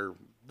they're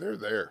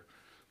there.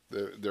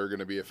 They're going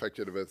to be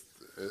affected with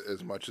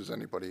as much as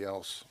anybody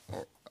else.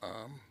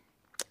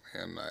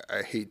 And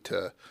I hate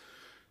to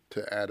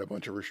add a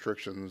bunch of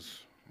restrictions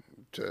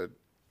to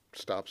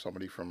stop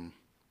somebody from,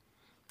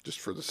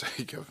 just for the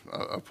sake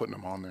of putting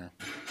them on there.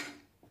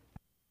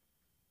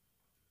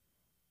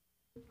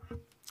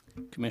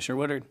 Commissioner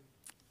Woodard.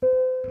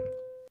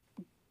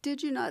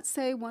 Did you not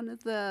say one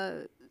of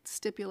the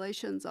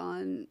stipulations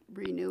on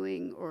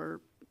renewing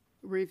or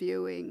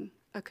reviewing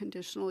a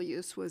conditional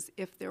use was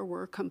if there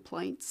were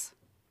complaints?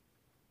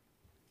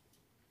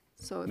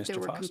 So if Mr. there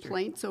were Foster.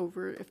 complaints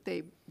over, if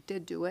they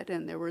did do it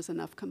and there was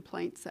enough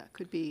complaints, that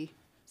could be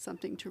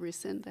something to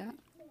rescind that?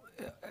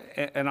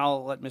 And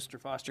I'll let Mr.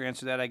 Foster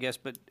answer that, I guess,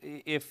 but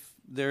if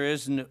there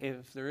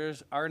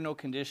are no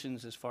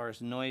conditions as far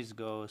as noise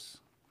goes,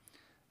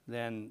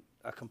 then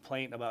a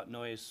complaint about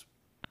noise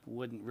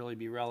wouldn't really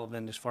be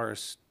relevant as far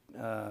as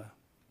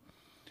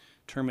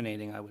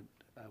terminating, I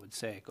would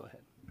say. Go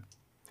ahead.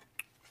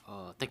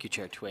 Thank you,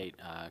 Chair Twait,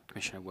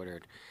 Commissioner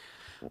Woodard.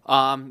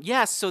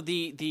 Yes, so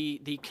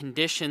the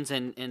conditions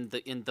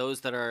in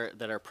those that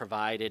are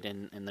provided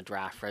in the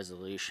draft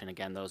resolution,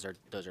 again, those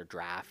are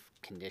draft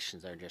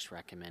conditions that are just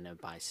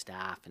recommended by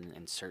staff,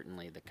 and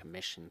certainly the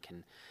commission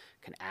can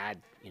add,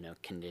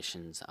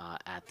 conditions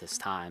at this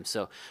time.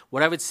 So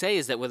what I would say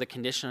is that with a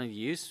conditional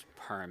use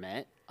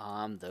permit,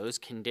 those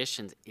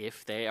conditions,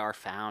 if they are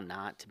found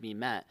not to be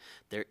met,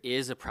 there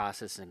is a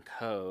process in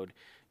code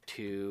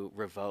to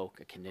revoke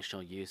a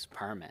conditional use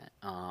permit.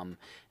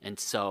 And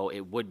so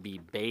it would be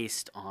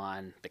based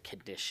on the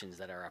conditions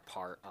that are a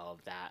part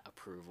of that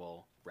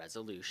approval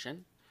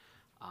resolution.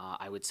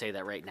 I would say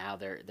that right now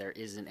there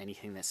isn't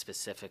anything that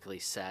specifically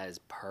says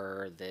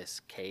per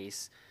this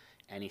case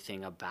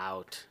anything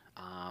about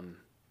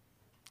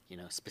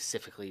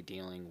specifically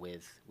dealing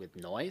with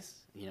noise,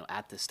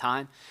 at this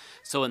time.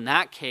 So in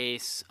that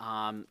case,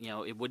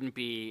 it wouldn't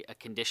be a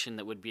condition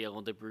that would be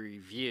able to be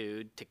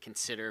reviewed to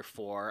consider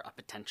for a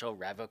potential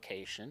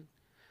revocation.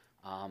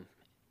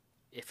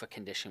 If a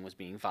condition was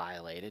being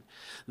violated,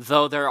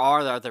 though there are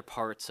other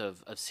parts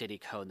of city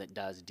code that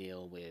does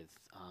deal with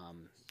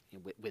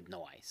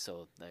noise.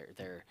 So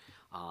there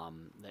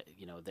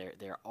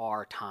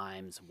are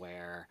times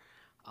where,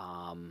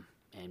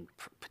 and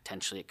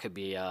potentially it could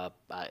be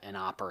an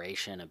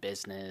operation, a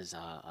business,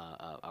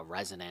 a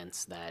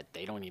residence that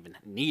they don't even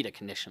need a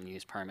conditional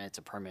use permit. It's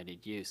a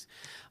permitted use.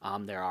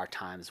 There are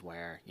times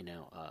where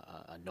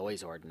a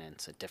noise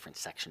ordinance, a different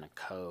section of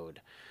code,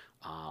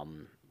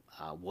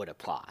 would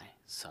apply.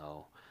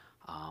 So,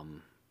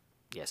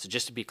 so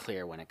just to be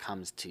clear, when it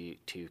comes to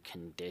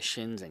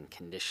conditions and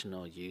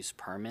conditional use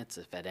permits,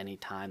 if at any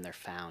time they're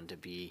found to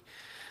be,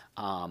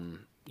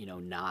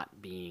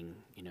 not being,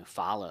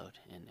 followed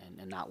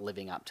and not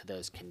living up to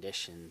those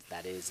conditions,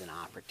 that is an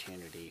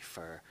opportunity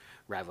for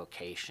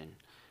revocation.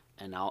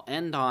 And I'll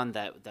end on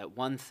that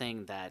one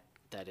thing that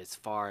as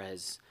far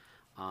as,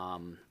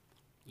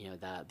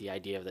 the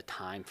idea of the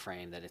time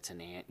frame, that it's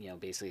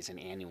basically it's an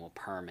annual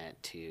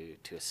permit to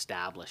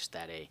establish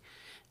that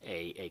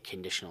a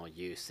conditional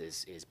use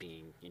is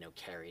being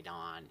carried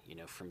on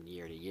from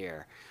year to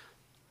year.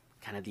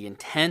 Kind of the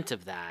intent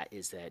of that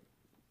is that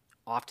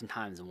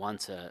oftentimes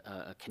once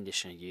a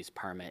conditional use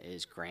permit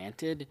is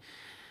granted,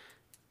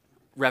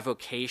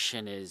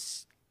 revocation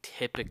is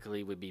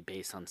typically would be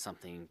based on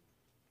something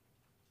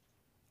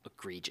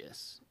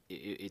egregious.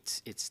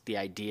 It's the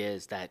idea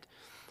is that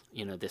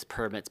this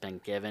permit's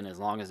been given, as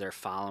long as they're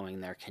following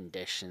their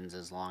conditions,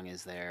 as long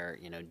as they're,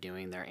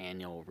 doing their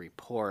annual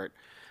report,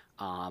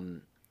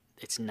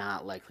 it's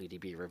not likely to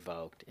be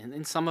revoked.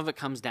 And some of it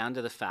comes down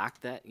to the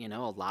fact that, a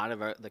lot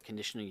of the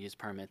conditional use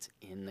permits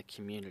in the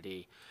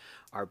community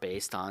are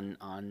based on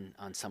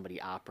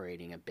somebody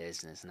operating a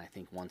business. And I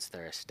think once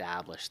they're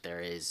established,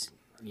 there is,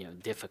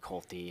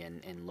 difficulty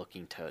in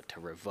looking to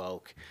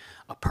revoke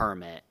a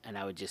permit. And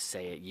I would just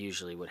say it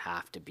usually would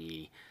have to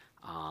be,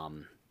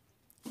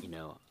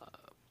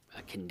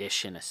 a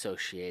condition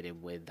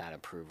associated with that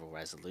approval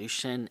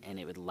resolution, and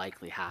it would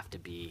likely have to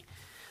be,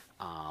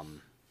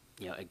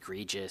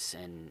 egregious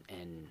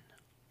and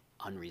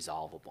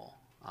unresolvable.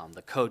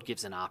 The code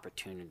gives an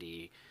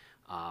opportunity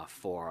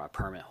for a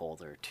permit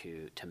holder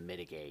to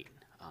mitigate,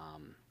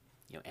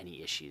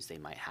 any issues they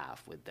might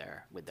have with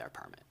their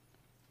permit.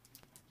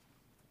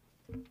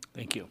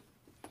 Thank you.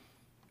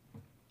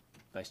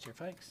 Vice Chair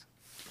Fikes.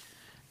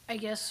 I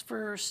guess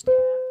for staff,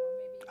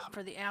 or maybe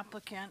for the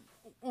applicant,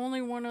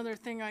 only one other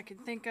thing I could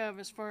think of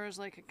as far as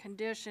like a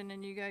condition,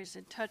 and you guys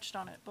had touched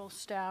on it, both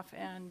staff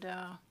and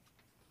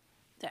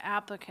the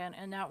applicant,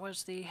 and that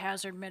was the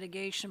hazard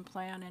mitigation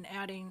plan and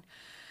adding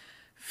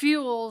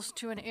fuels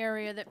to an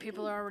area that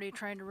people are already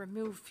trying to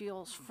remove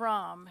fuels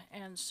from.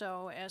 And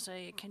so as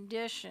a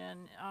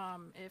condition,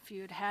 if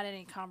you'd had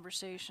any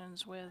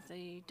conversations with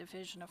the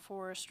Division of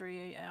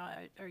Forestry,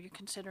 are you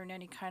considering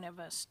any kind of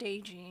a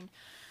staging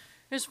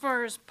as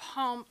far as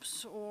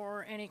pumps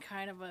or any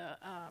kind of a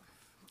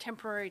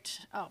temporary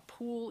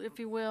pool, if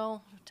you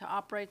will, to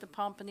operate the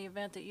pump in the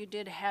event that you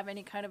did have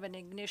any kind of an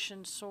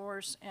ignition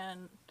source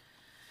and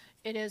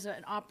it is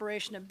an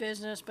operation of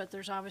business, but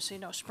there's obviously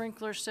no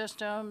sprinkler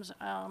systems.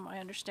 I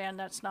understand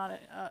that's not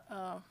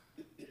a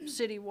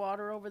city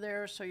water over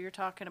there, so you're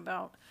talking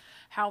about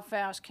how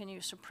fast can you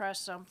suppress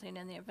something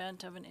in the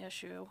event of an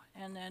issue?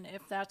 And then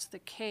if that's the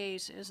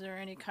case, is there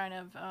any kind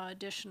of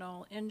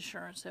additional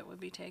insurance that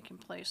would be taking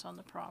place on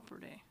the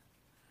property?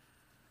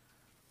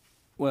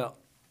 Well,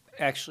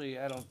 actually,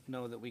 I don't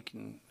know that we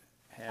can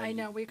have I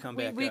know, we come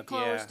back we up.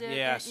 closed yeah. it.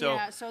 Yeah, so,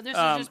 so this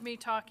is just me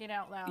talking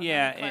out loud. Let me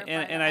Yeah, clarify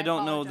and that. I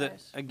don't know that,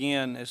 apologize.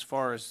 again, as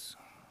far as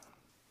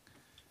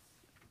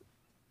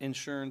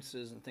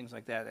insurances and things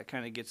like that, that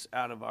kind of gets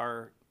out of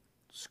our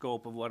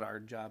scope of what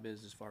our job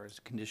is as far as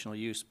conditional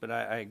use. But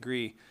I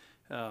agree,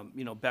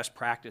 best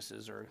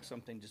practices or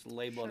something just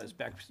labeled as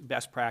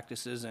best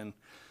practices,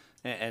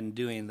 and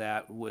doing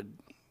that would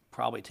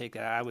probably take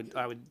that. I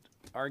would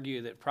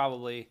argue that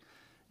probably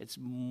it's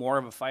more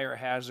of a fire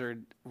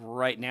hazard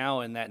right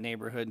now in that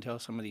neighborhood until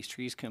some of these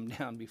trees come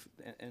down,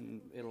 and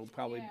it'll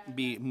probably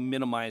be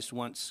minimized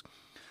once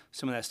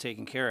some of that's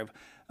taken care of.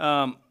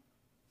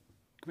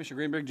 Commissioner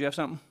Greenberg, do you have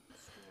something?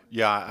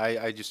 Yeah,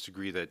 I just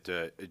agree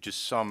that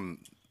just some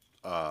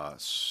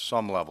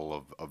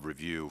level of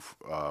review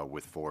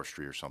with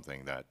forestry or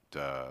something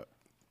that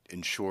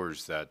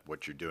ensures that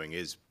what you're doing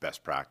is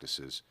best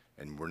practices,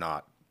 and we're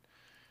not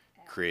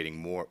creating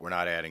more, we're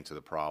not adding to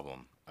the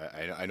problem.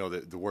 I know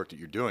that the work that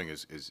you're doing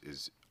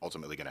is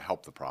ultimately going to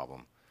help the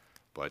problem,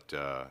 but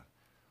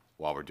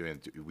while we're doing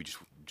it, we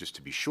just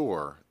to be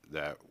sure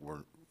that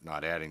we're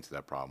not adding to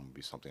that problem would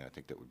be something I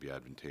think that would be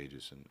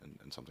advantageous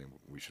and something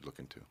we should look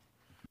into.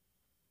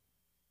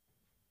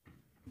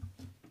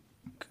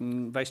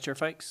 Vice Chair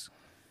Fikes?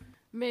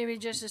 Maybe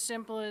just as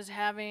simple as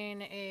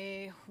having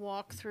a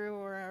walkthrough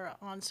or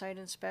on-site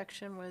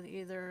inspection with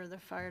either the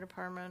fire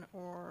department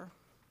or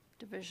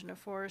Division of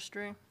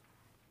Forestry,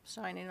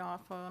 signing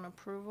off on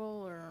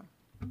approval, or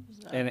is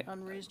that And an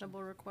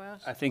unreasonable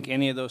request? I think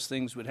any of those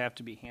things would have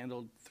to be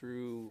handled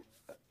through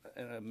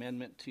an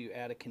amendment to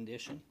add a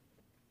condition.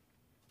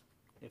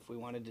 If we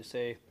wanted to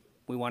say,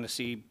 we want to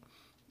see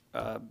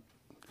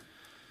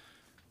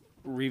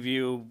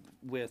review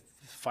with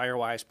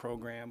Firewise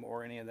program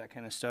or any of that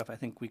kind of stuff, I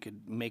think we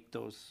could make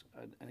those,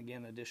 and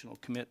again, additional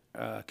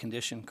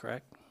condition,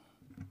 correct?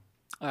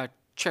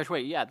 Chair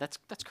Tway, yeah, that's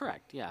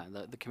correct. Yeah,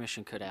 the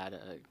commission could add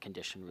a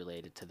condition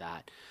related to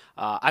that.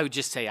 I would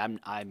just say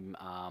I'm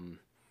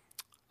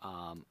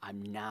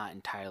not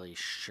entirely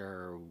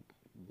sure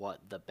what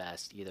the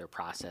best either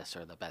process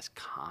or the best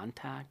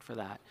contact for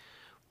that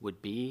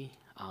would be.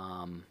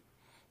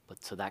 But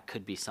so that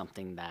could be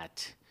something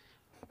that,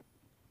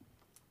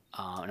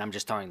 and I'm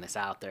just throwing this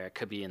out there, it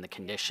could be in the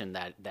condition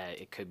that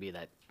it could be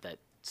that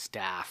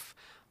staff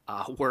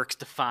works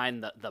to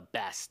find the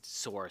best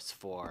source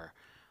for,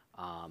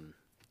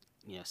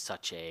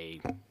 such a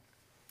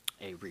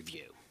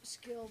review.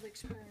 Skilled,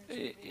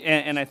 experienced.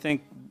 And I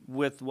think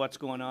with what's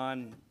going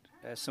on,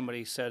 as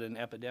somebody said, an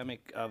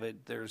epidemic of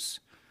it, there's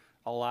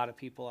a lot of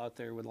people out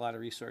there with a lot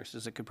of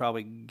resources that could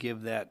probably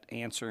give that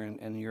answer.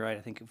 And you're right,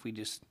 I think if we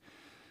just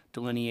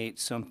delineate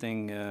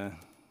something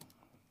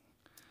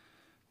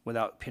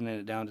without pinning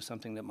it down to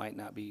something that might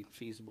not be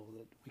feasible,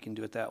 that we can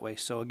do it that way.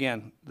 So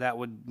again, that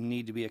would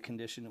need to be a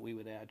condition that we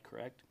would add,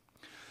 correct?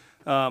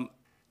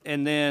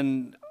 And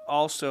then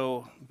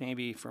also,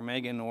 maybe for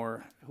Megan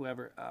or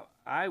whoever,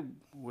 I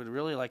would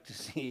really like to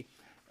see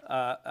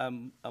a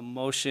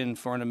motion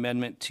for an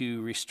amendment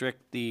to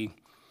restrict the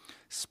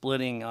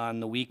splitting on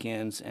the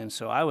weekends. And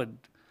so I would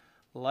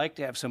like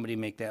to have somebody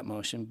make that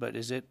motion, but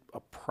is it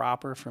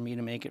proper for me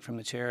to make it from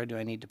the chair, or do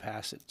I need to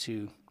pass it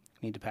to,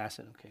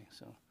 okay,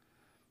 so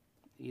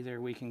either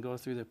we can go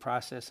through the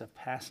process of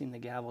passing the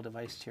gavel to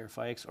Vice Chair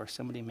Fikes, or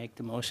somebody make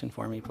the motion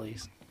for me,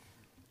 please.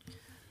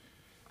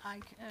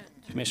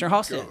 Commissioner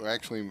Halsted.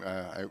 Actually,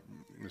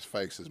 Ms.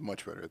 Fikes is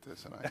much better at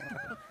this than I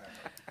am.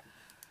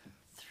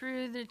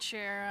 Through the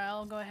chair,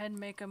 I'll go ahead and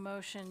make a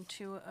motion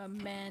to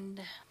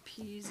amend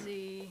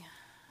PZ,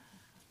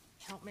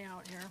 help me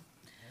out here.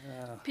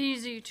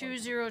 PZ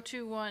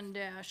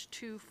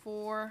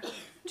 2021-24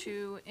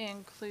 to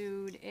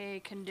include a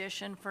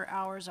condition for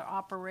hours of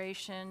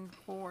operation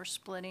for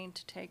splitting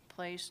to take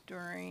place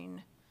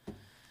during,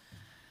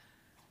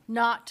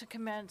 not to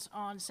commence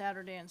on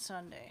Saturday and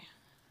Sunday.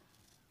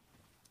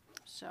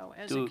 So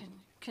as a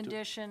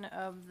condition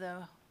of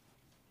the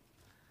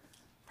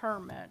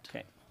permit.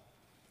 Okay.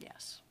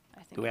 Yes, I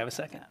think. Do we have a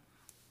second?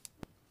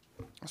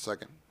 A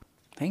second.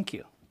 Thank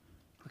you.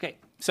 Okay,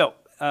 so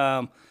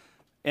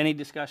any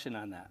discussion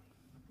on that?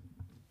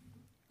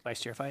 Vice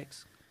Chair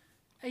Fikes?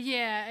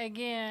 Yeah,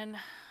 again,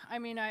 I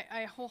mean,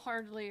 I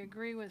wholeheartedly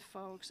agree with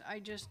folks. I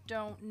just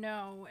don't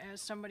know,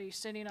 as somebody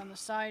sitting on the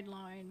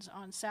sidelines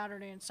on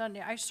Saturday and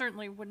Sunday, I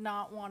certainly would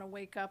not want to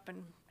wake up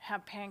and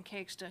have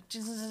pancakes to,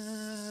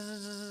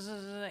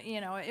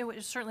 it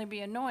would certainly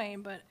be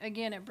annoying, but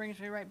again, it brings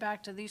me right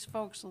back to these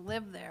folks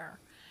live there.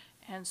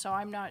 And so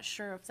I'm not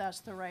sure if that's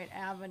the right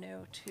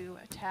avenue to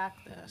attack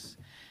this.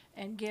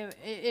 And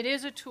it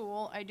is a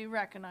tool, I do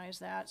recognize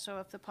that, so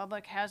if the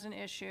public has an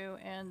issue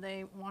and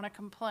they want to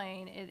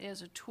complain, it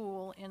is a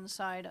tool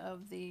inside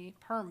of the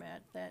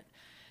permit that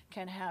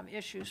can have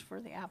issues for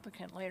the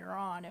applicant later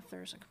on if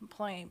there's a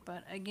complaint.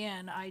 But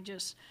again, I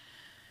just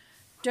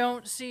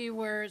don't see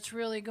where it's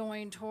really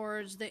going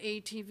towards the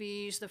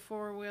ATVs, the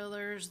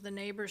four-wheelers, the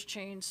neighbor's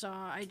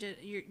chainsaw.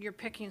 You're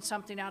picking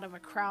something out of a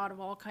crowd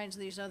of all kinds of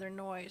these other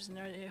noise, and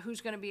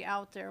who's going to be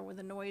out there with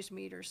a noise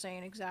meter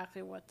saying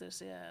exactly what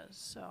this is?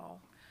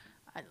 So,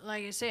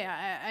 like I say,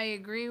 I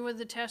agree with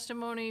the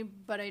testimony,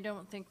 but I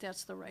don't think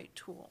that's the right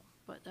tool.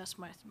 But that's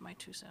my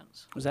 2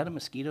 cents. Was that a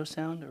mosquito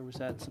sound, or was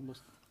that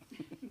supposed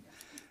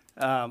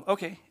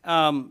okay.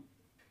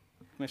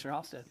 Commissioner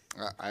Halsted.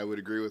 I would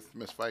agree with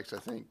Ms. Fikes. I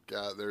think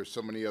there's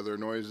so many other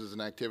noises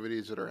and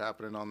activities that are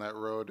happening on that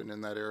road and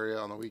in that area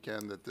on the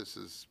weekend that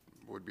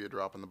would be a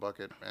drop in the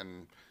bucket,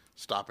 and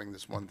stopping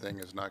this one thing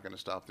is not going to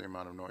stop the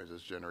amount of noise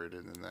that's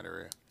generated in that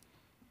area.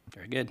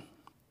 Very good.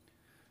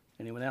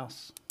 Anyone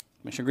else?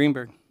 Commissioner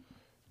Greenberg.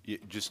 Yeah,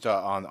 just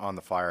on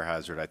the fire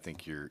hazard, I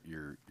think your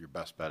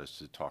best bet is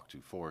to talk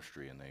to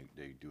forestry, and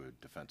they do a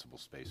defensible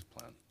space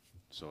plan.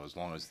 So as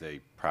long as they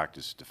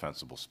practice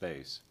defensible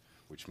space,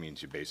 which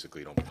means you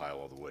basically don't pile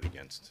all the wood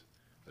against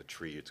a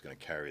tree, it's going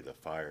to carry the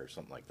fire or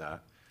something like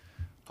that.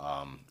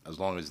 As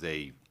long as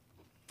they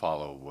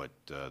follow what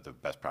the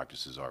best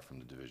practices are from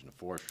the Division of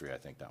Forestry, I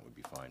think that would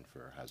be fine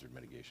for hazard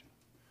mitigation.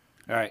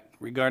 All right.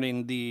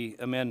 Regarding the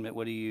amendment,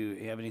 what do you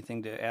have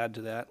anything to add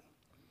to that?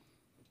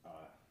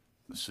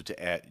 So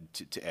to add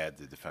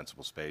the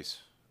defensible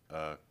space.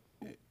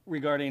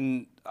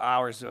 Regarding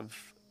hours of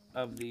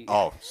the.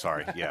 Oh,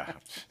 sorry. Yeah.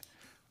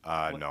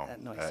 No,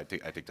 I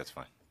think that's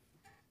fine.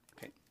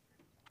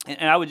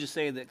 And I would just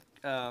say that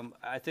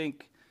I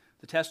think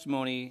the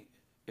testimony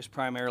is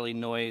primarily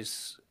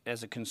noise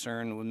as a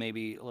concern, with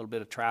maybe a little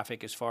bit of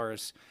traffic as far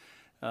as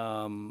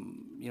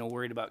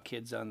worried about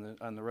kids on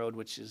the road,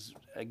 which is,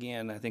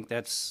 again, I think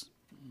that's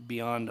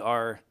beyond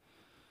our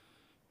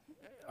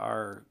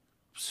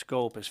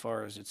scope as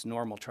far as it's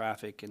normal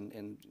traffic,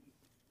 and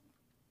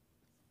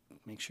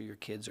make sure your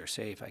kids are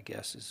safe, I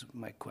guess, is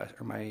my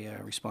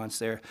response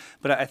there.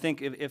 But I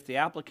think if the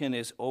applicant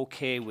is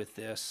okay with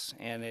this,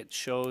 and it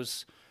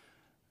shows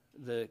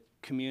the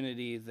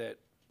community that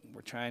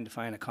we're trying to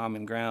find a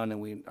common ground, and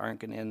we aren't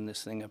going to end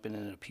this thing up in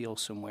an appeal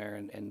somewhere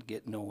and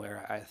get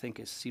nowhere, I think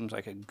it seems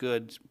like a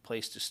good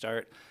place to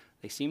start.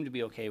 They seem to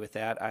be okay with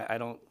that. I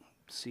don't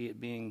see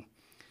it being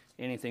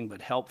anything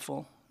but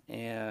helpful,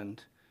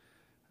 and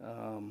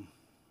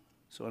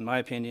so in my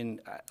opinion,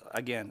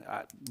 again,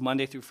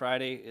 Monday through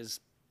Friday is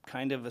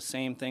kind of the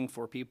same thing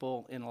for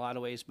people in a lot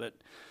of ways, but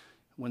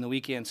when the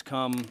weekends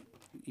come,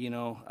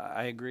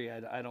 I agree.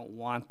 I don't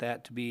want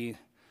that to be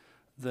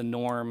the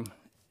norm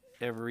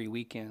every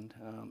weekend,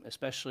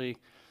 especially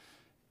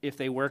if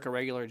they work a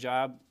regular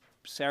job.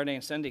 Saturday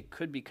and Sunday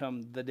could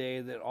become the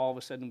day that all of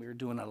a sudden we're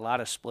doing a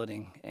lot of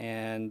splitting,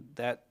 and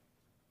that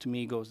to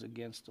me goes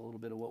against a little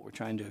bit of what we're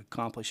trying to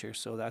accomplish here.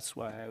 So that's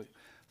why I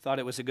thought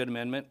it was a good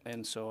amendment,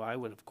 and so I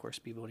would of course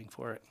be voting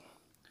for it.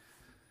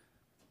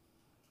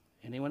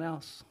 Anyone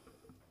else?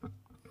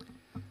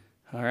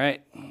 All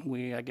right,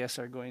 we I guess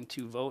are going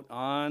to vote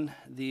on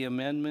the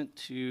amendment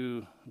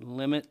to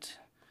limit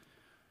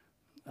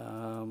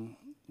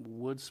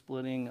wood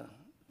splitting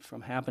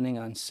from happening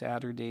on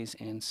Saturdays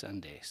and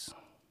Sundays.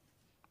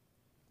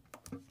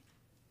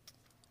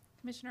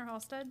 Commissioner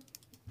Halsted?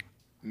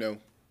 No.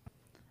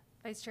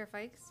 Vice Chair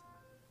Fikes?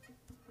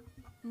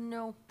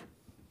 No.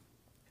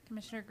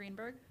 Commissioner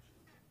Greenberg?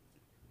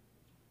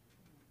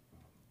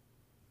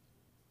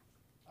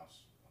 I'm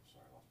sorry, I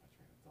lost my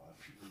train of thought.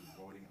 We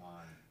were voting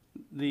on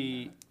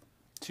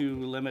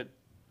To limit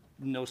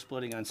no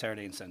splitting on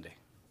Saturday and Sunday.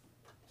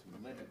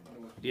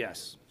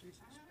 Yes.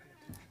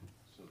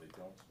 So they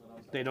don't split on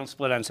Saturday? They don't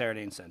split on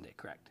Saturday and Sunday,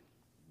 correct.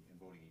 And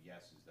voting a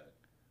yes is that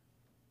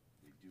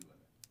they do limit?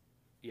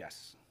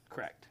 Yes,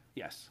 correct,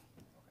 yes.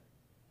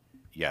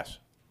 Yes.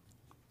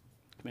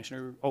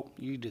 Commissioner, oh,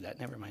 you do that,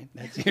 never mind,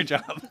 that's your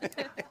job.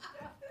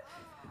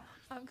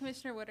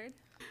 Commissioner Woodard?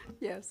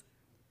 Yes.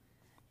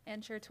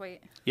 And Chair Twait?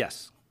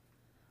 Yes.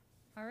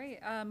 All right,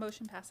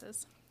 motion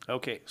passes.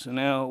 Okay, so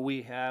now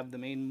we have the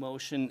main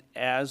motion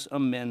as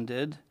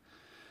amended,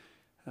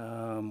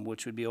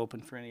 which would be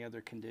open for any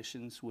other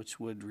conditions, which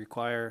would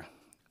require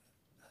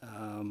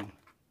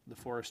the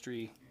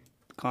forestry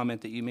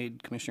comment that you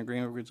made. Commissioner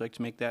Greenberg, would you like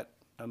to make that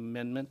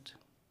amendment,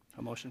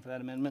 a motion for that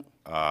amendment?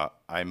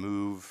 I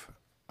move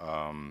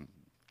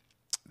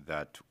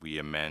that we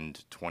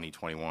amend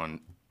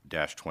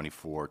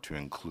 2021-24 to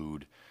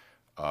include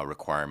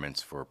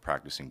requirements for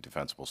practicing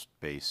defensible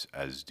space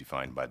as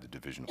defined by the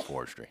Division of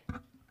Forestry.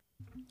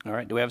 All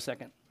right, do we have a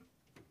second?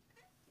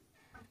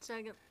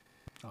 Second.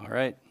 All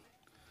right.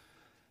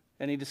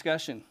 Any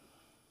discussion?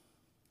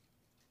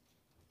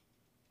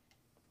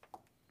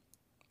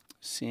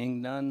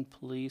 Seeing none,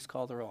 please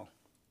call the roll.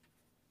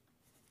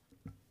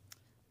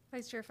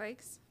 Vice Chair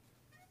Fikes?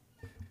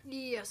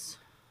 Yes.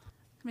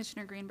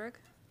 Commissioner Greenberg?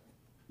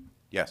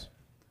 Yes.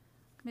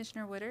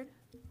 Commissioner Woodard?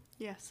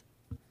 Yes.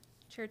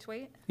 Chair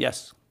Twait?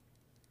 Yes.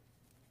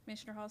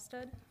 Commissioner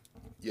Halsted?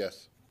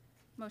 Yes.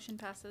 Motion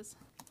passes.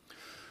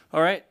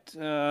 All right,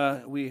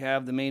 we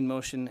have the main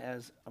motion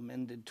as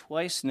amended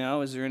twice now.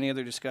 Is there any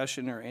other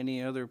discussion or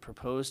any other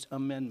proposed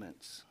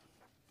amendments?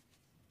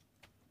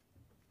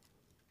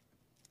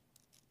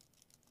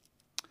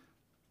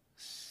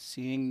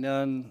 Seeing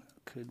none,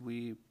 could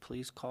we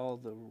please call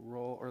the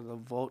roll or the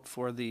vote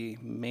for the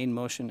main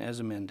motion as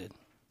amended?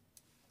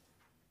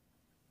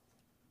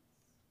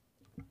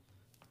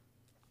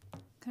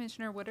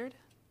 Commissioner Woodard?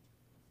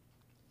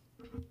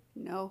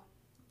 No.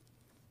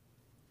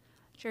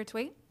 Chair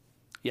Twait?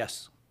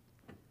 Yes.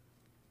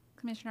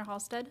 Commissioner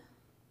Halsted?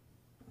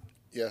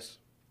 Yes.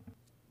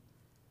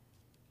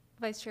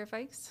 Vice Chair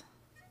Fikes?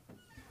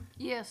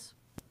 Yes.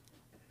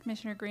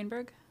 Commissioner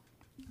Greenberg?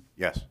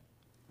 Yes.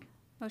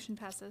 Motion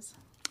passes.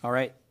 All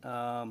right.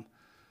 I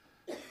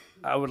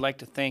would like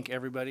to thank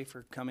everybody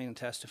for coming and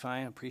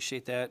testifying. I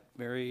appreciate that.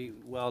 Very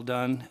well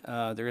done.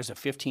 There is a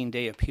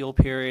 15-day appeal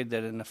period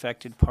that an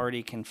affected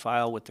party can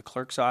file with the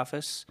clerk's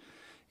office.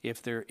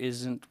 If there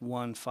isn't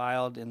one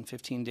filed in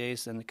 15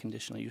 days, then the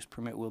conditional use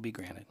permit will be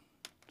granted.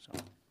 So,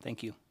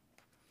 thank you.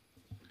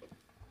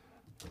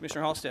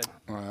 Commissioner Halsted.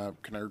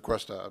 Can I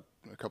request a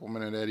couple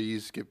minute at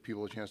ease, give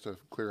people a chance to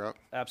clear up?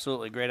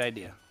 Absolutely, great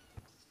idea.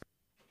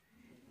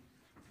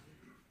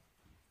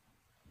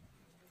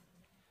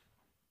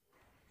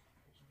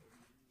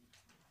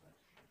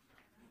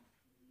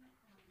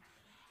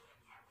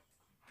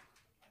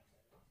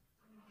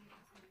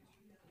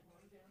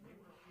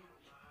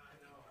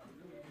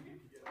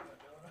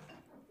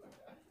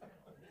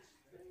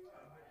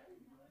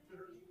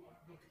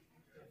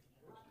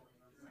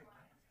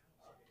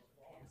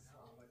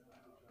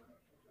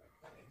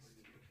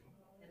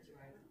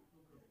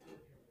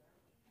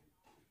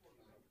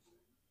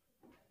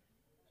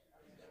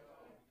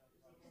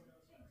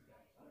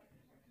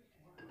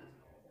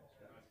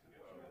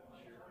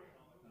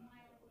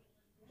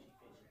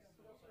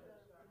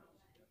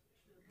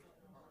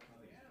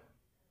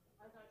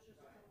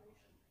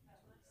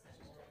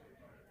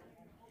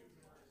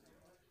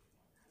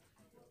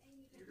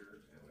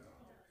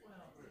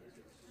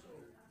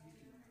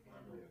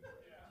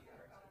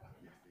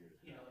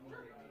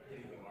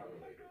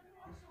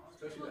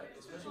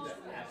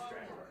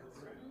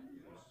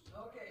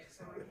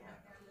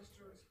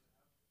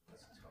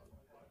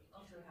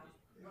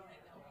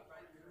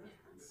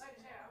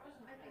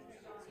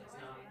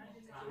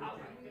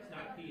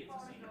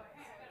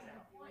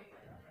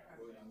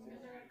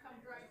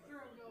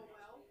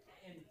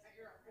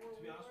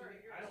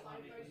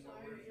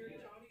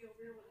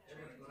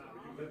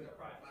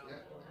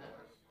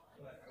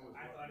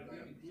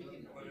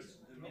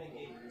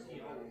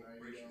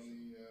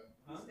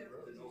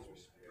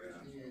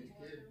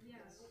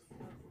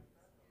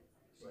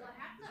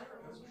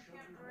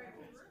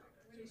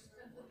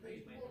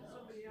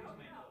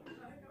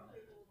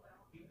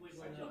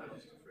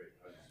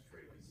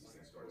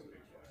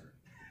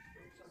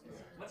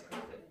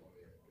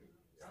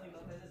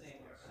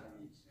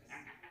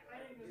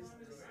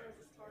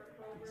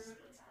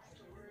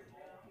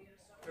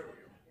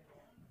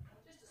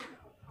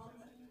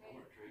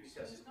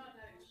 It's not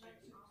that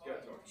expensive.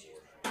 Yeah, talk to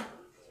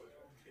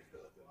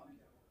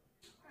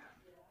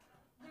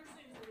There's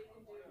things that we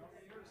can do.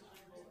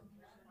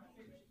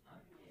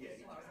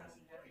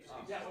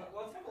 Yeah,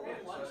 well, let's have a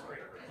little lunch break.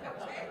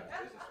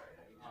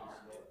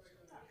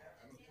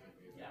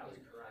 Yeah, I was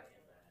correct.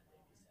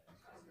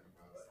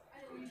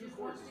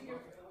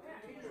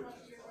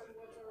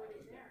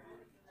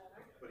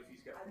 But if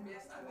he's got 20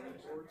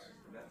 boards,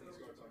 and that thing's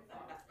going on,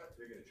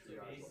 they're gonna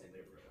triage what they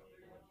live with.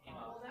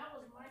 Well, that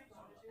was my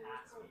thought too.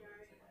 So,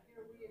 guys,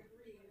 here we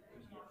agree.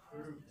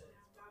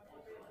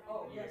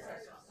 Oh, yes, I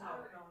saw.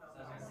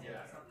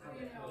 Yeah.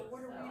 You know,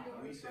 what are we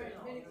doing? We said,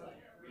 Well, we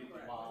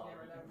put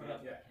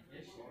up yeah.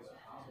 conditions.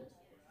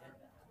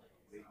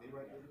 They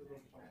write their little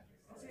plan.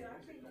 See, I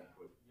think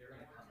you're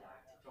gonna come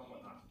back to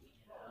someone not to, you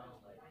know,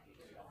 like, you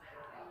don't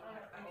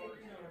have. I think,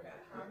 you know, about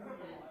how many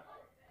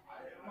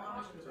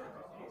monitors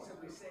are, okay, so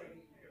we say, we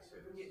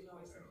get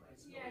noise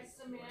complaints. Yeah, it's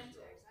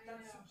semantics. I know.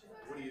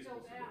 What are you So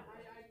supposed to bad.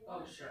 do?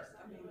 Oh, sure.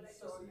 I mean,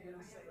 so you're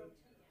gonna say,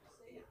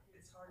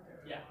 it's hard to.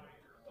 Yeah. They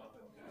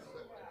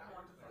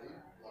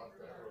blocked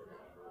that road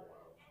off for a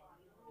while. They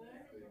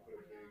put a big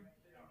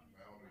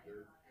mound of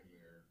dirt in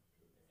there.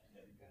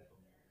 They would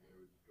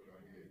go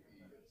down to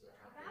eat. It's a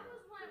half. That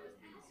was why I was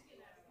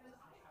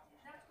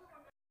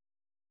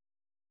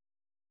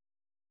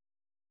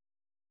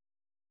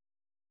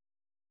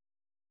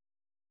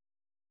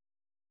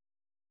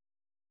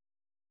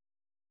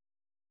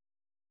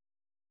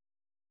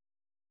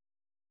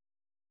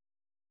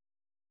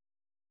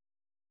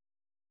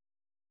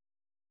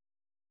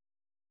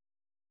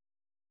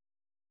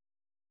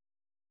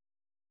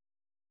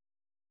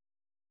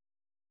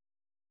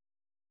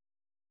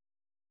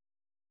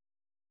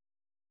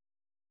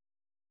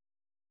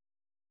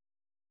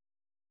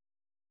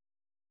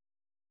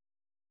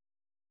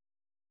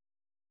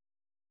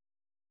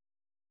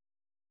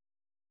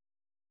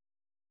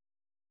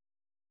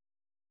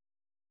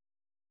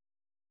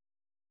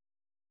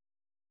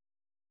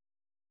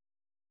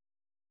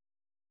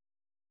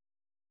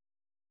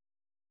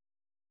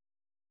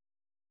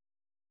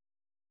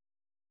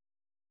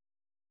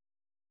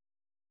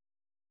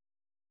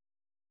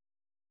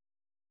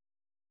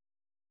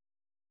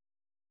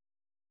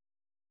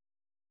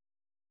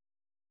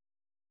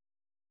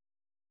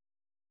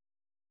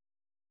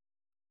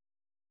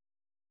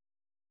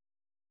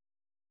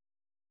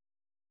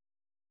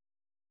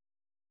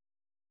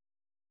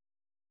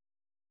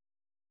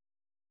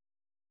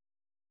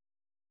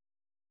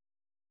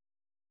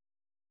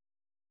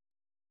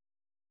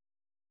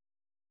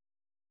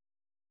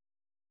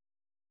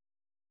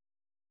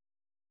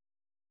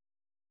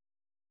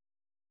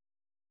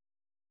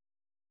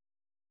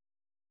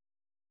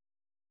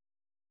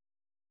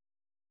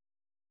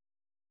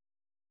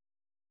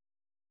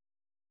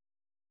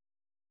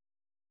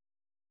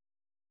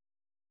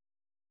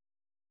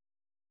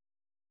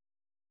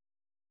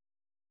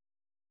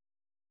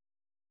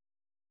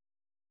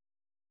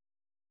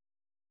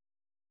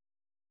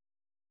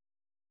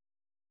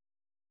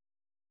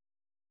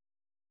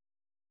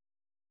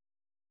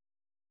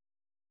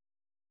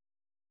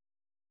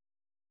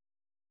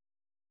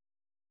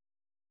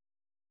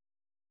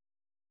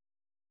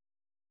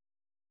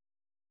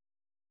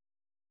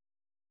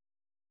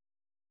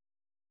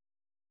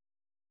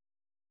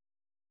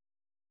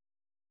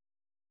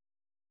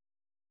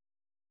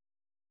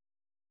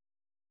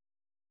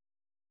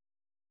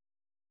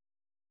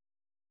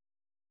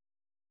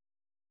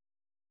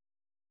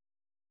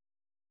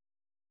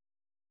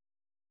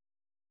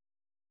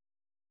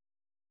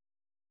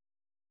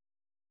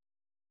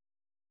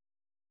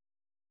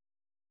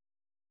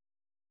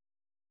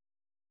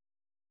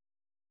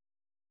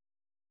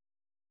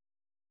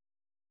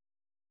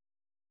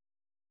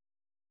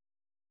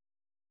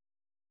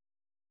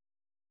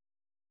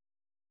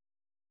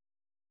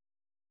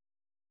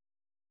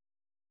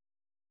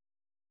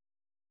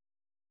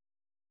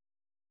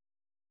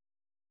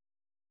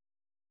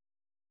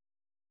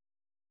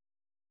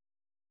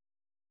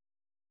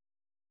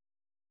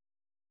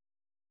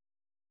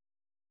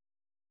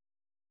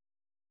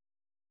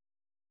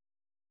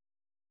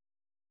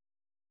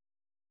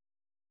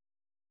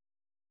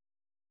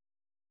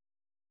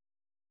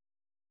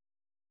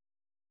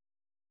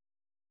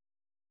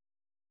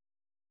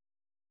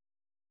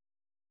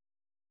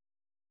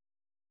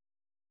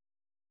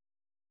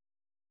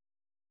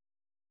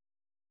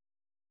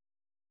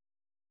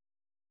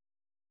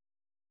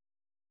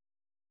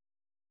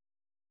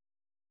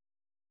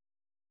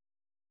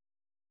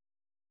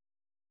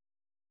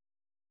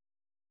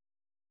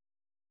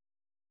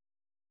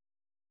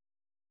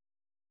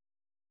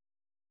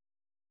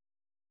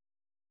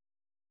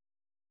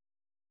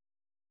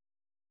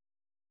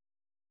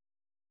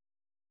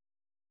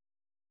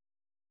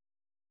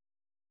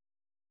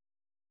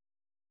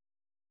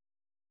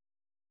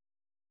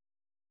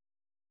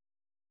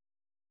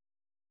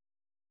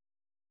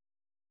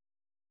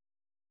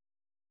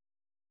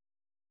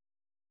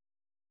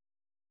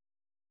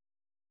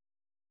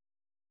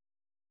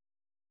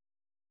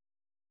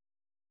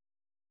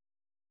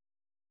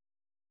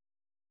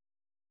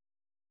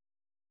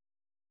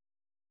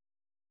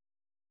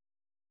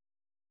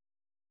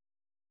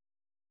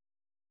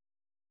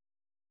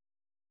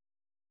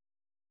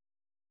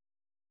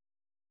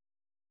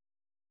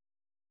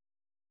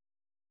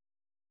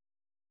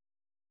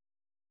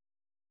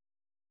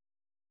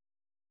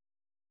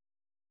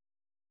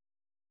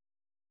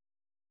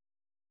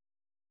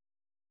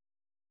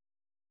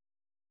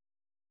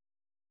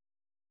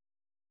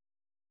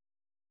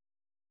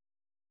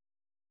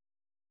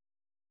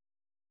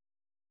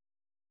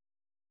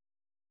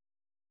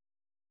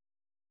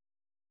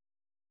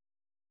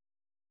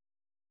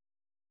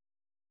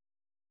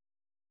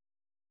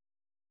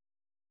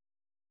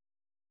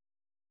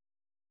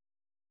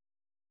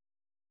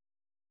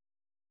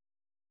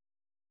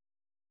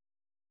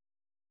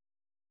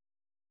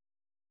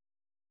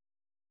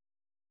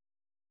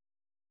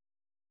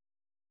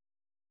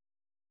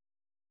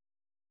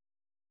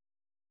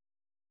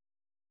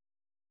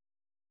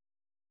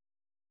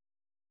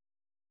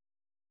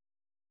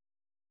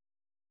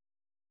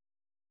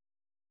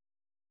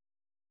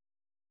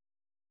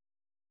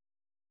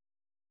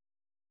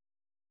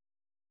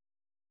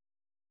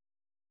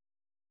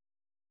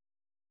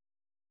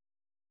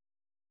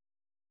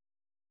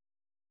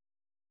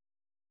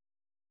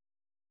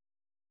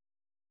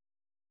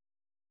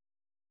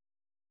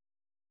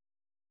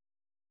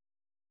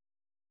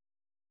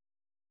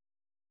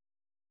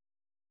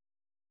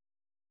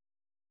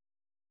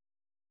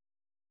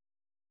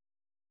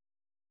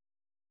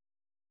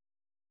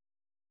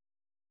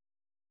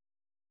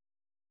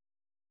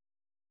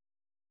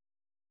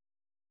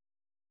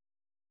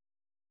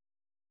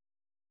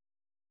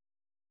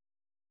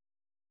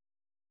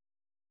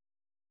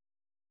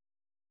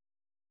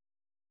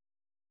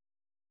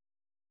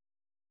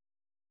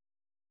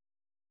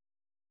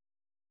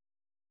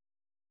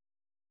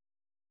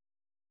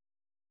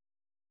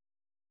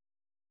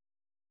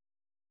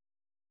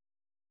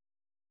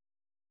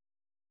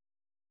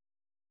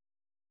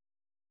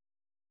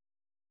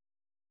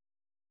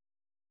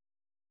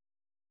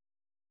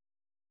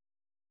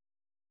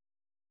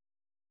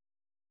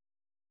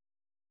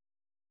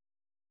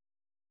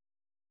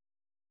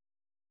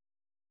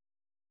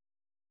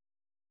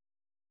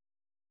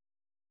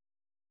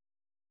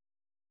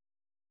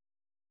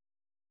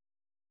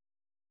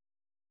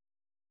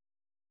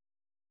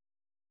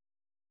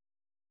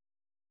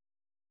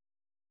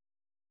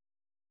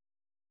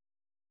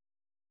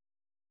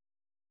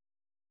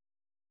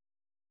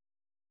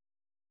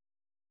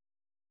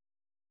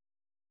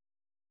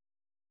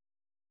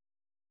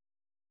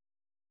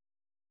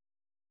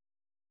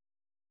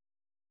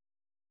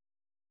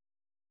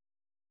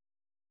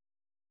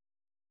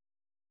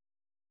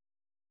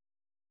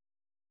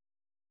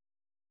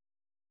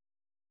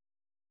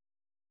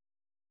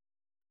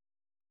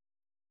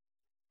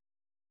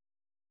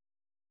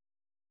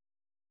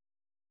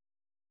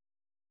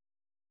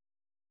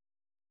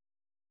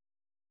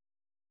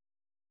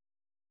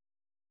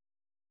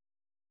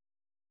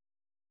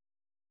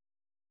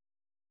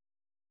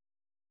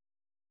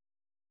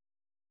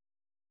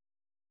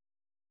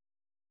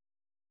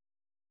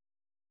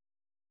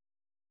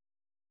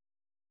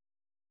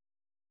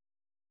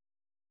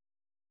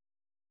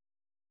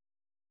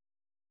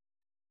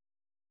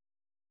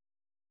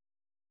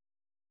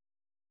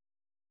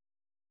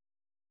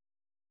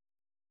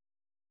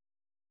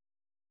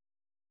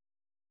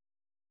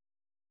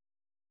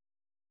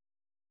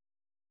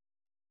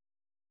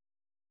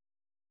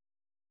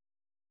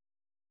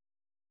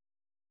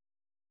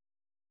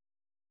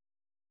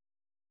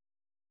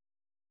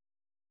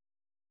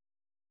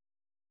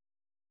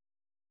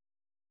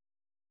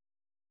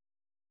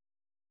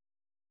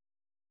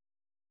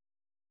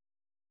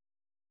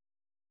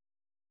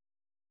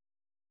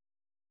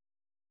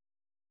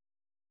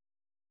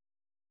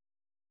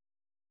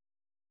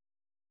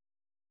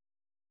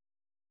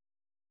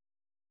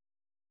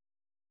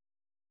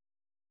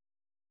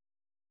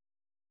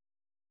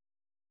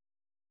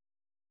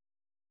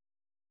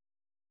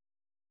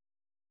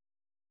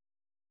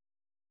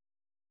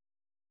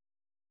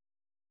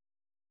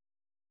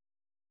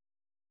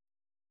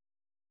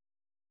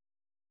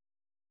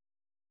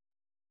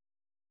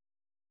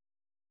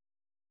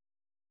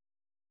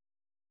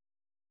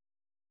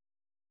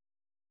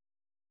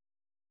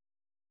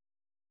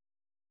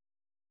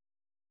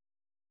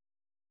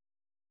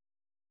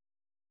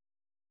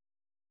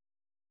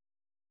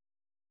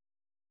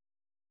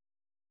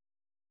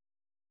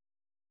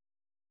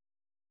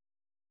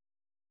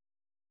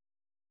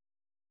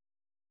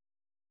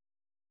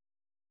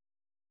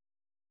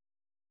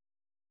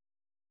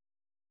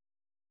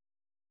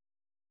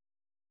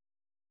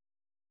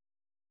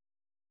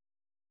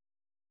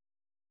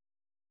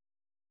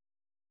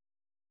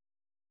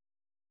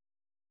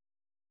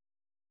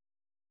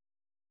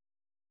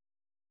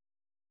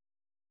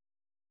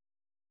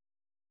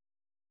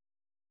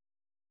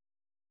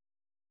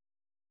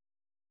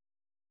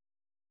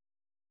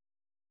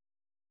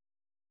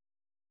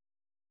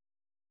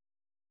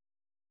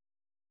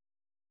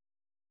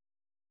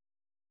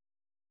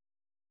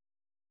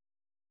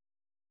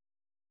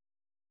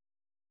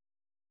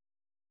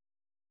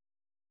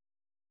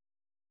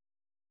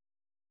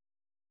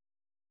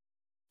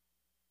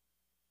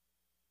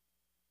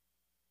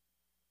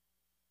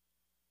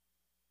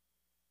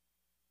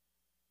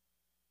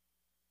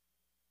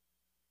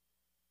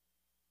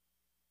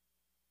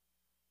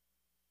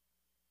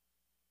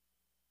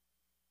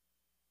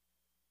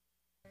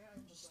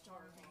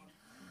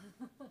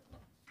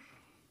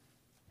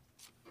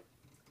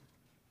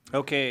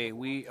Okay,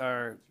 we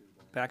are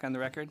back on the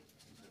record.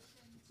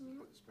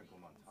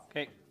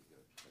 Okay.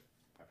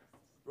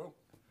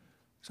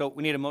 So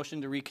we need a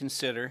motion to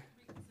reconsider.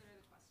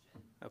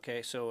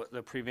 Okay, so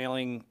the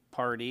prevailing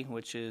party,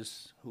 which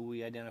is who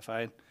we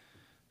identified,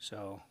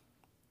 so.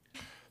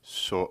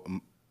 So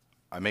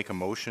I make a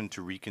motion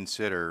to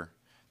reconsider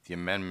the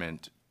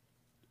amendment.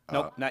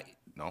 Nope, not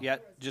no?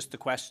 yet, just the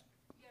question.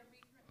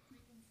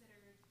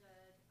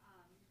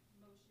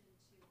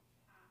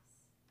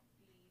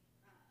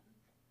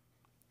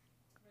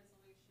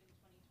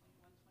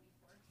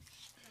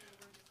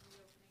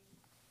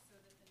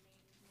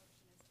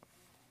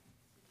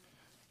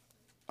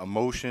 A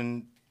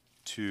motion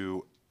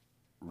to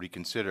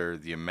reconsider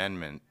the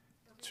amendment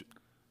to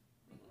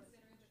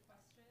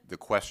the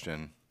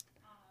question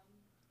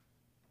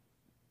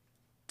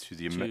to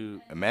the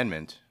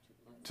amendment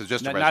to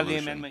just a Not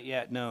resolution. the amendment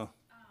yet, no.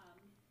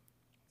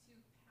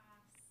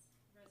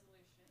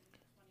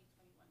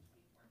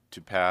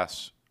 To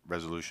pass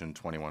resolution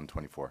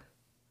 2124.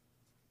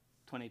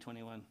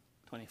 2021,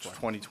 24.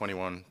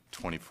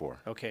 2021-24.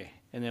 Okay,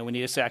 and then we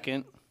need a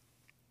second.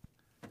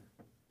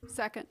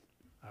 Second.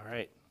 All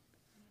right.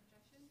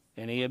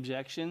 Any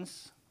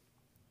objections?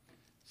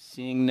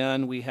 Seeing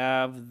none, we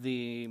have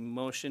the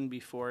motion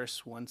before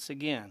us once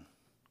again.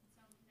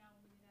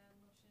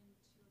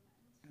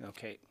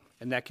 Okay,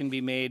 and that can be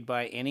made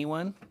by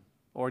anyone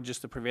or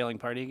just the prevailing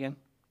party again?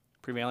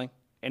 Prevailing?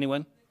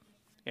 Anyone?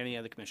 Any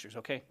other commissioners?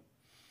 Okay.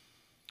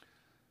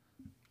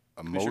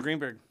 Commissioner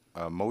Greenberg.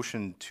 A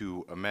motion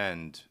to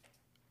amend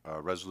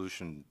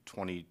resolution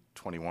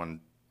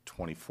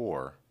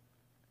 2021-24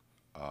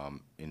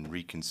 in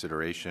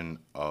reconsideration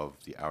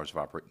of the hours of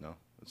operation. No,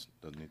 it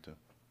doesn't need to.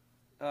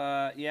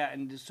 Yeah,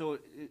 and so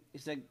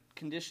is that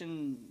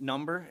condition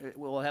number?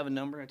 Will it have a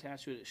number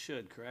attached to it? It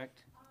should,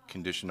 correct?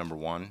 Condition number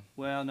 1.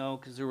 Well, no,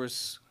 because there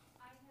was.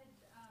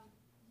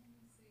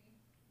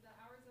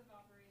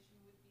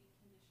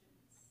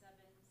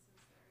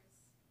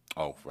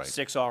 Oh, right.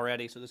 6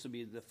 already, so this would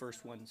be the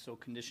first one, so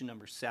condition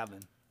number 7.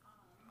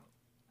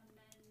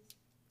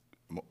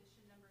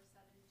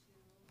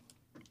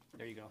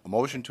 There you go. A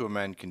motion to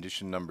amend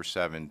condition number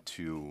 7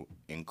 to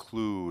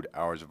include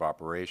hours of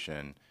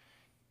operation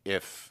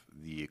if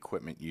the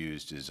equipment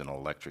used is an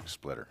electric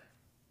splitter.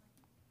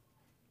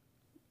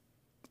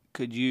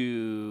 Could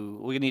you,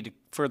 we need to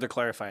further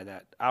clarify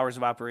that. Hours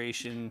of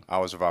operation.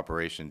 Hours of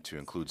operation to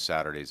include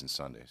Saturdays and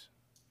Sundays.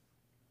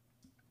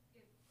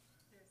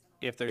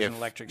 If there's an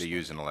electric they splitter.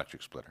 use an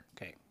electric splitter.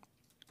 Okay.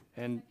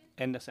 And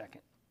a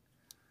second.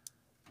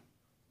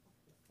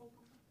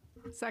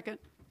 Second.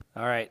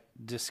 All right,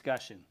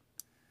 discussion.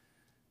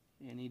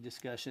 Any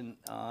discussion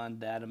on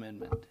that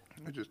amendment?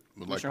 I just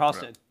would like Mr. to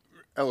Halsted.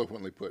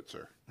 Eloquently put,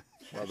 sir.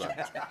 Well done.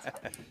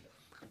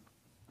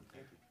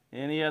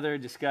 Any other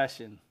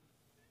discussion?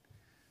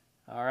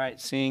 All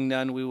right, seeing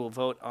none, we will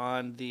vote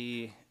on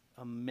the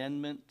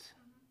amendment.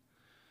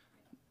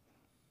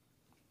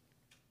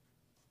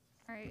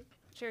 All right,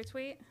 Chair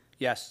Tweet,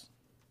 Yes.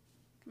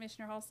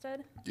 Commissioner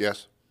Halsted,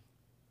 Yes.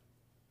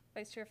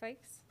 Vice Chair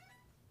Fikes,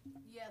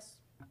 Yes.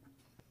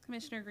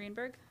 Commissioner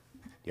Greenberg,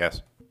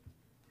 Yes.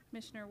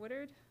 Commissioner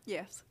Woodard.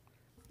 Yes.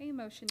 Okay,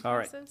 motion All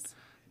right. passes.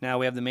 Now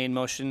we have the main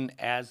motion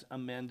as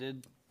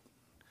amended.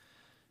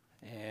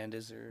 And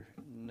is there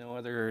no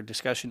other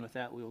discussion with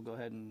that? We will go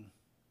ahead and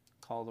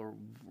call the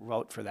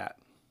vote for that.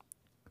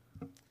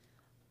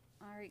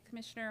 All right,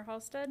 Commissioner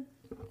Halsted,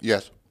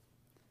 Yes.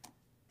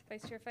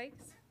 Vice Chair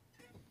Fikes,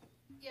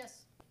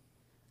 Yes.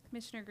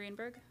 Commissioner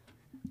Greenberg,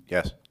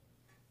 Yes.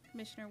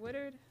 Commissioner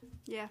Woodard,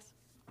 Yes.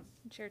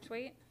 and Chair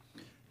Tweet.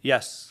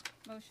 Yes.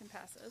 Motion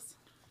passes.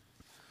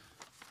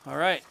 All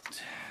right.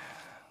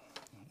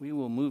 We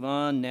will move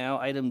on now.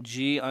 Item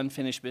G,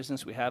 unfinished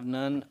business. We have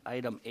none.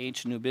 Item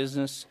H, new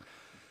business.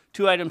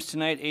 2 items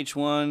tonight.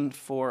 H1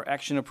 for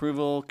action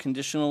approval,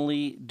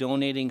 conditionally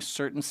donating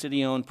certain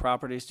city-owned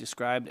properties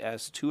described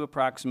as 2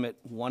 approximate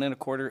 1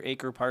 1/4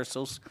 acre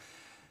parcels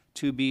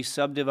to be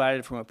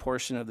subdivided from a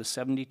portion of the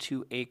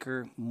 72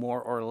 acre,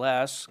 more or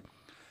less,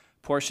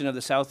 portion of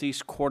the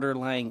southeast quarter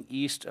lying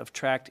east of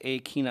Tract A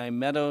Kenai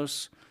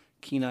Meadows,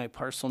 Kenai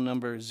parcel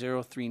number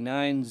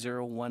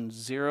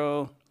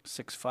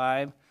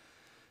 039-01065,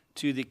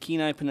 to the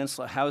Kenai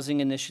Peninsula Housing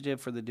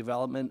Initiative for the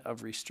development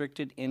of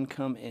restricted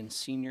income and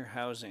senior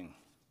housing.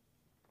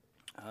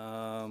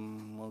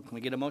 Well, can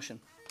we get a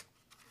motion?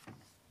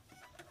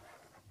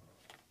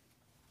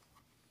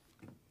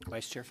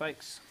 Vice Chair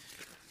Fikes.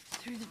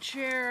 Through the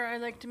chair,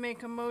 I'd like to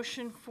make a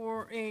motion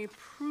for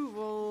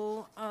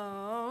approval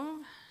of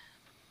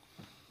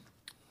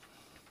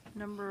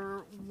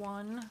number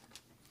 1,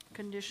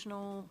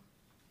 conditional,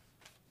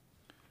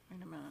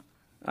 wait a minute,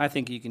 I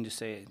think you can just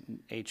say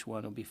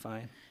H1 will be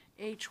fine.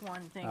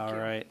 H1, thank you. All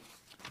right.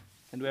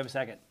 And do we have a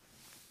second?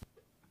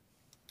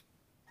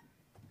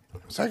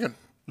 Second.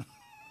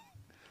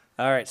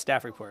 All right,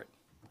 staff report.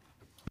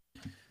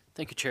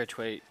 Thank you, Chair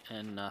Twait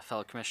and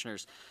fellow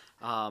commissioners.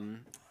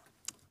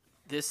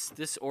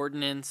 this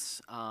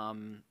ordinance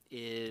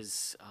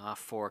is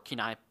for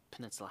Kenai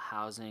Peninsula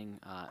Housing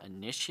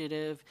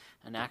Initiative,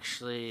 and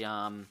actually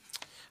I'm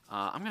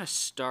going to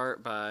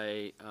start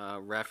by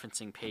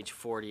referencing page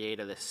 48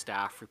 of the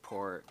staff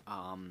report.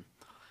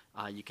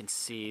 You can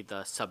see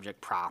the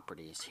subject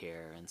properties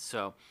here, and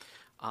so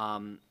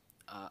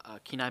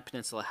Kenai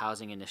Peninsula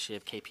Housing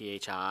Initiative,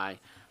 KPHI,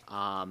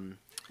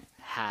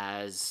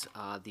 has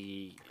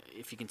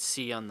if you can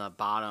see on the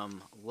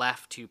bottom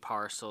left two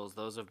parcels,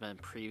 those have been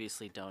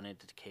previously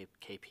donated to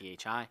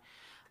KPHI,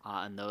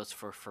 and those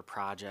for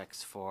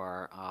projects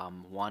for,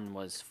 one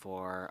was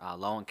for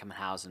low-income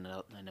housing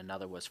and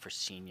another was for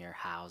senior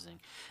housing.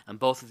 And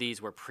both of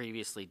these were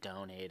previously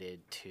donated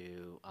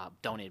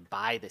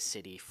by the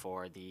city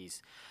for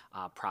these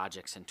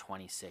projects in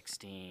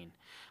 2016.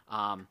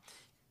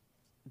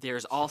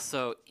 There's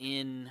also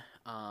in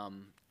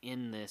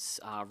this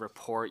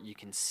report, you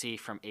can see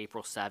from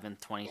April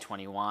 7th,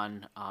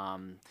 2021,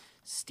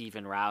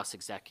 Stephen Rouse,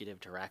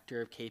 Executive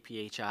Director of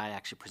KPHI,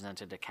 actually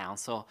presented to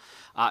Council,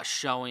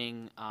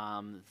 showing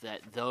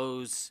that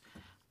those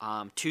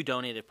two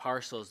donated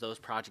parcels, those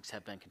projects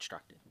have been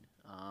constructed.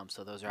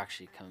 So those are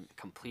actually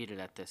completed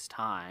at this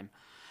time.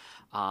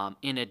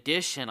 In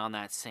addition, on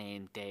that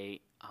same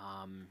date,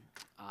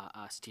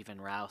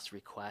 Stephen Rouse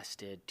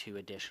requested 2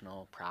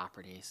 additional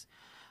properties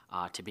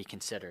to be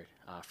considered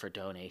for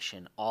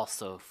donation,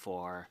 also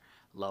for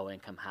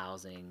low-income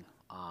housing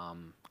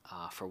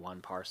for one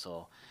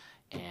parcel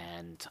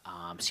and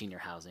senior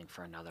housing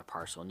for another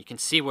parcel. And you can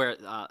see where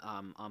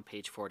on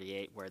page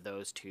 48 where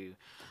those 2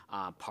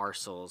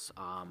 parcels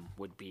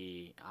would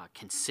be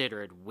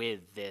considered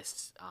with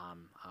this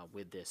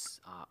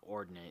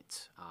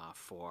ordinance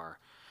for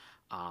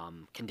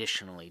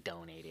conditionally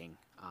donating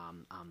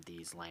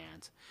these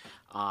lands.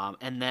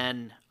 And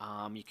then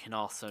you can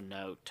also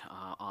note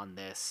on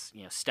this,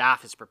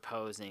 staff is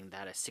proposing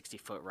that a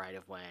 60-foot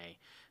right-of-way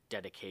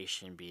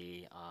dedication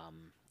be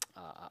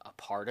a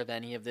part of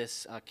any of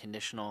this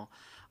conditional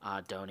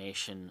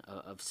donation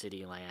of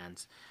city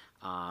lands,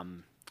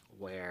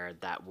 where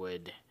that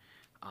would,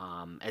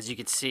 as you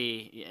can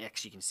see,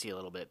 actually you can see a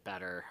little bit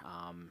better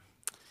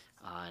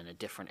in a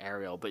different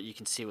aerial, but you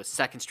can see with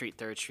 2nd Street,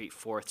 3rd Street,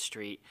 4th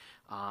Street,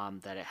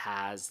 that it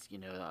has,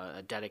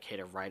 a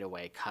dedicated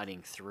right-of-way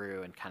cutting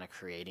through and kind of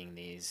creating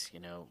these,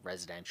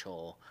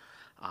 residential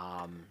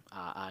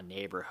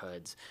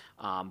neighborhoods.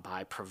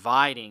 By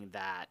providing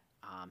that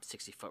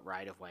 60-foot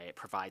right-of-way, it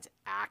provides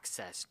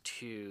access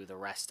to the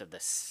rest of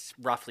the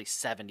roughly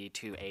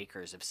 72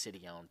 acres of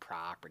city-owned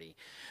property,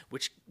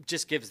 which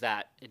just gives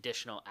that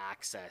additional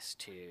access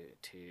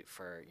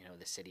for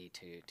the city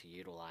to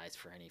utilize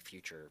for any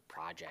future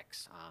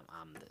projects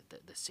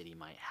the city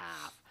might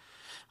have.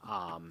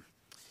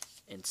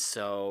 And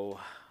so,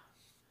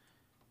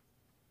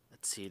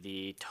 let's see,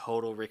 the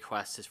total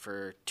request is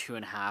for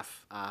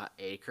 2.5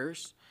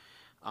 acres.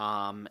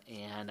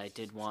 And I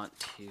did want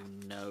to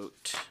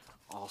note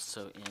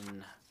also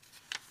in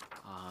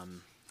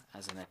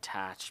as an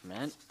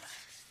attachment,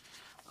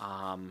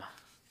 let me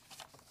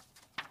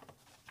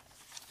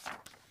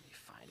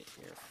find it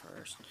here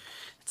first.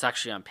 It's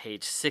actually on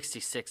page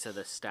 66 of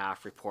the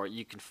staff report.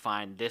 You can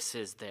find this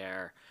is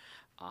their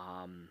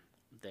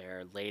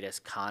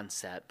latest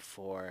concept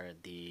for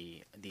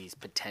these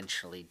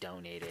potentially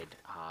donated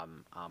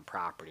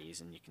properties,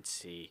 and you can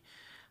see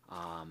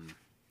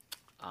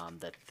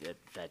that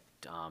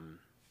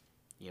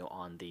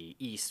on the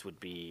east would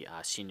be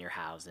senior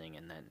housing,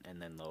 and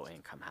then low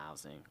income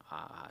housing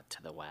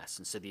to the west.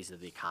 And so these are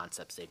the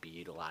concepts they'd be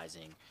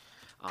utilizing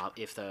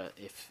if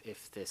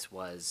this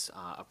was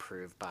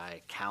approved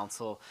by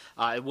council.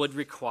 It would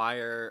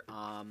require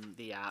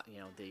the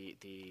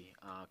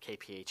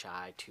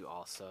KPHI to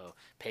also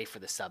pay for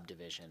the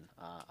subdivision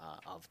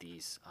of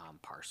these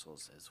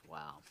parcels as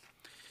well.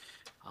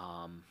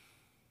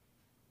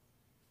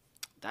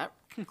 That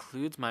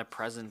concludes my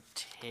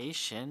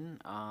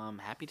presentation.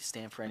 Happy to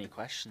stand for any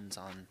questions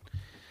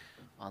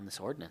on this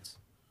ordinance.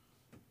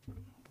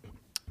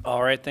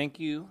 All right, thank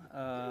you.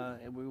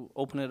 And we'll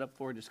open it up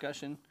for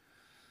discussion.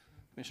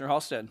 Commissioner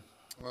Halstead.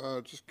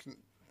 I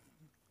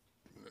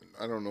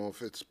don't know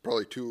if it's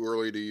probably too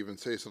early to even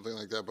say something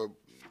like that, but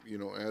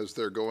as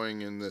they're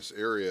going in this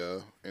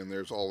area and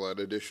there's all that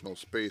additional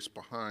space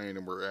behind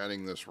and we're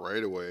adding this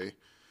right away,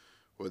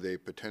 would they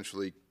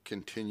potentially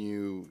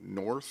continue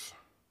north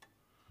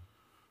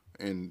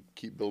and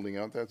keep building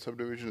out that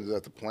subdivision? Is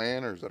that the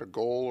plan, or is that a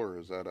goal, or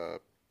is that a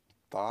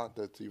thought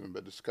that's even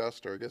been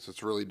discussed? Or I guess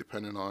it's really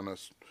dependent on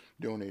us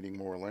donating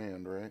more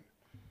land, right?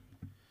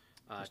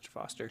 Mr.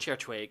 Foster. Chair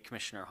Twig,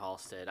 Commissioner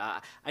Halstead.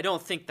 I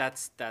don't think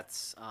that's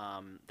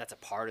a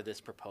part of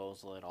this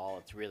proposal at all.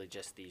 It's really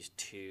just these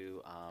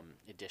 2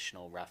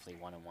 additional, roughly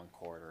 1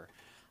 1/4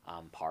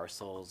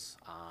 parcels.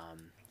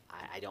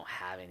 I don't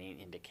have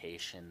any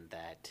indication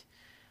that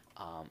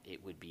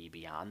it would be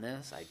beyond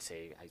this. I'd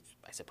say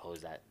I suppose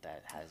that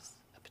has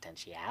a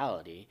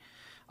potentiality.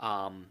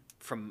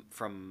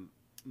 From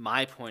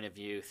my point of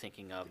view,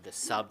 thinking of the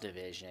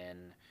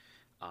subdivision,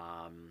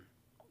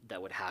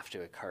 that would have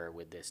to occur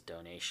with this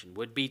donation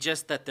would be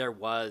just that there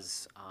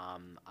was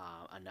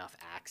enough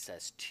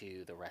access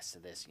to the rest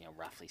of this,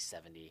 roughly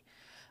 70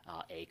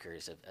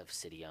 acres of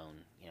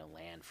city-owned,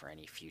 land for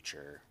any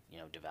future,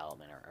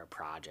 development or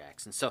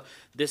projects. And so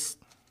this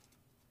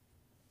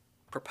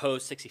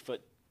proposed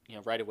 60-foot,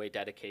 right-of-way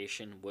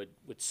dedication would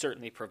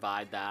certainly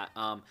provide that.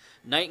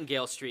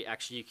 Nightingale Street,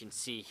 actually, you can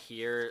see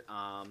here,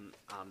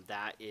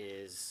 that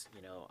is,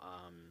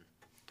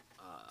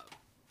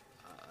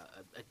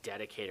 a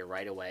dedicated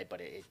right-of-way,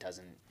 but it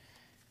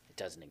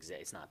doesn't exist.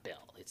 It's not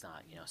built. It's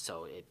not,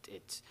 so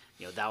it's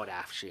that would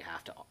actually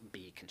have to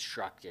be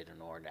constructed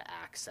in order to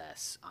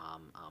access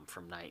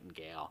from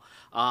Nightingale.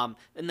 And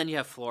then you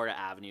have Florida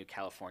Avenue,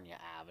 California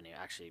Avenue.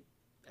 Actually,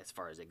 as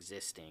far as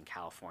existing,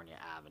 California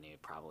Avenue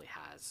probably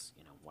has,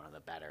 one of the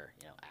better,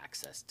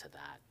 access to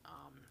that,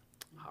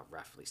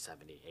 roughly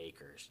 70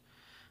 acres.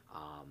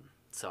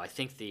 So I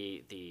think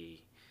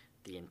the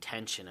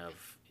intention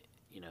of,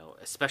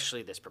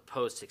 especially this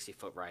proposed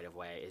 60-foot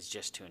right-of-way is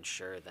just to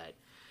ensure that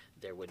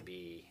there would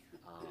be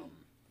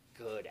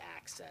good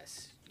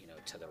access,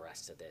 to the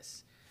rest of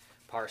this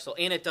parcel,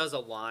 and it does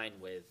align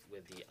with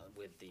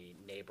the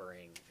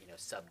neighboring,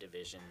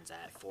 subdivisions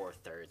at 4th,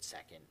 3rd,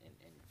 2nd,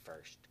 and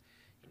 1st,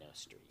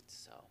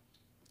 streets.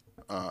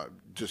 So.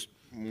 Just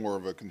more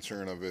of a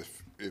concern of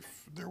if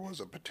there was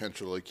a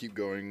potential to keep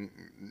going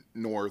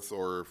north,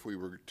 or if we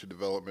were to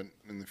development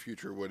in the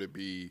future, would it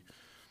be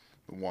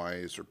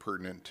wise or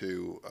pertinent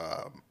to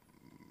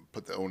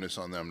put the onus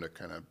on them to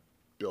kind of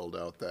build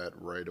out that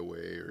right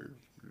away or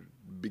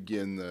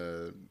begin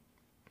the,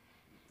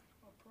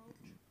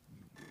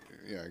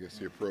 I guess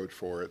the approach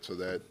for it, so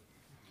that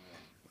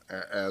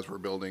as we're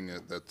building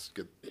it,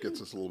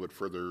 gets us a little bit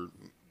further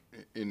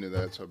into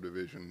that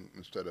subdivision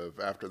instead of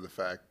after the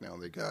fact. Now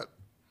they got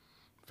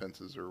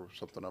fences or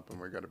something up, and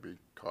we got to be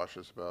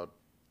cautious about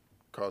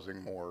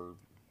causing more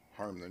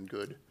harm than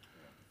good.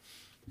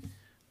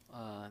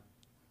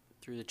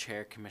 Through the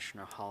chair,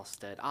 Commissioner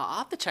Halstead, I'll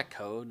have to check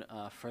code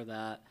for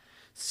that.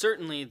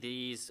 Certainly,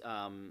 these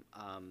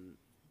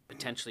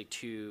potentially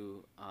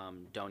 2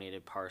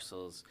 donated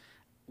parcels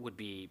would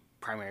be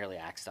primarily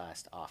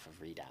accessed off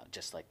of Redoubt,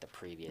 just like the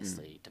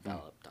previously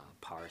developed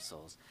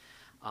parcels.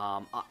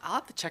 I'll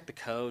have to check the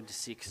code to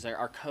see, because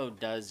our code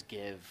does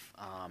give,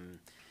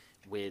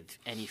 with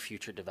any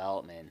future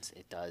development,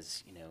 it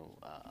does,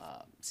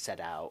 set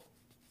out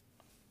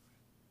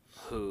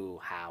who,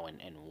 how,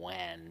 and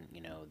when,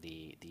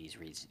 these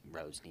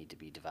roads need to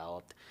be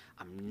developed.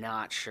 I'm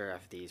not sure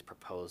if these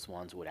proposed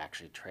ones would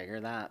actually trigger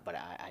that, but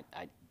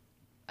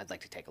I'd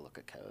like to take a look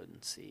at code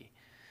and see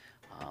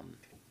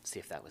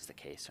if that was the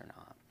case or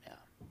not. Yeah.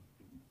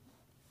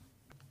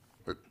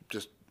 But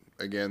just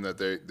again, that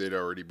they'd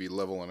already be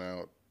leveling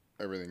out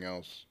everything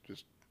else.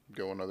 Just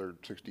go another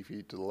 60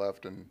 feet to the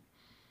left, and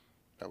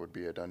that would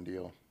be a done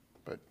deal.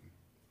 But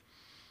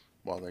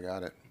while they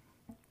got it,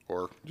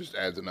 or just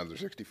adds another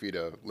 60 feet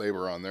of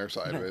labor on their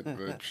side of it,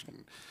 which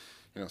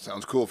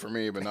sounds cool for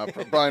me, but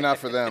probably not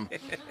for them.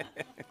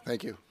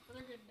 Thank you.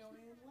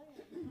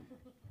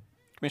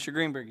 Commissioner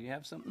Greenberg, you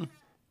have something?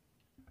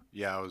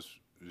 Yeah, I was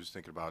just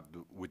thinking about,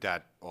 would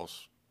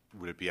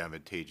it be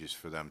advantageous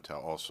for them to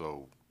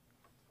also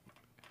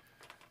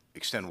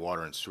extend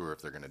water and sewer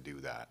if they're going to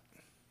do that?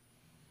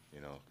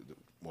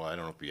 Well, I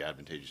don't know if it'd be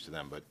advantageous to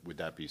them, but would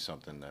that be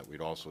something that we'd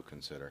also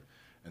consider?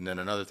 And then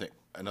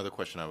another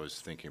question I was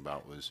thinking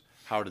about was,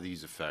 how do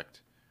these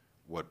affect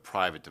what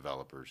private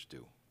developers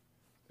do?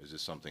 Is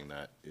this something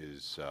that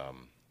is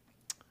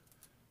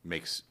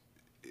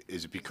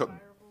is it because,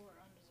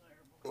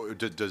 or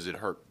does it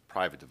hurt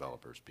private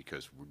developers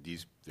because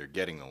they're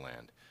getting the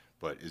land,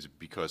 but is it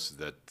because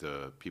that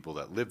the people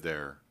that live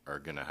there are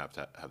going to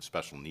have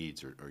special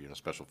needs or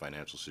special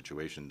financial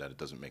situation that it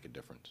doesn't make a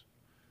difference?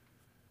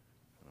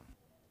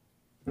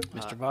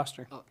 Mr.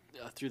 Foster.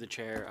 Through the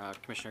chair,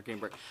 Commissioner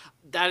Greenberg,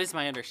 that is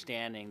my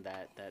understanding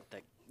that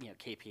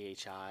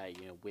KPHI,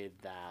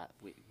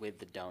 with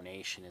the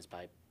donation is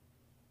by,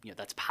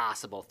 that's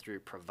possible through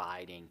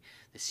providing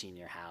the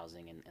senior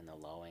housing and the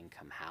low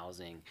income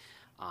housing,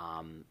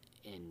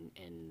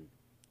 in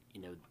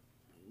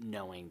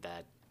knowing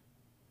that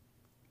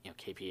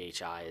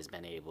KPHI has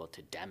been able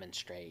to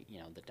demonstrate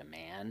the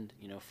demand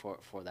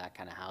for that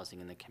kind of housing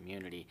in the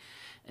community,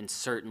 and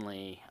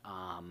certainly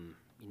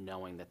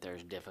knowing that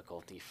there's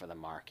difficulty for the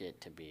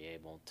market to be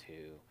able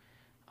to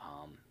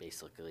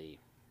basically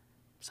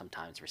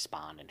sometimes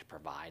respond and to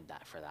provide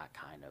that for that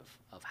kind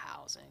of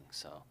housing.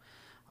 So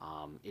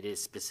it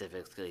is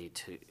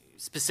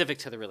specific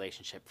to the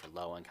relationship for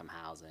low income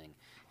housing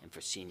and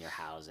for senior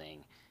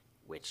housing,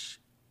 which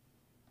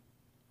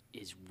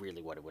is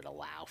really what it would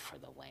allow for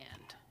the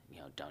land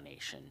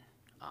donation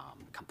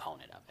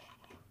component of it.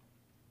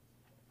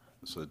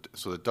 So it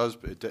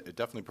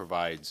definitely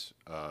provides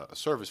a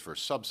service for a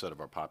subset of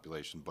our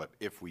population, but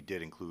if we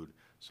did include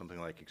something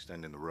like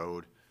extending the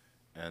road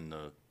and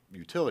the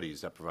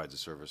utilities, that provides a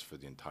service for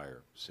the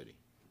entire city,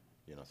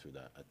 through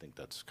that. I think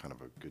that's kind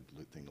of a good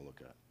thing to look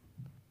at.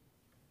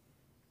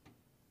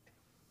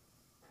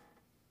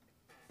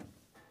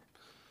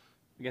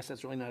 I guess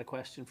that's really not a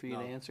question for you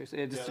to No. answer. So,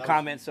 yeah, just Yeah, a that was-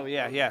 comment. So that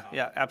yeah, was a yeah, comment.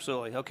 yeah,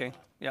 absolutely. Okay,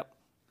 yep.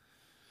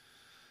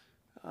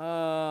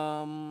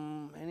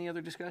 Any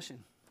other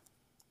discussion?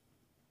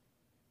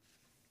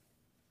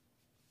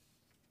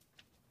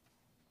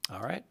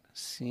 All right,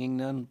 seeing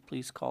none,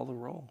 please call the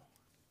roll.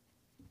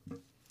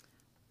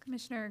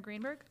 Commissioner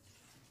Greenberg,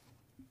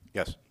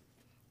 Yes.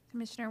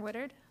 Commissioner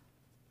Woodard,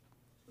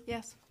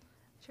 Yes.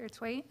 Chair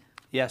Twait,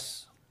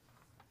 Yes.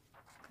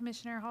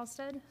 Commissioner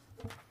Halsted,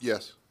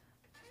 Yes.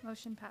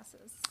 motion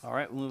passes. All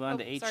right, we'll move on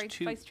to Oh, sorry,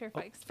 H2. Vice Chair Oh,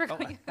 Fikes,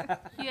 forgot oh. you.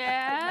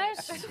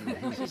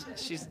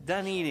 Yes. She's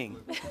done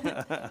eating.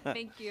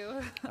 Thank you.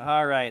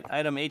 All right,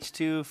 item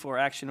H2 for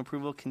action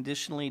approval,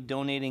 conditionally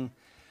donating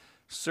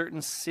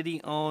certain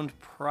city-owned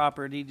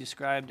property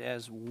described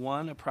as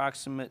one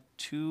approximate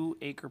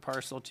 2-acre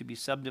parcel to be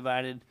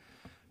subdivided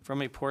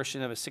from a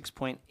portion of a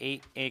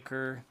 6.8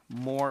 acre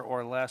more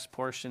or less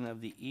portion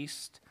of the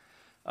east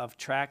of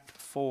Tract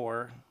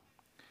 4,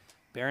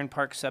 Barron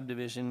Park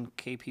subdivision,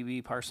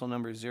 KPB parcel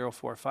number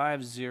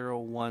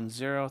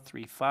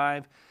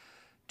 045-01035,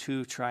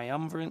 to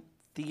Triumvirate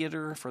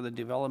Theater for the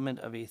development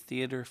of a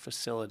theater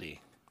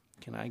facility.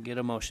 Can I get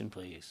a motion,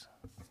 please?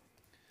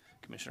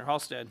 Commissioner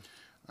Halsted.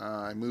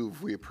 I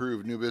move we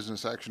approve new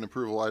business action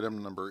approval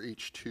item number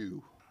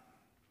H2.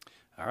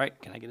 All right,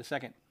 can I get a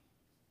second?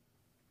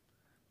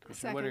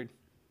 Commissioner Second. Woodard.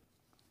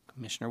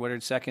 Commissioner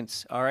Woodard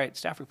seconds. All right,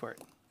 staff report.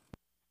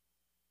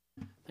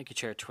 Thank you,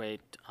 Chair Twait.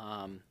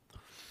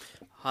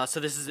 So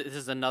this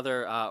is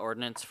another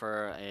ordinance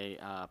for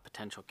a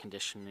potential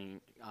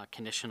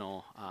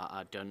conditional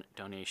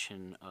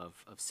donation of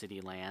city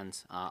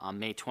lands. On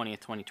May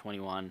 20th,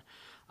 2021,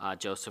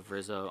 Joseph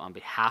Rizzo, on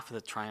behalf of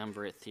the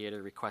Triumvirate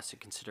Theater, requested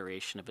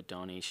consideration of a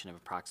donation of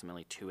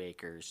approximately 2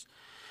 acres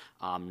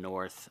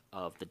north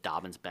of the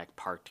Dobbins-Beck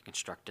Park to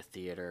construct a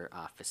theater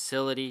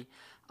facility.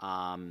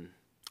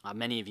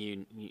 Many of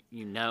you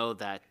know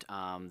that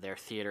their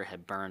theater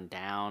had burned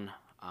down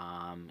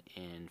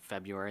in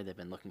February. They've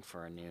been looking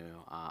for a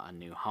new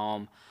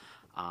home.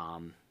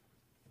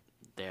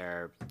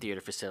 Their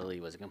theater facility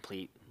was a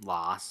complete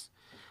loss,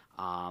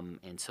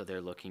 and so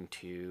they're looking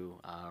to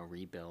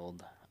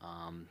rebuild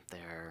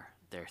their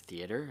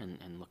theater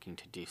and looking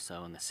to do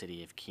so in the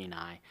city of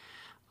Kenai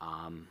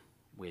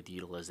with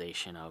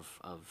utilization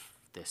of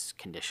this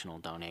conditional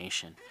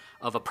donation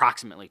of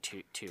approximately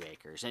 2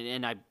 acres. We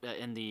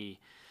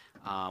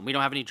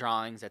don't have any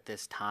drawings at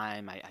this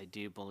time. I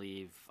do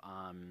believe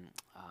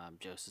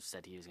Joseph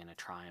said he was going to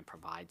try and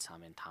provide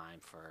some in time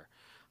for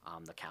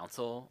the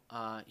council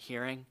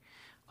hearing.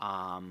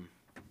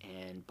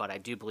 But I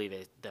do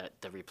believe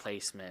that the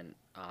replacement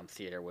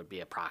theater would be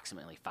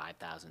approximately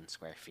 5,000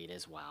 square feet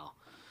as well.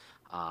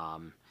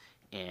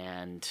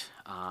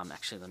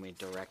 Actually, let me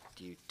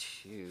direct you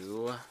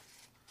to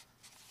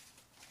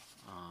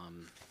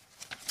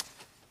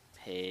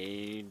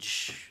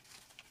page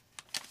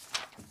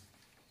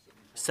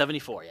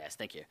 74, yes,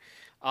 thank you.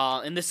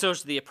 And this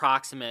shows the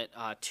approximate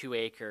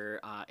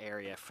 2-acre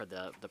area for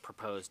the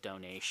proposed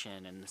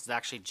donation, and this is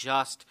actually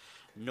just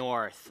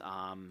north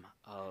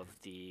of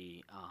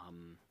the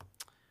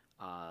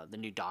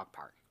new dog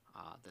park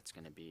that's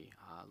going to be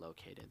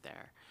located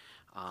there.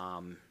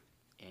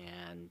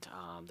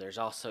 There's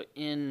also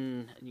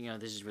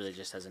this is really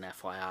just as an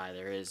FYI,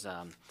 there is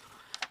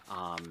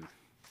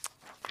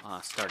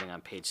starting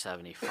on page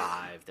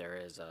 75, there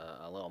is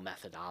a little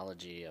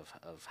methodology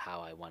of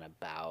how I went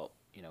about,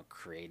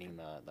 creating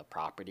the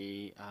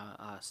property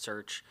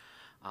search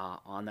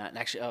on that. And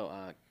actually,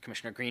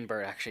 Commissioner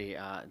Greenberg actually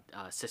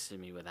assisted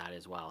me with that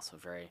as well. So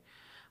very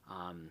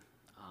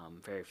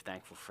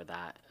thankful for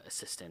that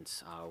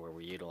assistance, where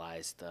we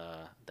utilized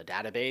the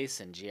database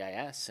and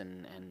GIS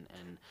and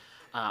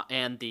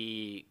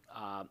the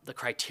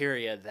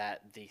criteria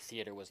that the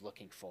theater was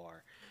looking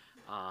for.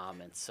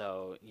 And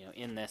so,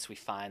 in this we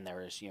find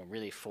there was,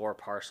 really 4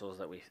 parcels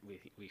that we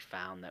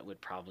found that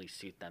would probably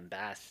suit them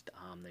best.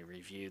 They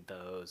reviewed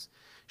those,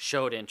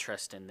 showed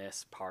interest in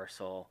this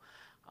parcel.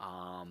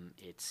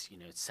 It's,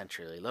 it's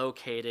centrally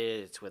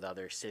located. It's with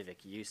other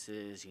civic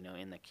uses,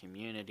 in the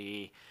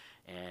community,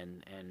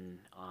 and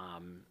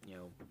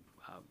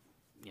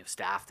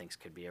staff thinks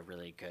could be a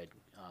really good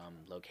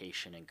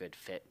location and good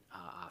fit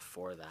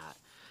for that.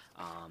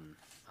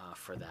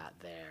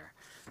 There.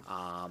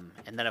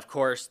 And then, of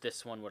course,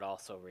 this one would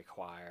also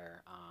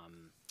require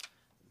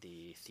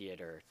the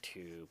theater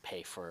to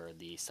pay for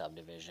the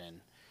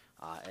subdivision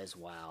as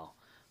well.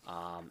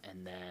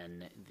 And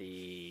then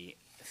the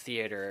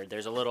theater,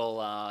 there's a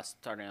little,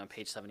 starting on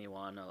page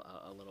 71,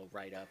 a little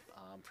write-up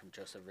from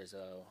Joseph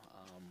Rizzo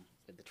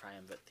with the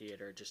Triumvirate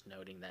Theater, just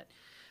noting that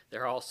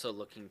they're also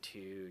looking to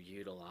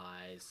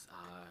utilize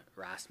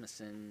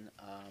Rasmussen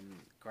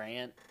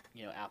grant,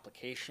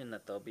 application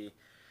that they'll be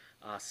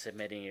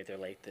submitting either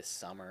late this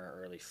summer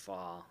or early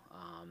fall,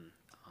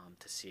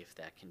 to see if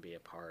that can be a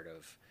part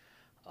of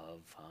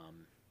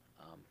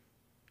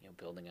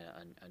building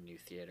a new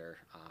theater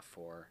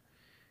for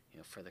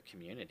the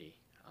community.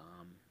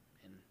 I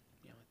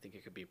think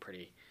it could be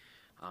pretty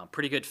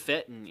pretty good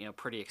fit, and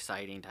pretty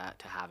exciting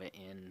to have it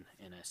in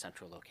a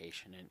central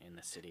location in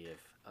the city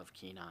of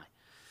Kenai.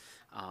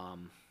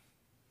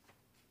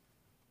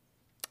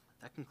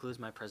 That concludes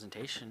my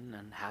presentation,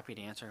 and happy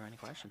to answer any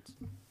questions.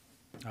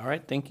 All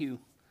right, thank you.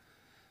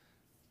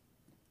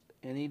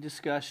 Any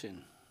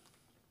discussion?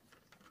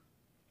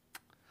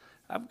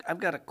 I've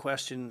got a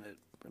question that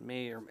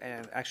may or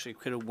actually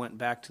could have went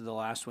back to the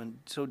last one.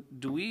 So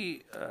do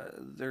we,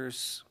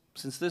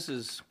 since this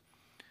is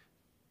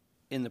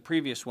in the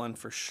previous one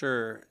for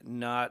sure,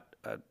 not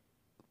a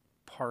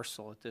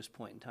parcel at this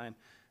point in time,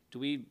 do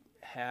we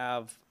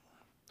have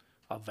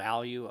a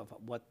value of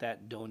what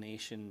that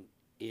donation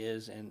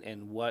is,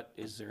 and what,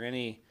 is there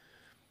any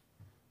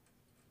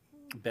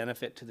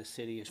benefit to the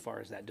city as far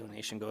as that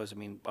donation goes? I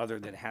mean, other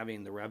than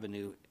having the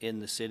revenue in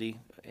the city,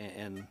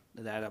 and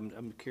that,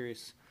 I'm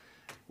curious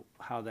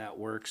how that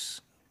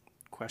works.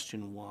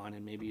 Question one,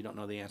 and maybe you don't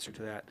know the answer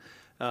to that.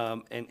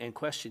 And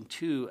question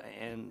two,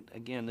 and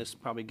again, this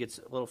probably gets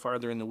a little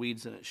farther in the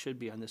weeds than it should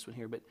be on this one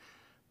here, but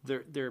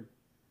their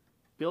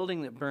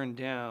building that burned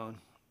down,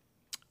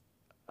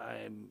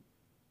 I've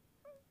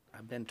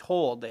been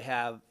told they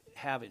have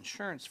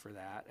insurance for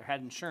that, or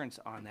had insurance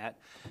on that.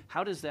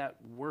 How does that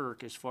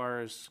work as far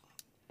as,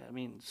 I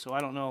mean, so I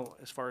don't know,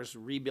 as far as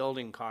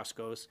rebuilding cost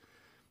goes.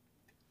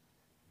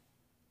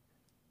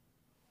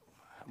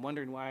 I'm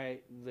wondering why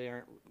they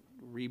aren't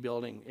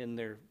rebuilding in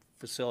their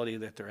facility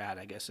that they're at,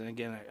 I guess. And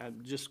again,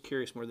 I'm just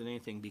curious more than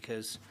anything,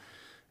 because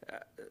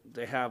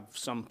they have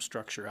some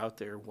structure out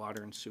there,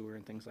 water and sewer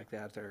and things like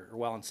that, or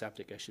well and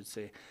septic, I should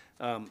say.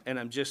 And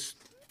I'm just,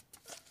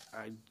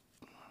 I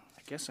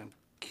guess I'm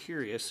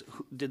curious,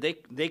 did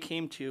they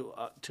came to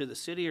the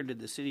city, or did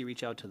the city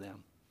reach out to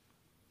them?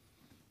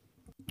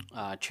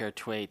 Chair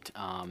Twait,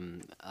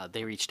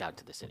 they reached out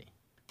to the city.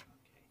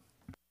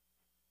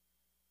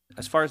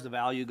 As far as the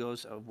value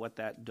goes of what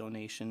that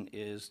donation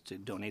is to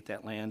donate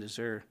that land, is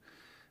there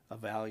a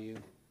value?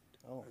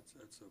 Oh,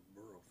 That's a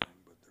borough thing,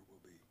 but there will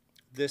be.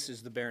 this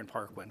is the Barron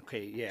Park one.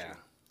 Okay, yeah.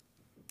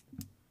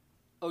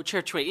 Oh,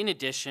 Chair Twait, in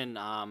addition,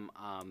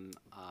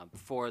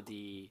 for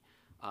the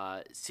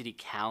city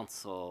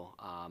council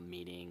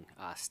meeting,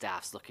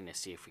 staff's looking to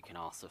see if we can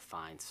also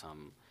find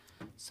some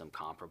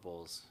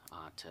comparables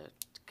to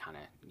kind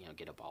of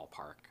get a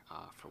ballpark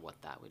for what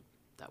that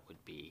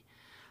would be.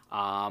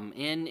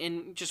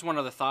 And just one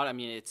other thought. I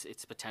mean,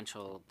 it's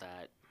potential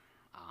that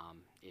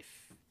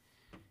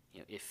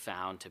if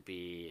found to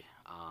be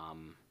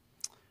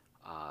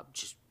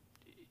just,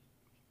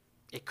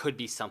 it could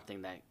be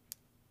something that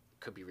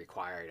could be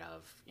required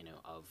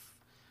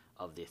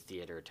of the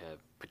theater to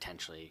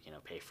potentially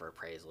pay for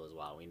appraisal as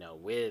well. We know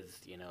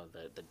with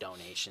the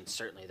donation,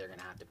 certainly they're going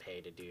to have to pay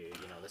to do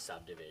the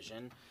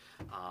subdivision.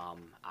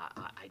 I'm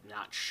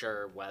not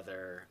sure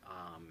whether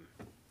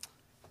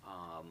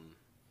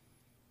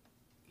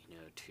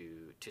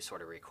to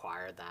sort of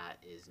require that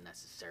is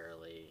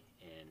necessarily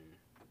in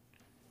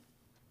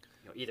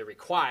either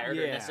required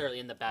or necessarily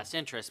in the best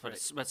interest,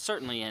 but but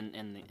certainly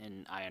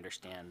in I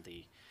understand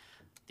the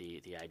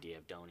idea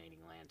of donating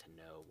land to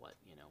know what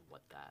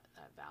what that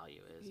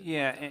value is.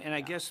 Yeah, and I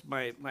guess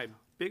my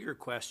bigger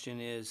question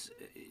is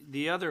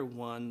the other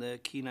one, the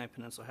Kenai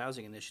Peninsula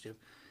Housing Initiative.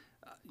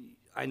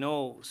 I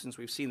know since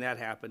we've seen that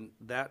happen,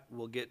 that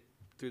will get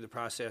through the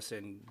process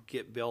and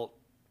get built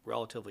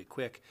relatively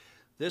quick.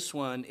 This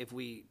one, if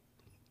we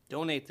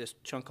donate this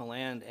chunk of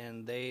land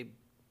and they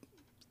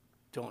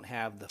don't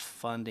have the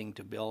funding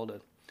to build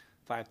a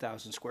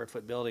 5,000 square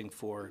foot building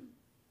for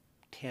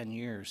 10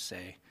 years,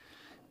 say,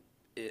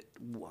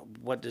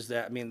 what does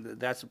that, I mean,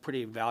 that's a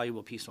pretty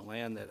valuable piece of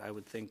land that I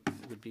would think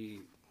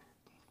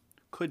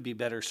could be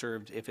better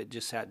served if it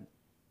just had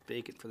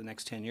vacant for the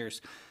next 10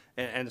 years.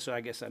 And so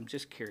I guess I'm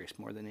just curious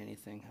more than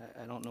anything.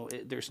 I don't know,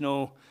 there's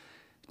no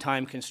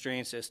time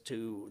constraints as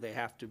to they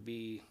have to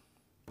be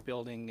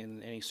building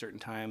in any certain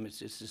time. It's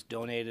just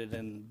donated,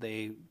 and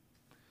there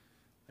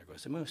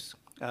goes the moose,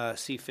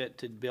 see fit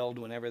to build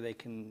whenever they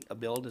can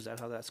build. Is that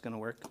how that's going to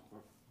work?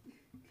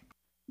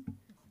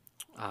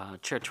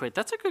 Chair Twait,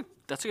 that's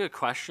a good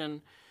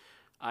question.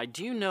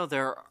 Do you know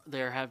there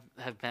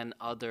have been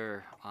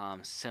other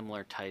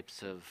similar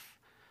types of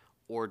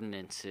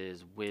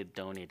ordinances with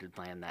donated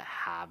land that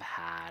have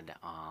had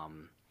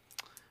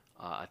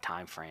a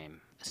time frame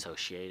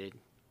associated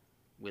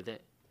with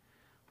it?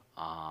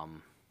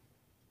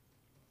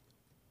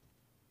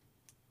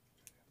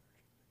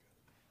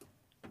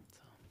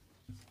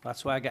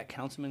 That's why I got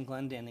Councilman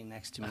Glendenning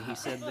next to me. He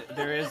said that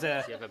there is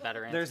a, Do you have a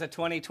better answer? there's a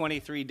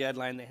 2023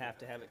 deadline they have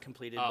to have it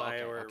completed Oh, by,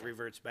 okay, or it okay.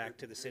 reverts back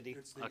to the city.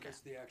 It's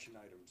the action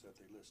items that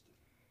they listed.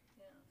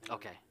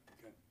 Okay.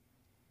 Okay.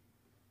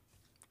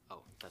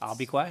 Oh, that's... I'll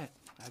be quiet.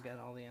 I've got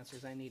all the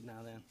answers I need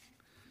now then.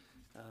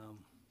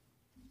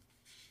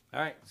 All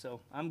right, so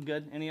I'm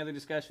good. Any other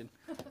discussion?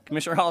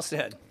 Commissioner Hall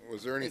said.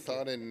 Was there any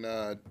thought in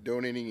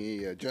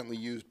donating a gently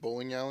used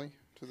bowling alley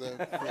to the?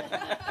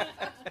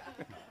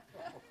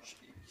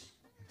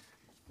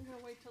 We're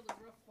gonna wait till the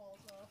roof falls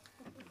off.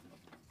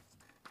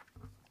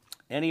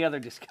 Any other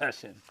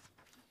discussion?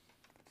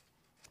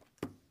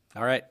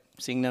 All right,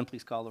 seeing none,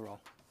 please call the roll.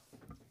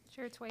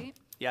 Chair Twait,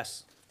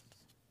 Yes.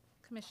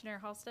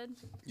 Commissioner Halsted,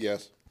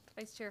 Yes.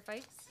 Vice Chair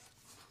Fikes,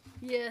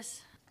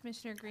 Yes.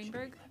 Commissioner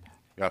Greenberg,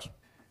 Yes.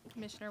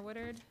 Commissioner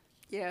Woodard,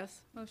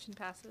 Yes. motion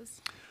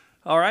passes.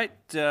 All right,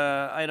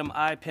 item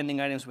I, pending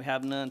items, we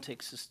have none,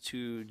 takes us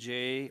to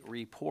J,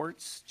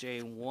 reports.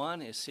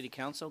 J1 is City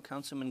Council,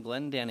 Councilman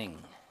Glenn Denning.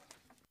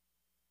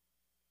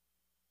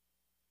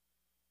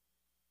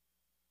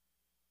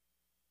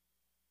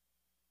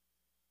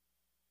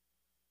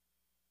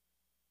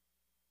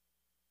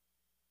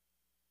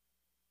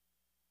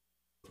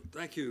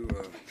 Thank you,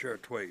 Chair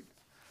Twait.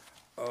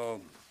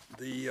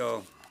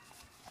 The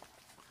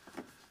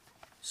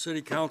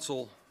City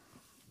Council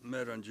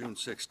met on June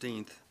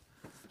 16th,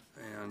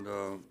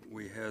 and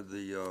we had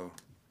the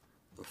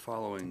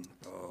following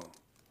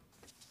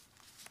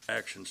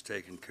actions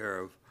taken care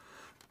of.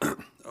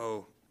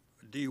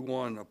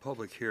 D1, a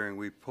public hearing,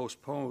 we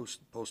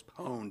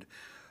postponed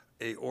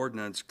a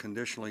ordinance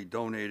conditionally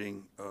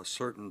donating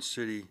certain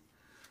city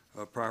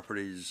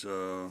properties,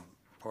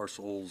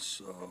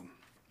 parcels,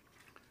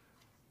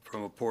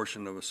 from a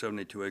portion of a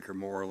 72-acre,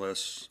 more or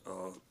less,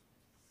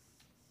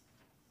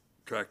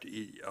 tract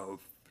of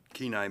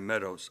Kenai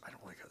Meadows, I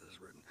don't like how this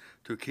is written,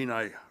 to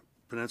Kenai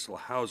Peninsula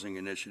Housing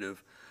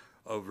Initiative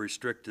of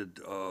restricted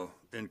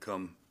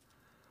income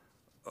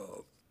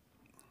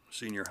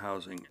senior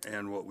housing.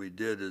 And what we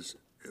did is,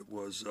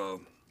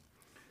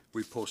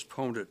 we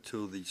postponed it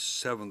to the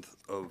 7th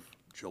of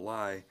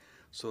July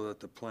so that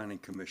the Planning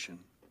Commission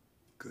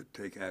could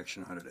take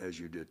action on it as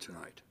you did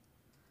tonight.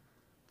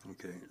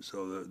 Okay,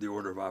 so the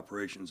order of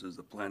operations is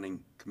the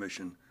Planning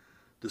Commission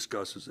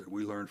discusses it.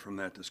 We learn from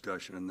that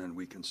discussion, and then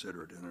we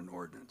consider it in an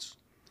ordinance.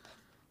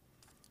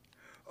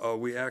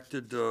 We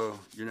acted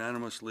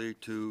unanimously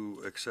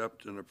to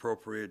accept and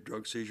appropriate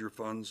drug seizure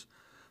funds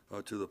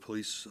to the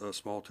police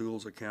small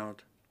tools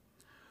account.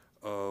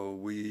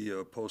 We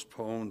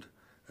postponed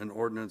an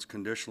ordinance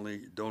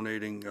conditionally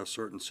donating a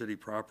certain city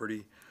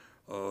property,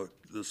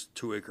 this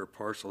 2-acre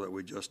parcel that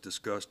we just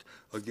discussed.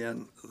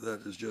 Again,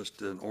 that is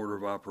just an order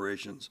of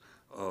operations.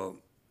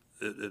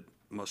 It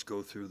must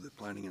go through the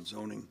Planning and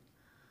Zoning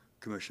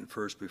Commission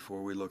first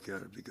before we look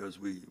at it, because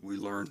we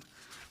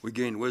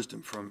gain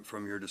wisdom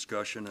from your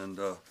discussion, and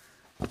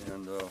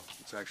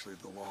it's actually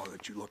the law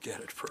that you look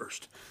at it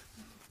first.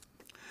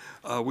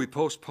 We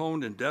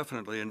postponed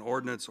indefinitely an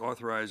ordinance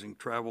authorizing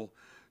travel,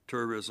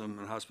 tourism,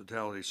 and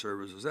hospitality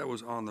services. That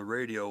was on the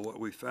radio. What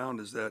we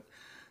found is that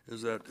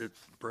it's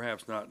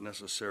perhaps not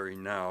necessary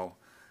now,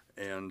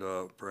 and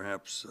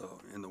perhaps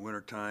in the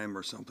wintertime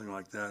or something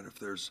like that, if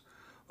there's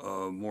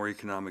more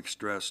economic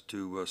stress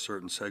to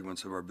certain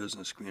segments of our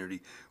business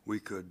community, we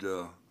could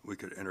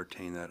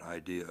entertain that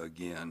idea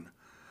again.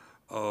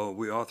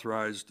 We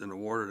authorized and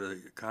awarded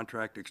a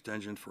contract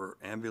extension for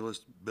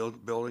ambulance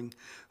building.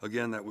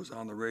 Again, that was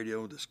on the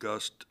radio,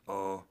 discussed.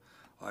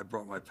 I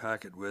brought my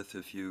packet with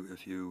if you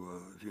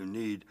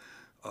need.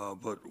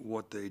 But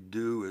what they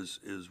do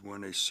is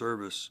when a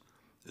service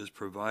is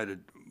provided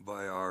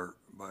by our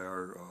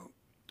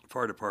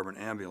fire department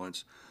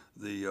ambulance,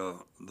 the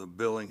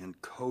billing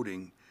and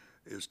coding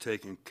is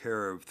taken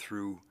care of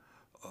through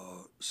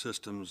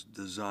Systems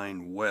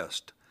Design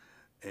West,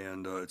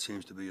 and it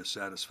seems to be a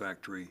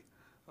satisfactory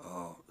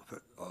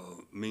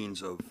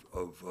means of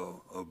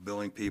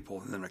billing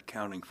people and then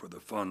accounting for the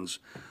funds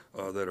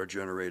that are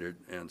generated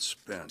and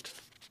spent.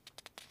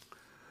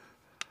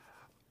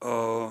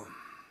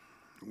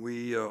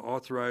 We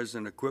authorized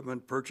an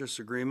equipment purchase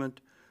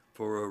agreement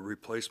for a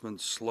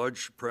replacement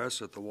sludge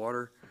press at the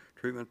water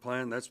treatment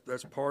plant.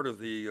 That's part of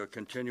the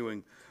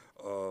continuing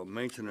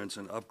maintenance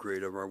and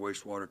upgrade of our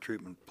wastewater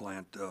treatment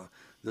plant.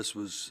 This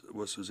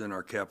was in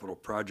our capital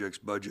projects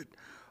budget.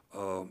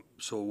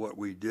 So what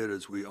we did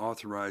is we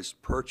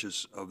authorized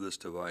purchase of this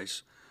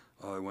device.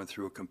 I went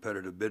through a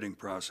competitive bidding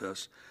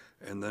process,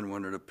 and then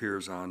when it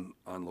appears on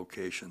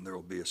location, there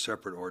will be a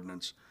separate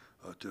ordinance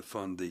to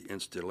fund the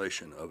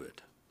installation of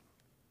it.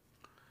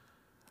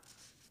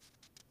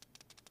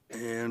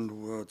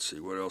 And let's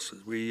see, what else?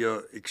 We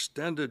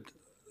extended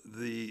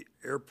the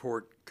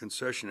airport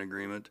concession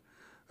agreement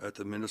at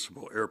the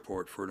municipal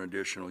airport for an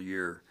additional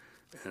year,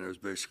 and it was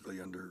basically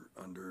under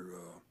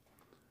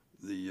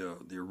the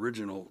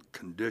original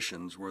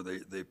conditions where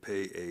they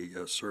pay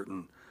a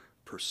certain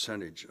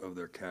percentage of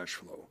their cash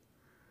flow.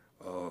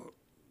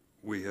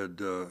 We had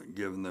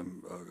given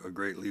them a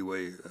great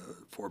leeway,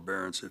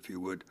 forbearance, if you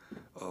would,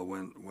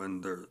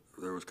 when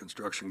there was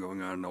construction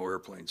going on, no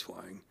airplanes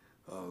flying.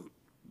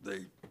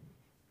 They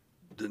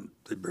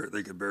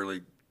could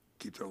barely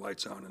keep their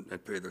lights on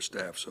and pay their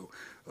staff. So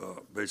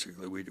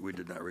basically, we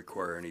did not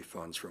require any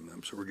funds from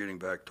them. So we're getting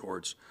back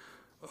towards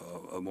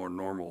a more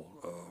normal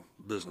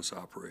business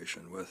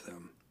operation with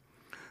them.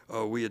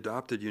 We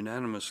adopted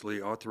unanimously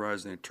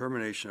authorizing the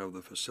termination of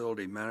the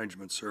facility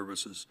management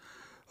services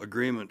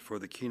agreement for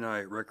the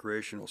Kenai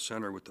Recreational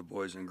Center with the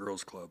Boys and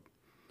Girls Club.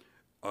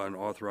 and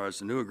authorize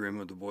the new agreement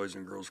with the Boys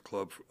and Girls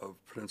Club of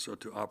Peninsula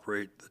to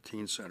operate the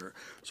teen center.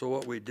 So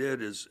what we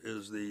did is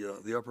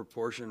the upper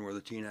portion where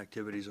the teen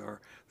activities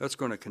are, that's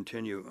going to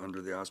continue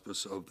under the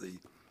auspice of the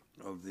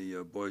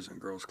Boys and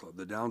Girls Club.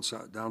 The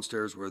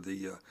downstairs where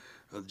the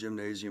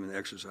gymnasium and the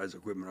exercise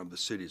equipment of the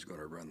city is going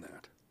to run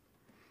that.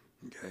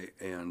 Okay,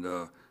 and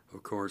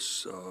of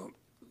course,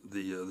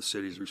 the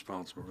city is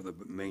responsible for the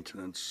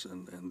maintenance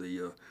and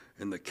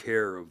the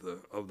care of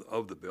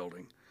the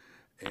building.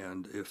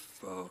 And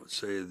if,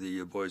 say,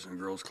 the Boys and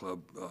Girls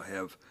Club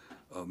have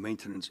a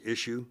maintenance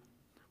issue,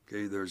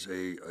 okay, there's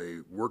a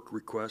work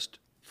request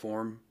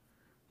form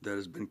that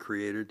has been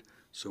created,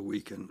 so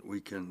we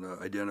can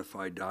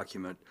identify,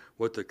 document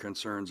what the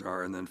concerns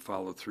are, and then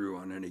follow through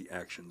on any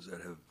actions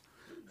that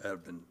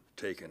have been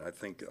taken. I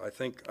think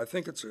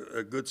it's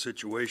a good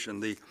situation.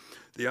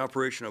 The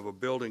operation of a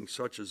building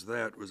such as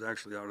that was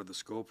actually out of the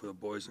scope of the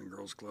Boys and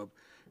Girls Club,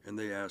 and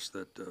they asked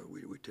that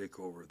we take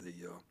over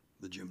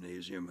the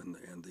gymnasium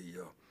and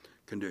the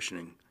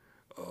conditioning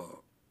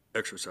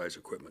exercise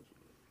equipment.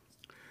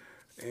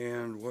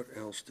 And what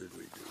else did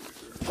we do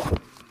here?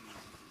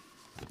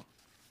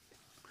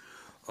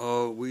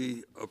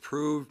 We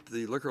approved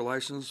the liquor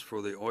license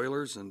for the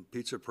Oilers and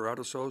Pizza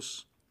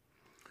Paradisos.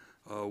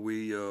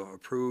 We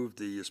approved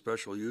the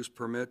special use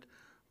permit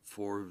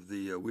for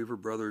the Weaver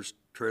Brothers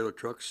trailer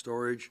truck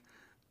storage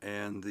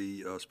and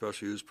the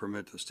special use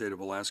permit to the state of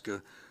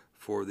Alaska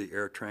for the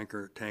air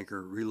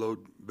tanker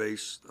reload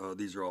base.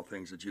 These are all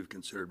things that you've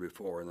considered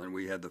before, and then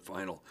we had the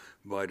final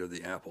bite of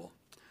the apple.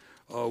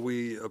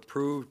 We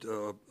approved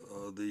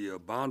the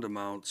bond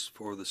amounts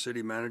for the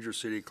city manager,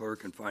 city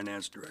clerk, and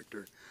finance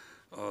director.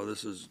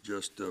 This is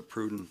just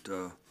prudent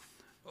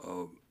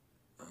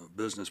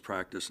business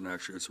practice, and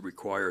actually it's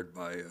required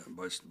by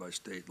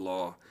state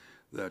law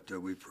that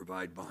we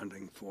provide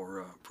bonding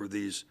for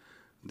these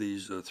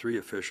three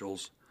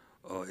officials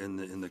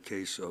in the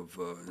case of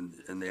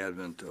in the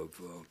advent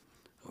of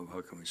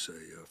how can we say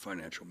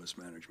financial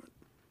mismanagement.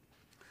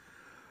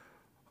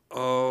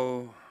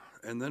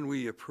 And then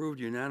we approved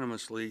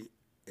unanimously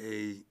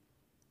a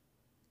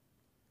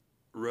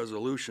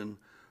resolution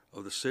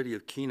of the city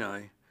of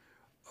Kenai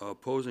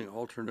opposing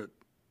alternate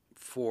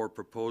 4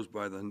 proposed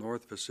by the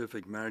North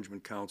Pacific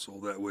Management Council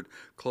that would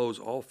close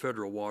all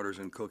federal waters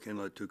in Cook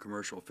Inlet to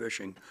commercial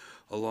fishing,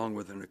 along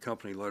with an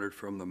accompanying letter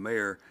from the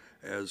mayor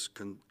as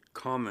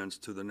comments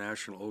to the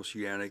National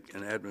Oceanic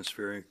and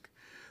Atmospheric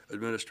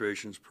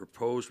Administration's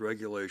proposed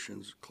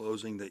regulations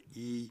closing the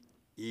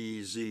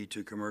EEZ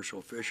to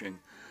commercial fishing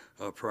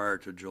prior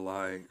to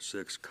July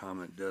 6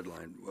 comment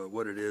deadline.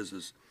 What it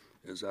is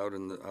out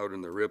in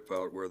the rip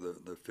out where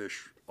the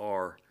fish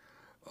are.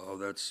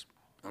 That's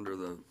under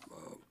the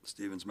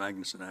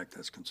Stevens-Magnuson Act.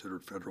 That's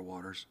considered federal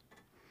waters,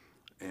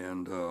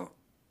 and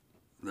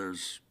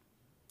there's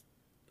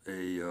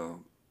a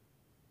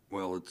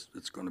well,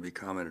 it's going to be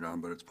commented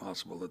on, but it's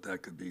possible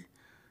that could be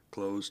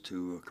closed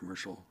to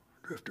commercial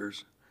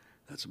drifters.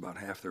 That's about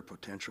half their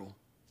potential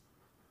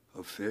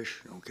of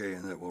fish. Okay,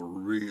 and that will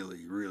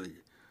really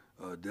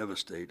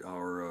devastate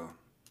our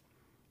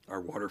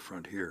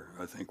waterfront here.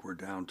 I think we're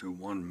down to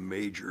one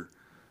major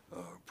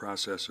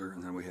processor,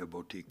 and then we have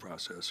boutique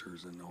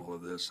processors and all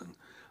of this, and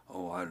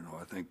I don't know,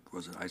 I think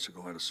was an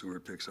icicle out of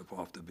Seward picks up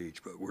off the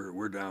beach, but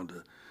we're down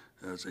to,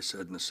 as they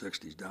said in the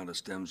 60s, down to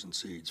stems and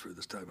seeds for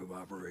this type of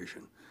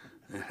operation.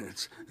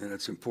 And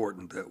it's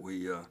important that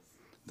we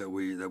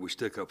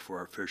stick up for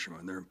our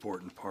fishermen. They're an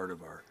important part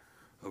of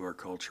our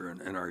culture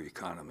and our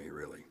economy,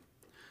 really.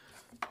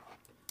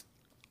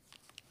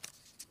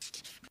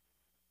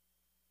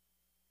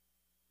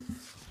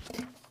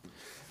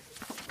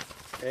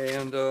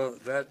 And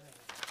that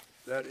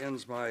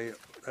ends my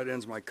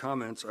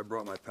comments. I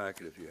brought my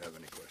packet if you have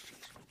any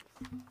questions.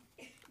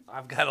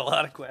 I've got a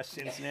lot of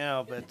questions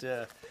now, but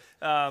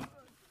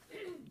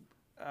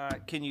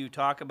can you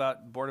talk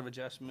about Board of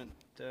Adjustment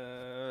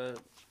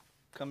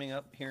coming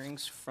up,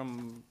 hearings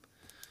from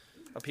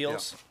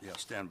appeals? Yeah,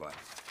 stand by.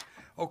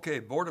 Okay,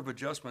 Board of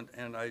Adjustment,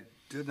 and I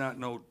did not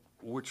note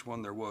which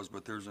one there was,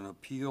 but there's an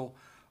appeal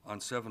on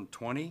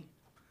 720,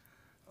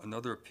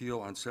 another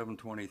appeal on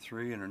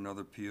 723, and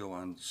another appeal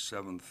on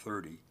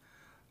 730.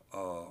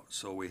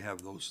 So we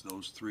have those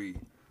three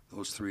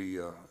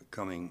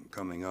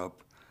coming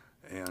up,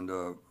 and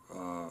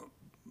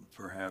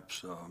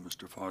perhaps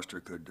Mr. Foster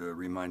could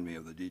remind me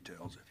of the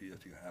details if you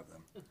have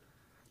them.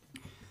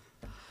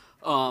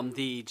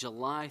 The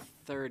July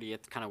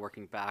 30th, kind of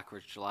working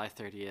backwards, July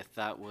 30th,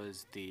 that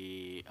was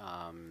the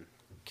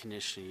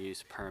conditional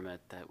use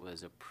permit that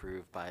was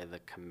approved by the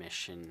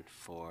commission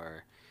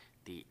for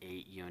the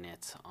 8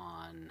 units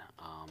on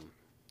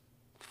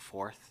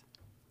 4th.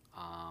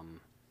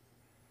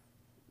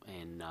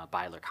 And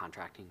Byler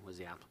Contracting was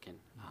the applicant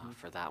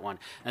for that one,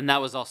 and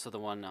that was also the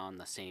one on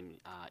the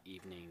same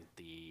evening,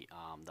 the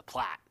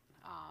plat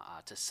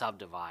to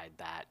subdivide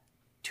that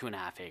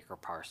 2.5 acre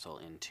parcel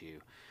into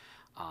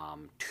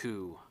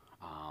 2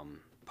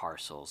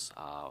 parcels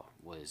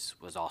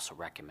was also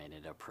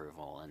recommended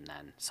approval and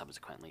then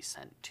subsequently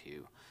sent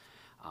to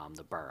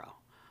the borough.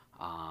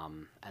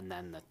 And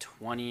then the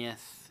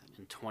 20th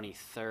and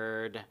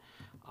 23rd,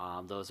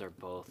 those are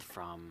both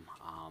from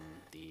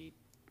the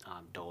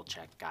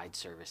Dolchek Guide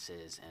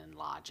Services and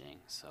Lodging.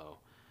 So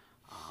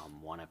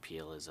one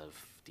appeal is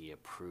of the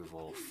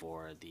approval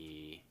for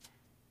the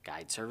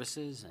guide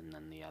services, and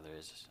then the other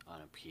is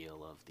an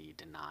appeal of the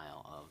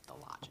denial of the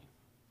lodging.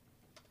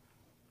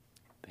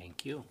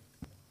 Thank you.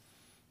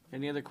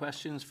 Any other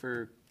questions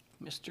for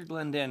Mr.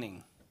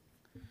 Glendenning?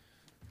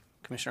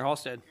 Commissioner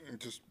Halstead?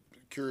 Just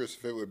curious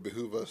if it would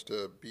behoove us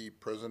to be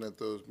present at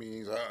those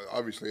meetings.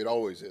 Obviously, it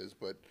always is,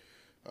 but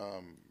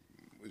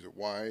is it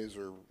wise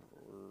or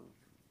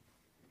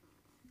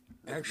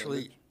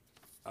Actually,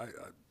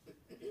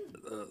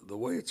 the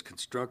way it's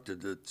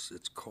constructed,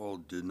 it's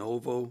called de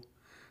novo.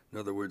 In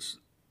other words,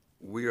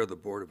 we are the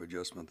Board of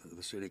Adjustment of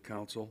the City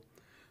Council,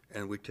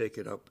 and we take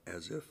it up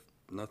as if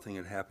nothing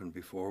had happened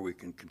before. We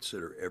can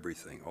consider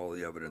everything, all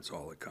the evidence,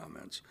 all the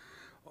comments,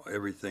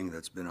 everything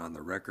that's been on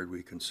the record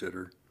we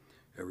consider,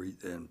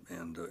 everything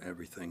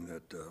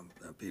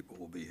that people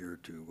will be here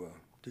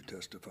to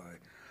testify.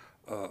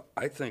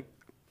 I think,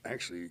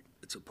 actually,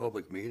 it's a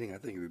public meeting. I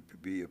think it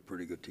would be a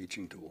pretty good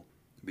teaching tool,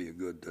 be a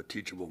good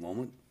teachable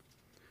moment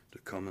to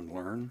come and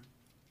learn,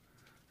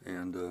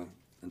 and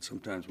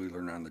sometimes we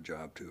learn on the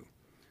job too.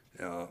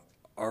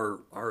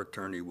 Our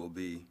attorney will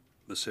be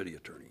the city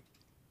attorney,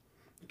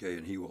 okay,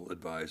 and he will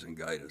advise and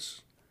guide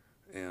us,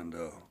 and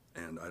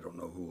I don't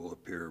know who will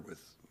appear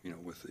with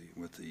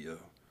the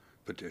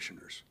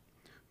petitioners,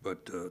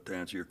 but to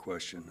answer your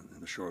question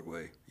in a short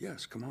way,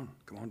 yes, come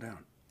on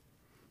down.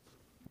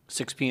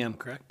 6 p.m.,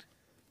 correct?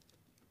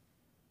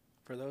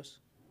 For those?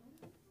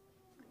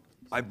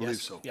 I believe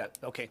Yes. so. Yeah,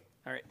 okay,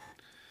 all right.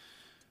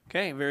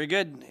 Okay, very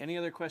good. Any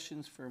other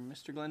questions for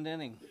Mr.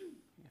 Glendenning?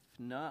 If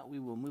not, we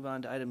will move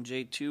on to item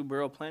J2,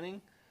 Borough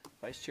Planning.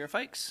 Vice Chair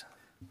Fikes?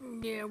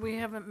 Yeah, we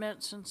haven't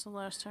met since the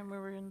last time we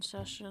were in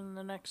session.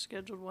 The next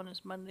scheduled one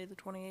is Monday, the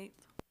 28th.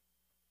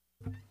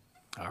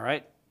 All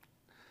right.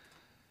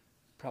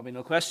 Probably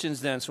no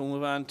questions then, so we'll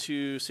move on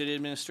to City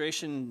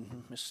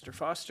Administration. Mr.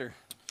 Foster?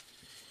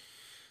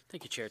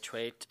 Thank you, Chair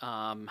Twait.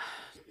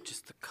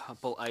 Just a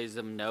couple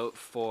item note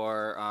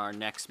for our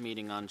next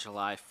meeting on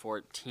July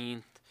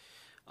 14th.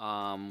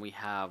 We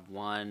have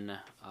one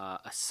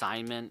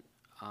assignment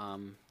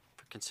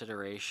for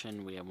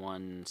consideration. We have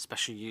one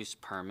special use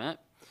permit.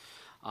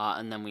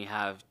 And then we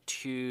have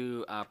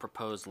two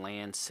proposed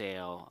land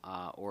sale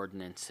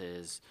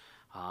ordinances.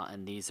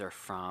 And these are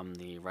from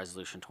the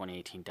Resolution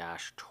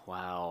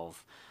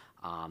 2018-12,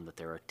 that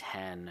there are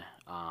 10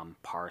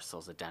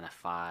 parcels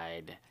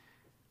identified,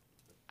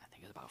 I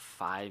think it was about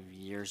 5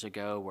 years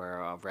ago,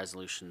 where a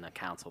resolution the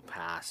council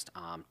passed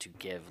to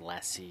give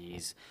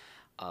lessees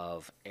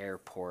of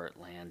airport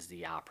lands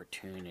the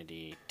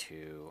opportunity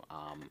to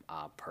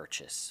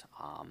purchase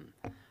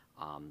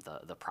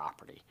the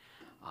property.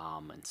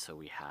 And so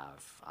we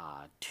have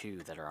two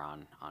that are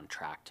on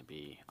track to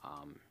be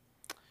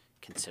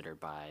considered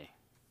by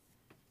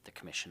the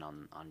commission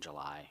on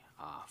July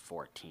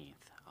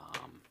 14th.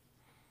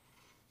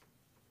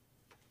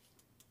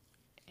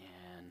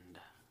 And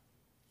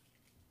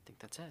I think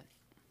that's it.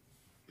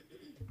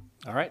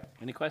 All right,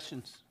 any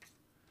questions?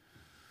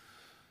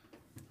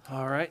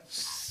 All right,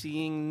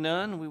 seeing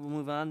none, we will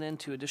move on then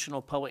to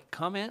additional public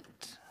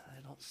comment.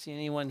 I don't see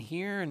anyone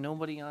here,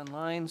 nobody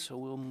online, so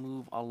we'll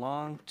move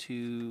along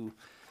to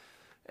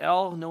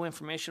L, no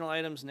informational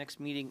items. Next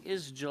meeting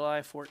is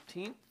July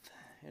 14th.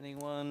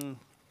 Anyone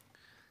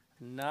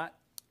not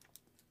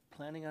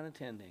planning on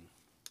attending?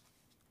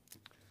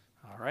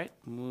 All right,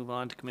 move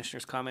on to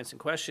commissioners' comments and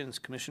questions.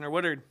 Commissioner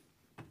Woodard.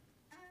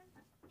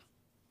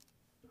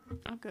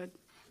 I'm good.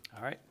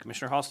 All right,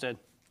 Commissioner Halstead.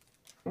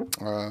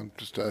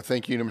 Just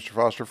thank you to Mr.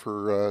 Foster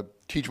for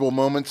teachable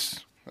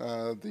moments.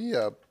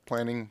 The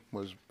planning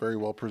was very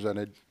well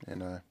presented,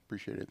 and I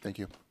appreciate it. Thank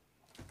you.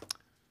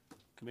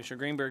 Commissioner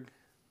Greenberg.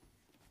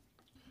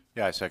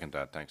 Yeah, I second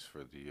that. Thanks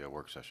for the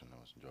work session.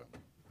 That was enjoyable.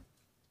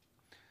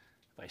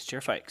 Vice Chair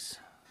Fikes.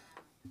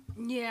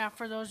 Yeah,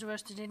 for those of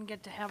us that didn't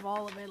get to have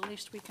all of it, at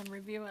least we can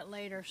review it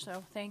later,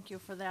 so thank you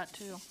for that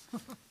too.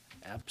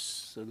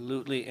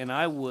 Absolutely, and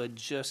I would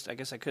just, I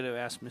guess I could have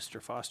asked Mr.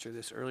 Foster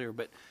this earlier,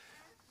 but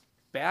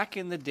back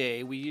in the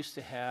day, we used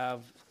to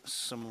have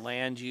some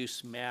land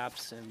use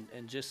maps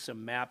and just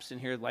some maps in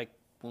here, like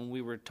when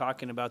we were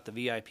talking about the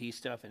VIP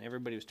stuff and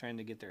everybody was trying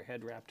to get their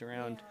head wrapped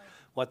around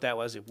what that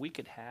was. If we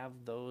could have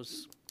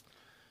those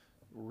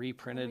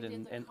reprinted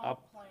and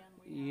up.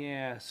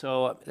 Yeah,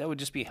 so that would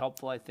just be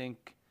helpful, I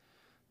think,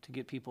 to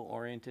get people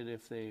oriented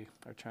if they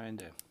are trying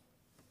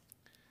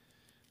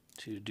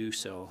to do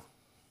so.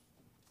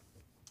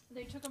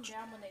 They took them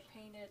down when they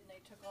painted and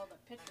they took all the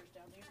pictures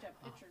down. They used to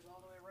have pictures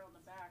all the way around the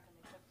back and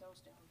they took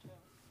those down too.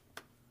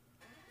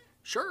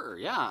 Sure,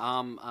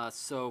 yeah.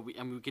 So we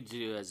could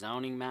do a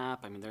zoning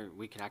map. I mean,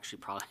 we could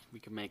actually we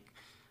could make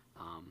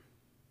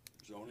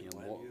Zoning,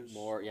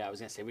 more. Yeah, I was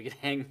gonna say we could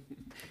hang.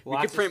 We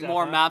Lots could of print stuff,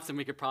 more huh? maps than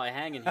we could probably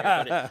hang in here.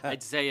 But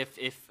I'd say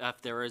if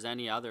there was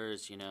any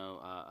others,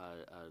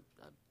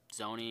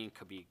 zoning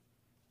could be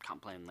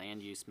comp plan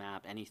land use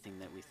map, anything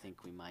that we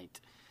think we might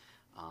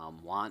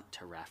want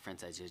to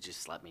reference, as you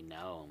just let me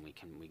know, and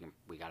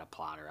we got a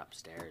plotter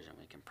upstairs and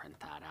we can print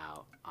that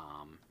out.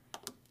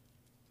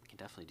 We can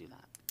definitely do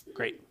that.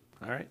 Great,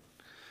 all right.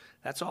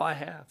 That's all I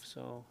have,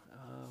 so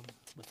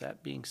with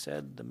that being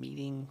said, the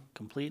meeting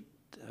complete,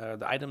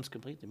 the item's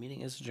complete, the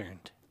meeting is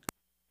adjourned.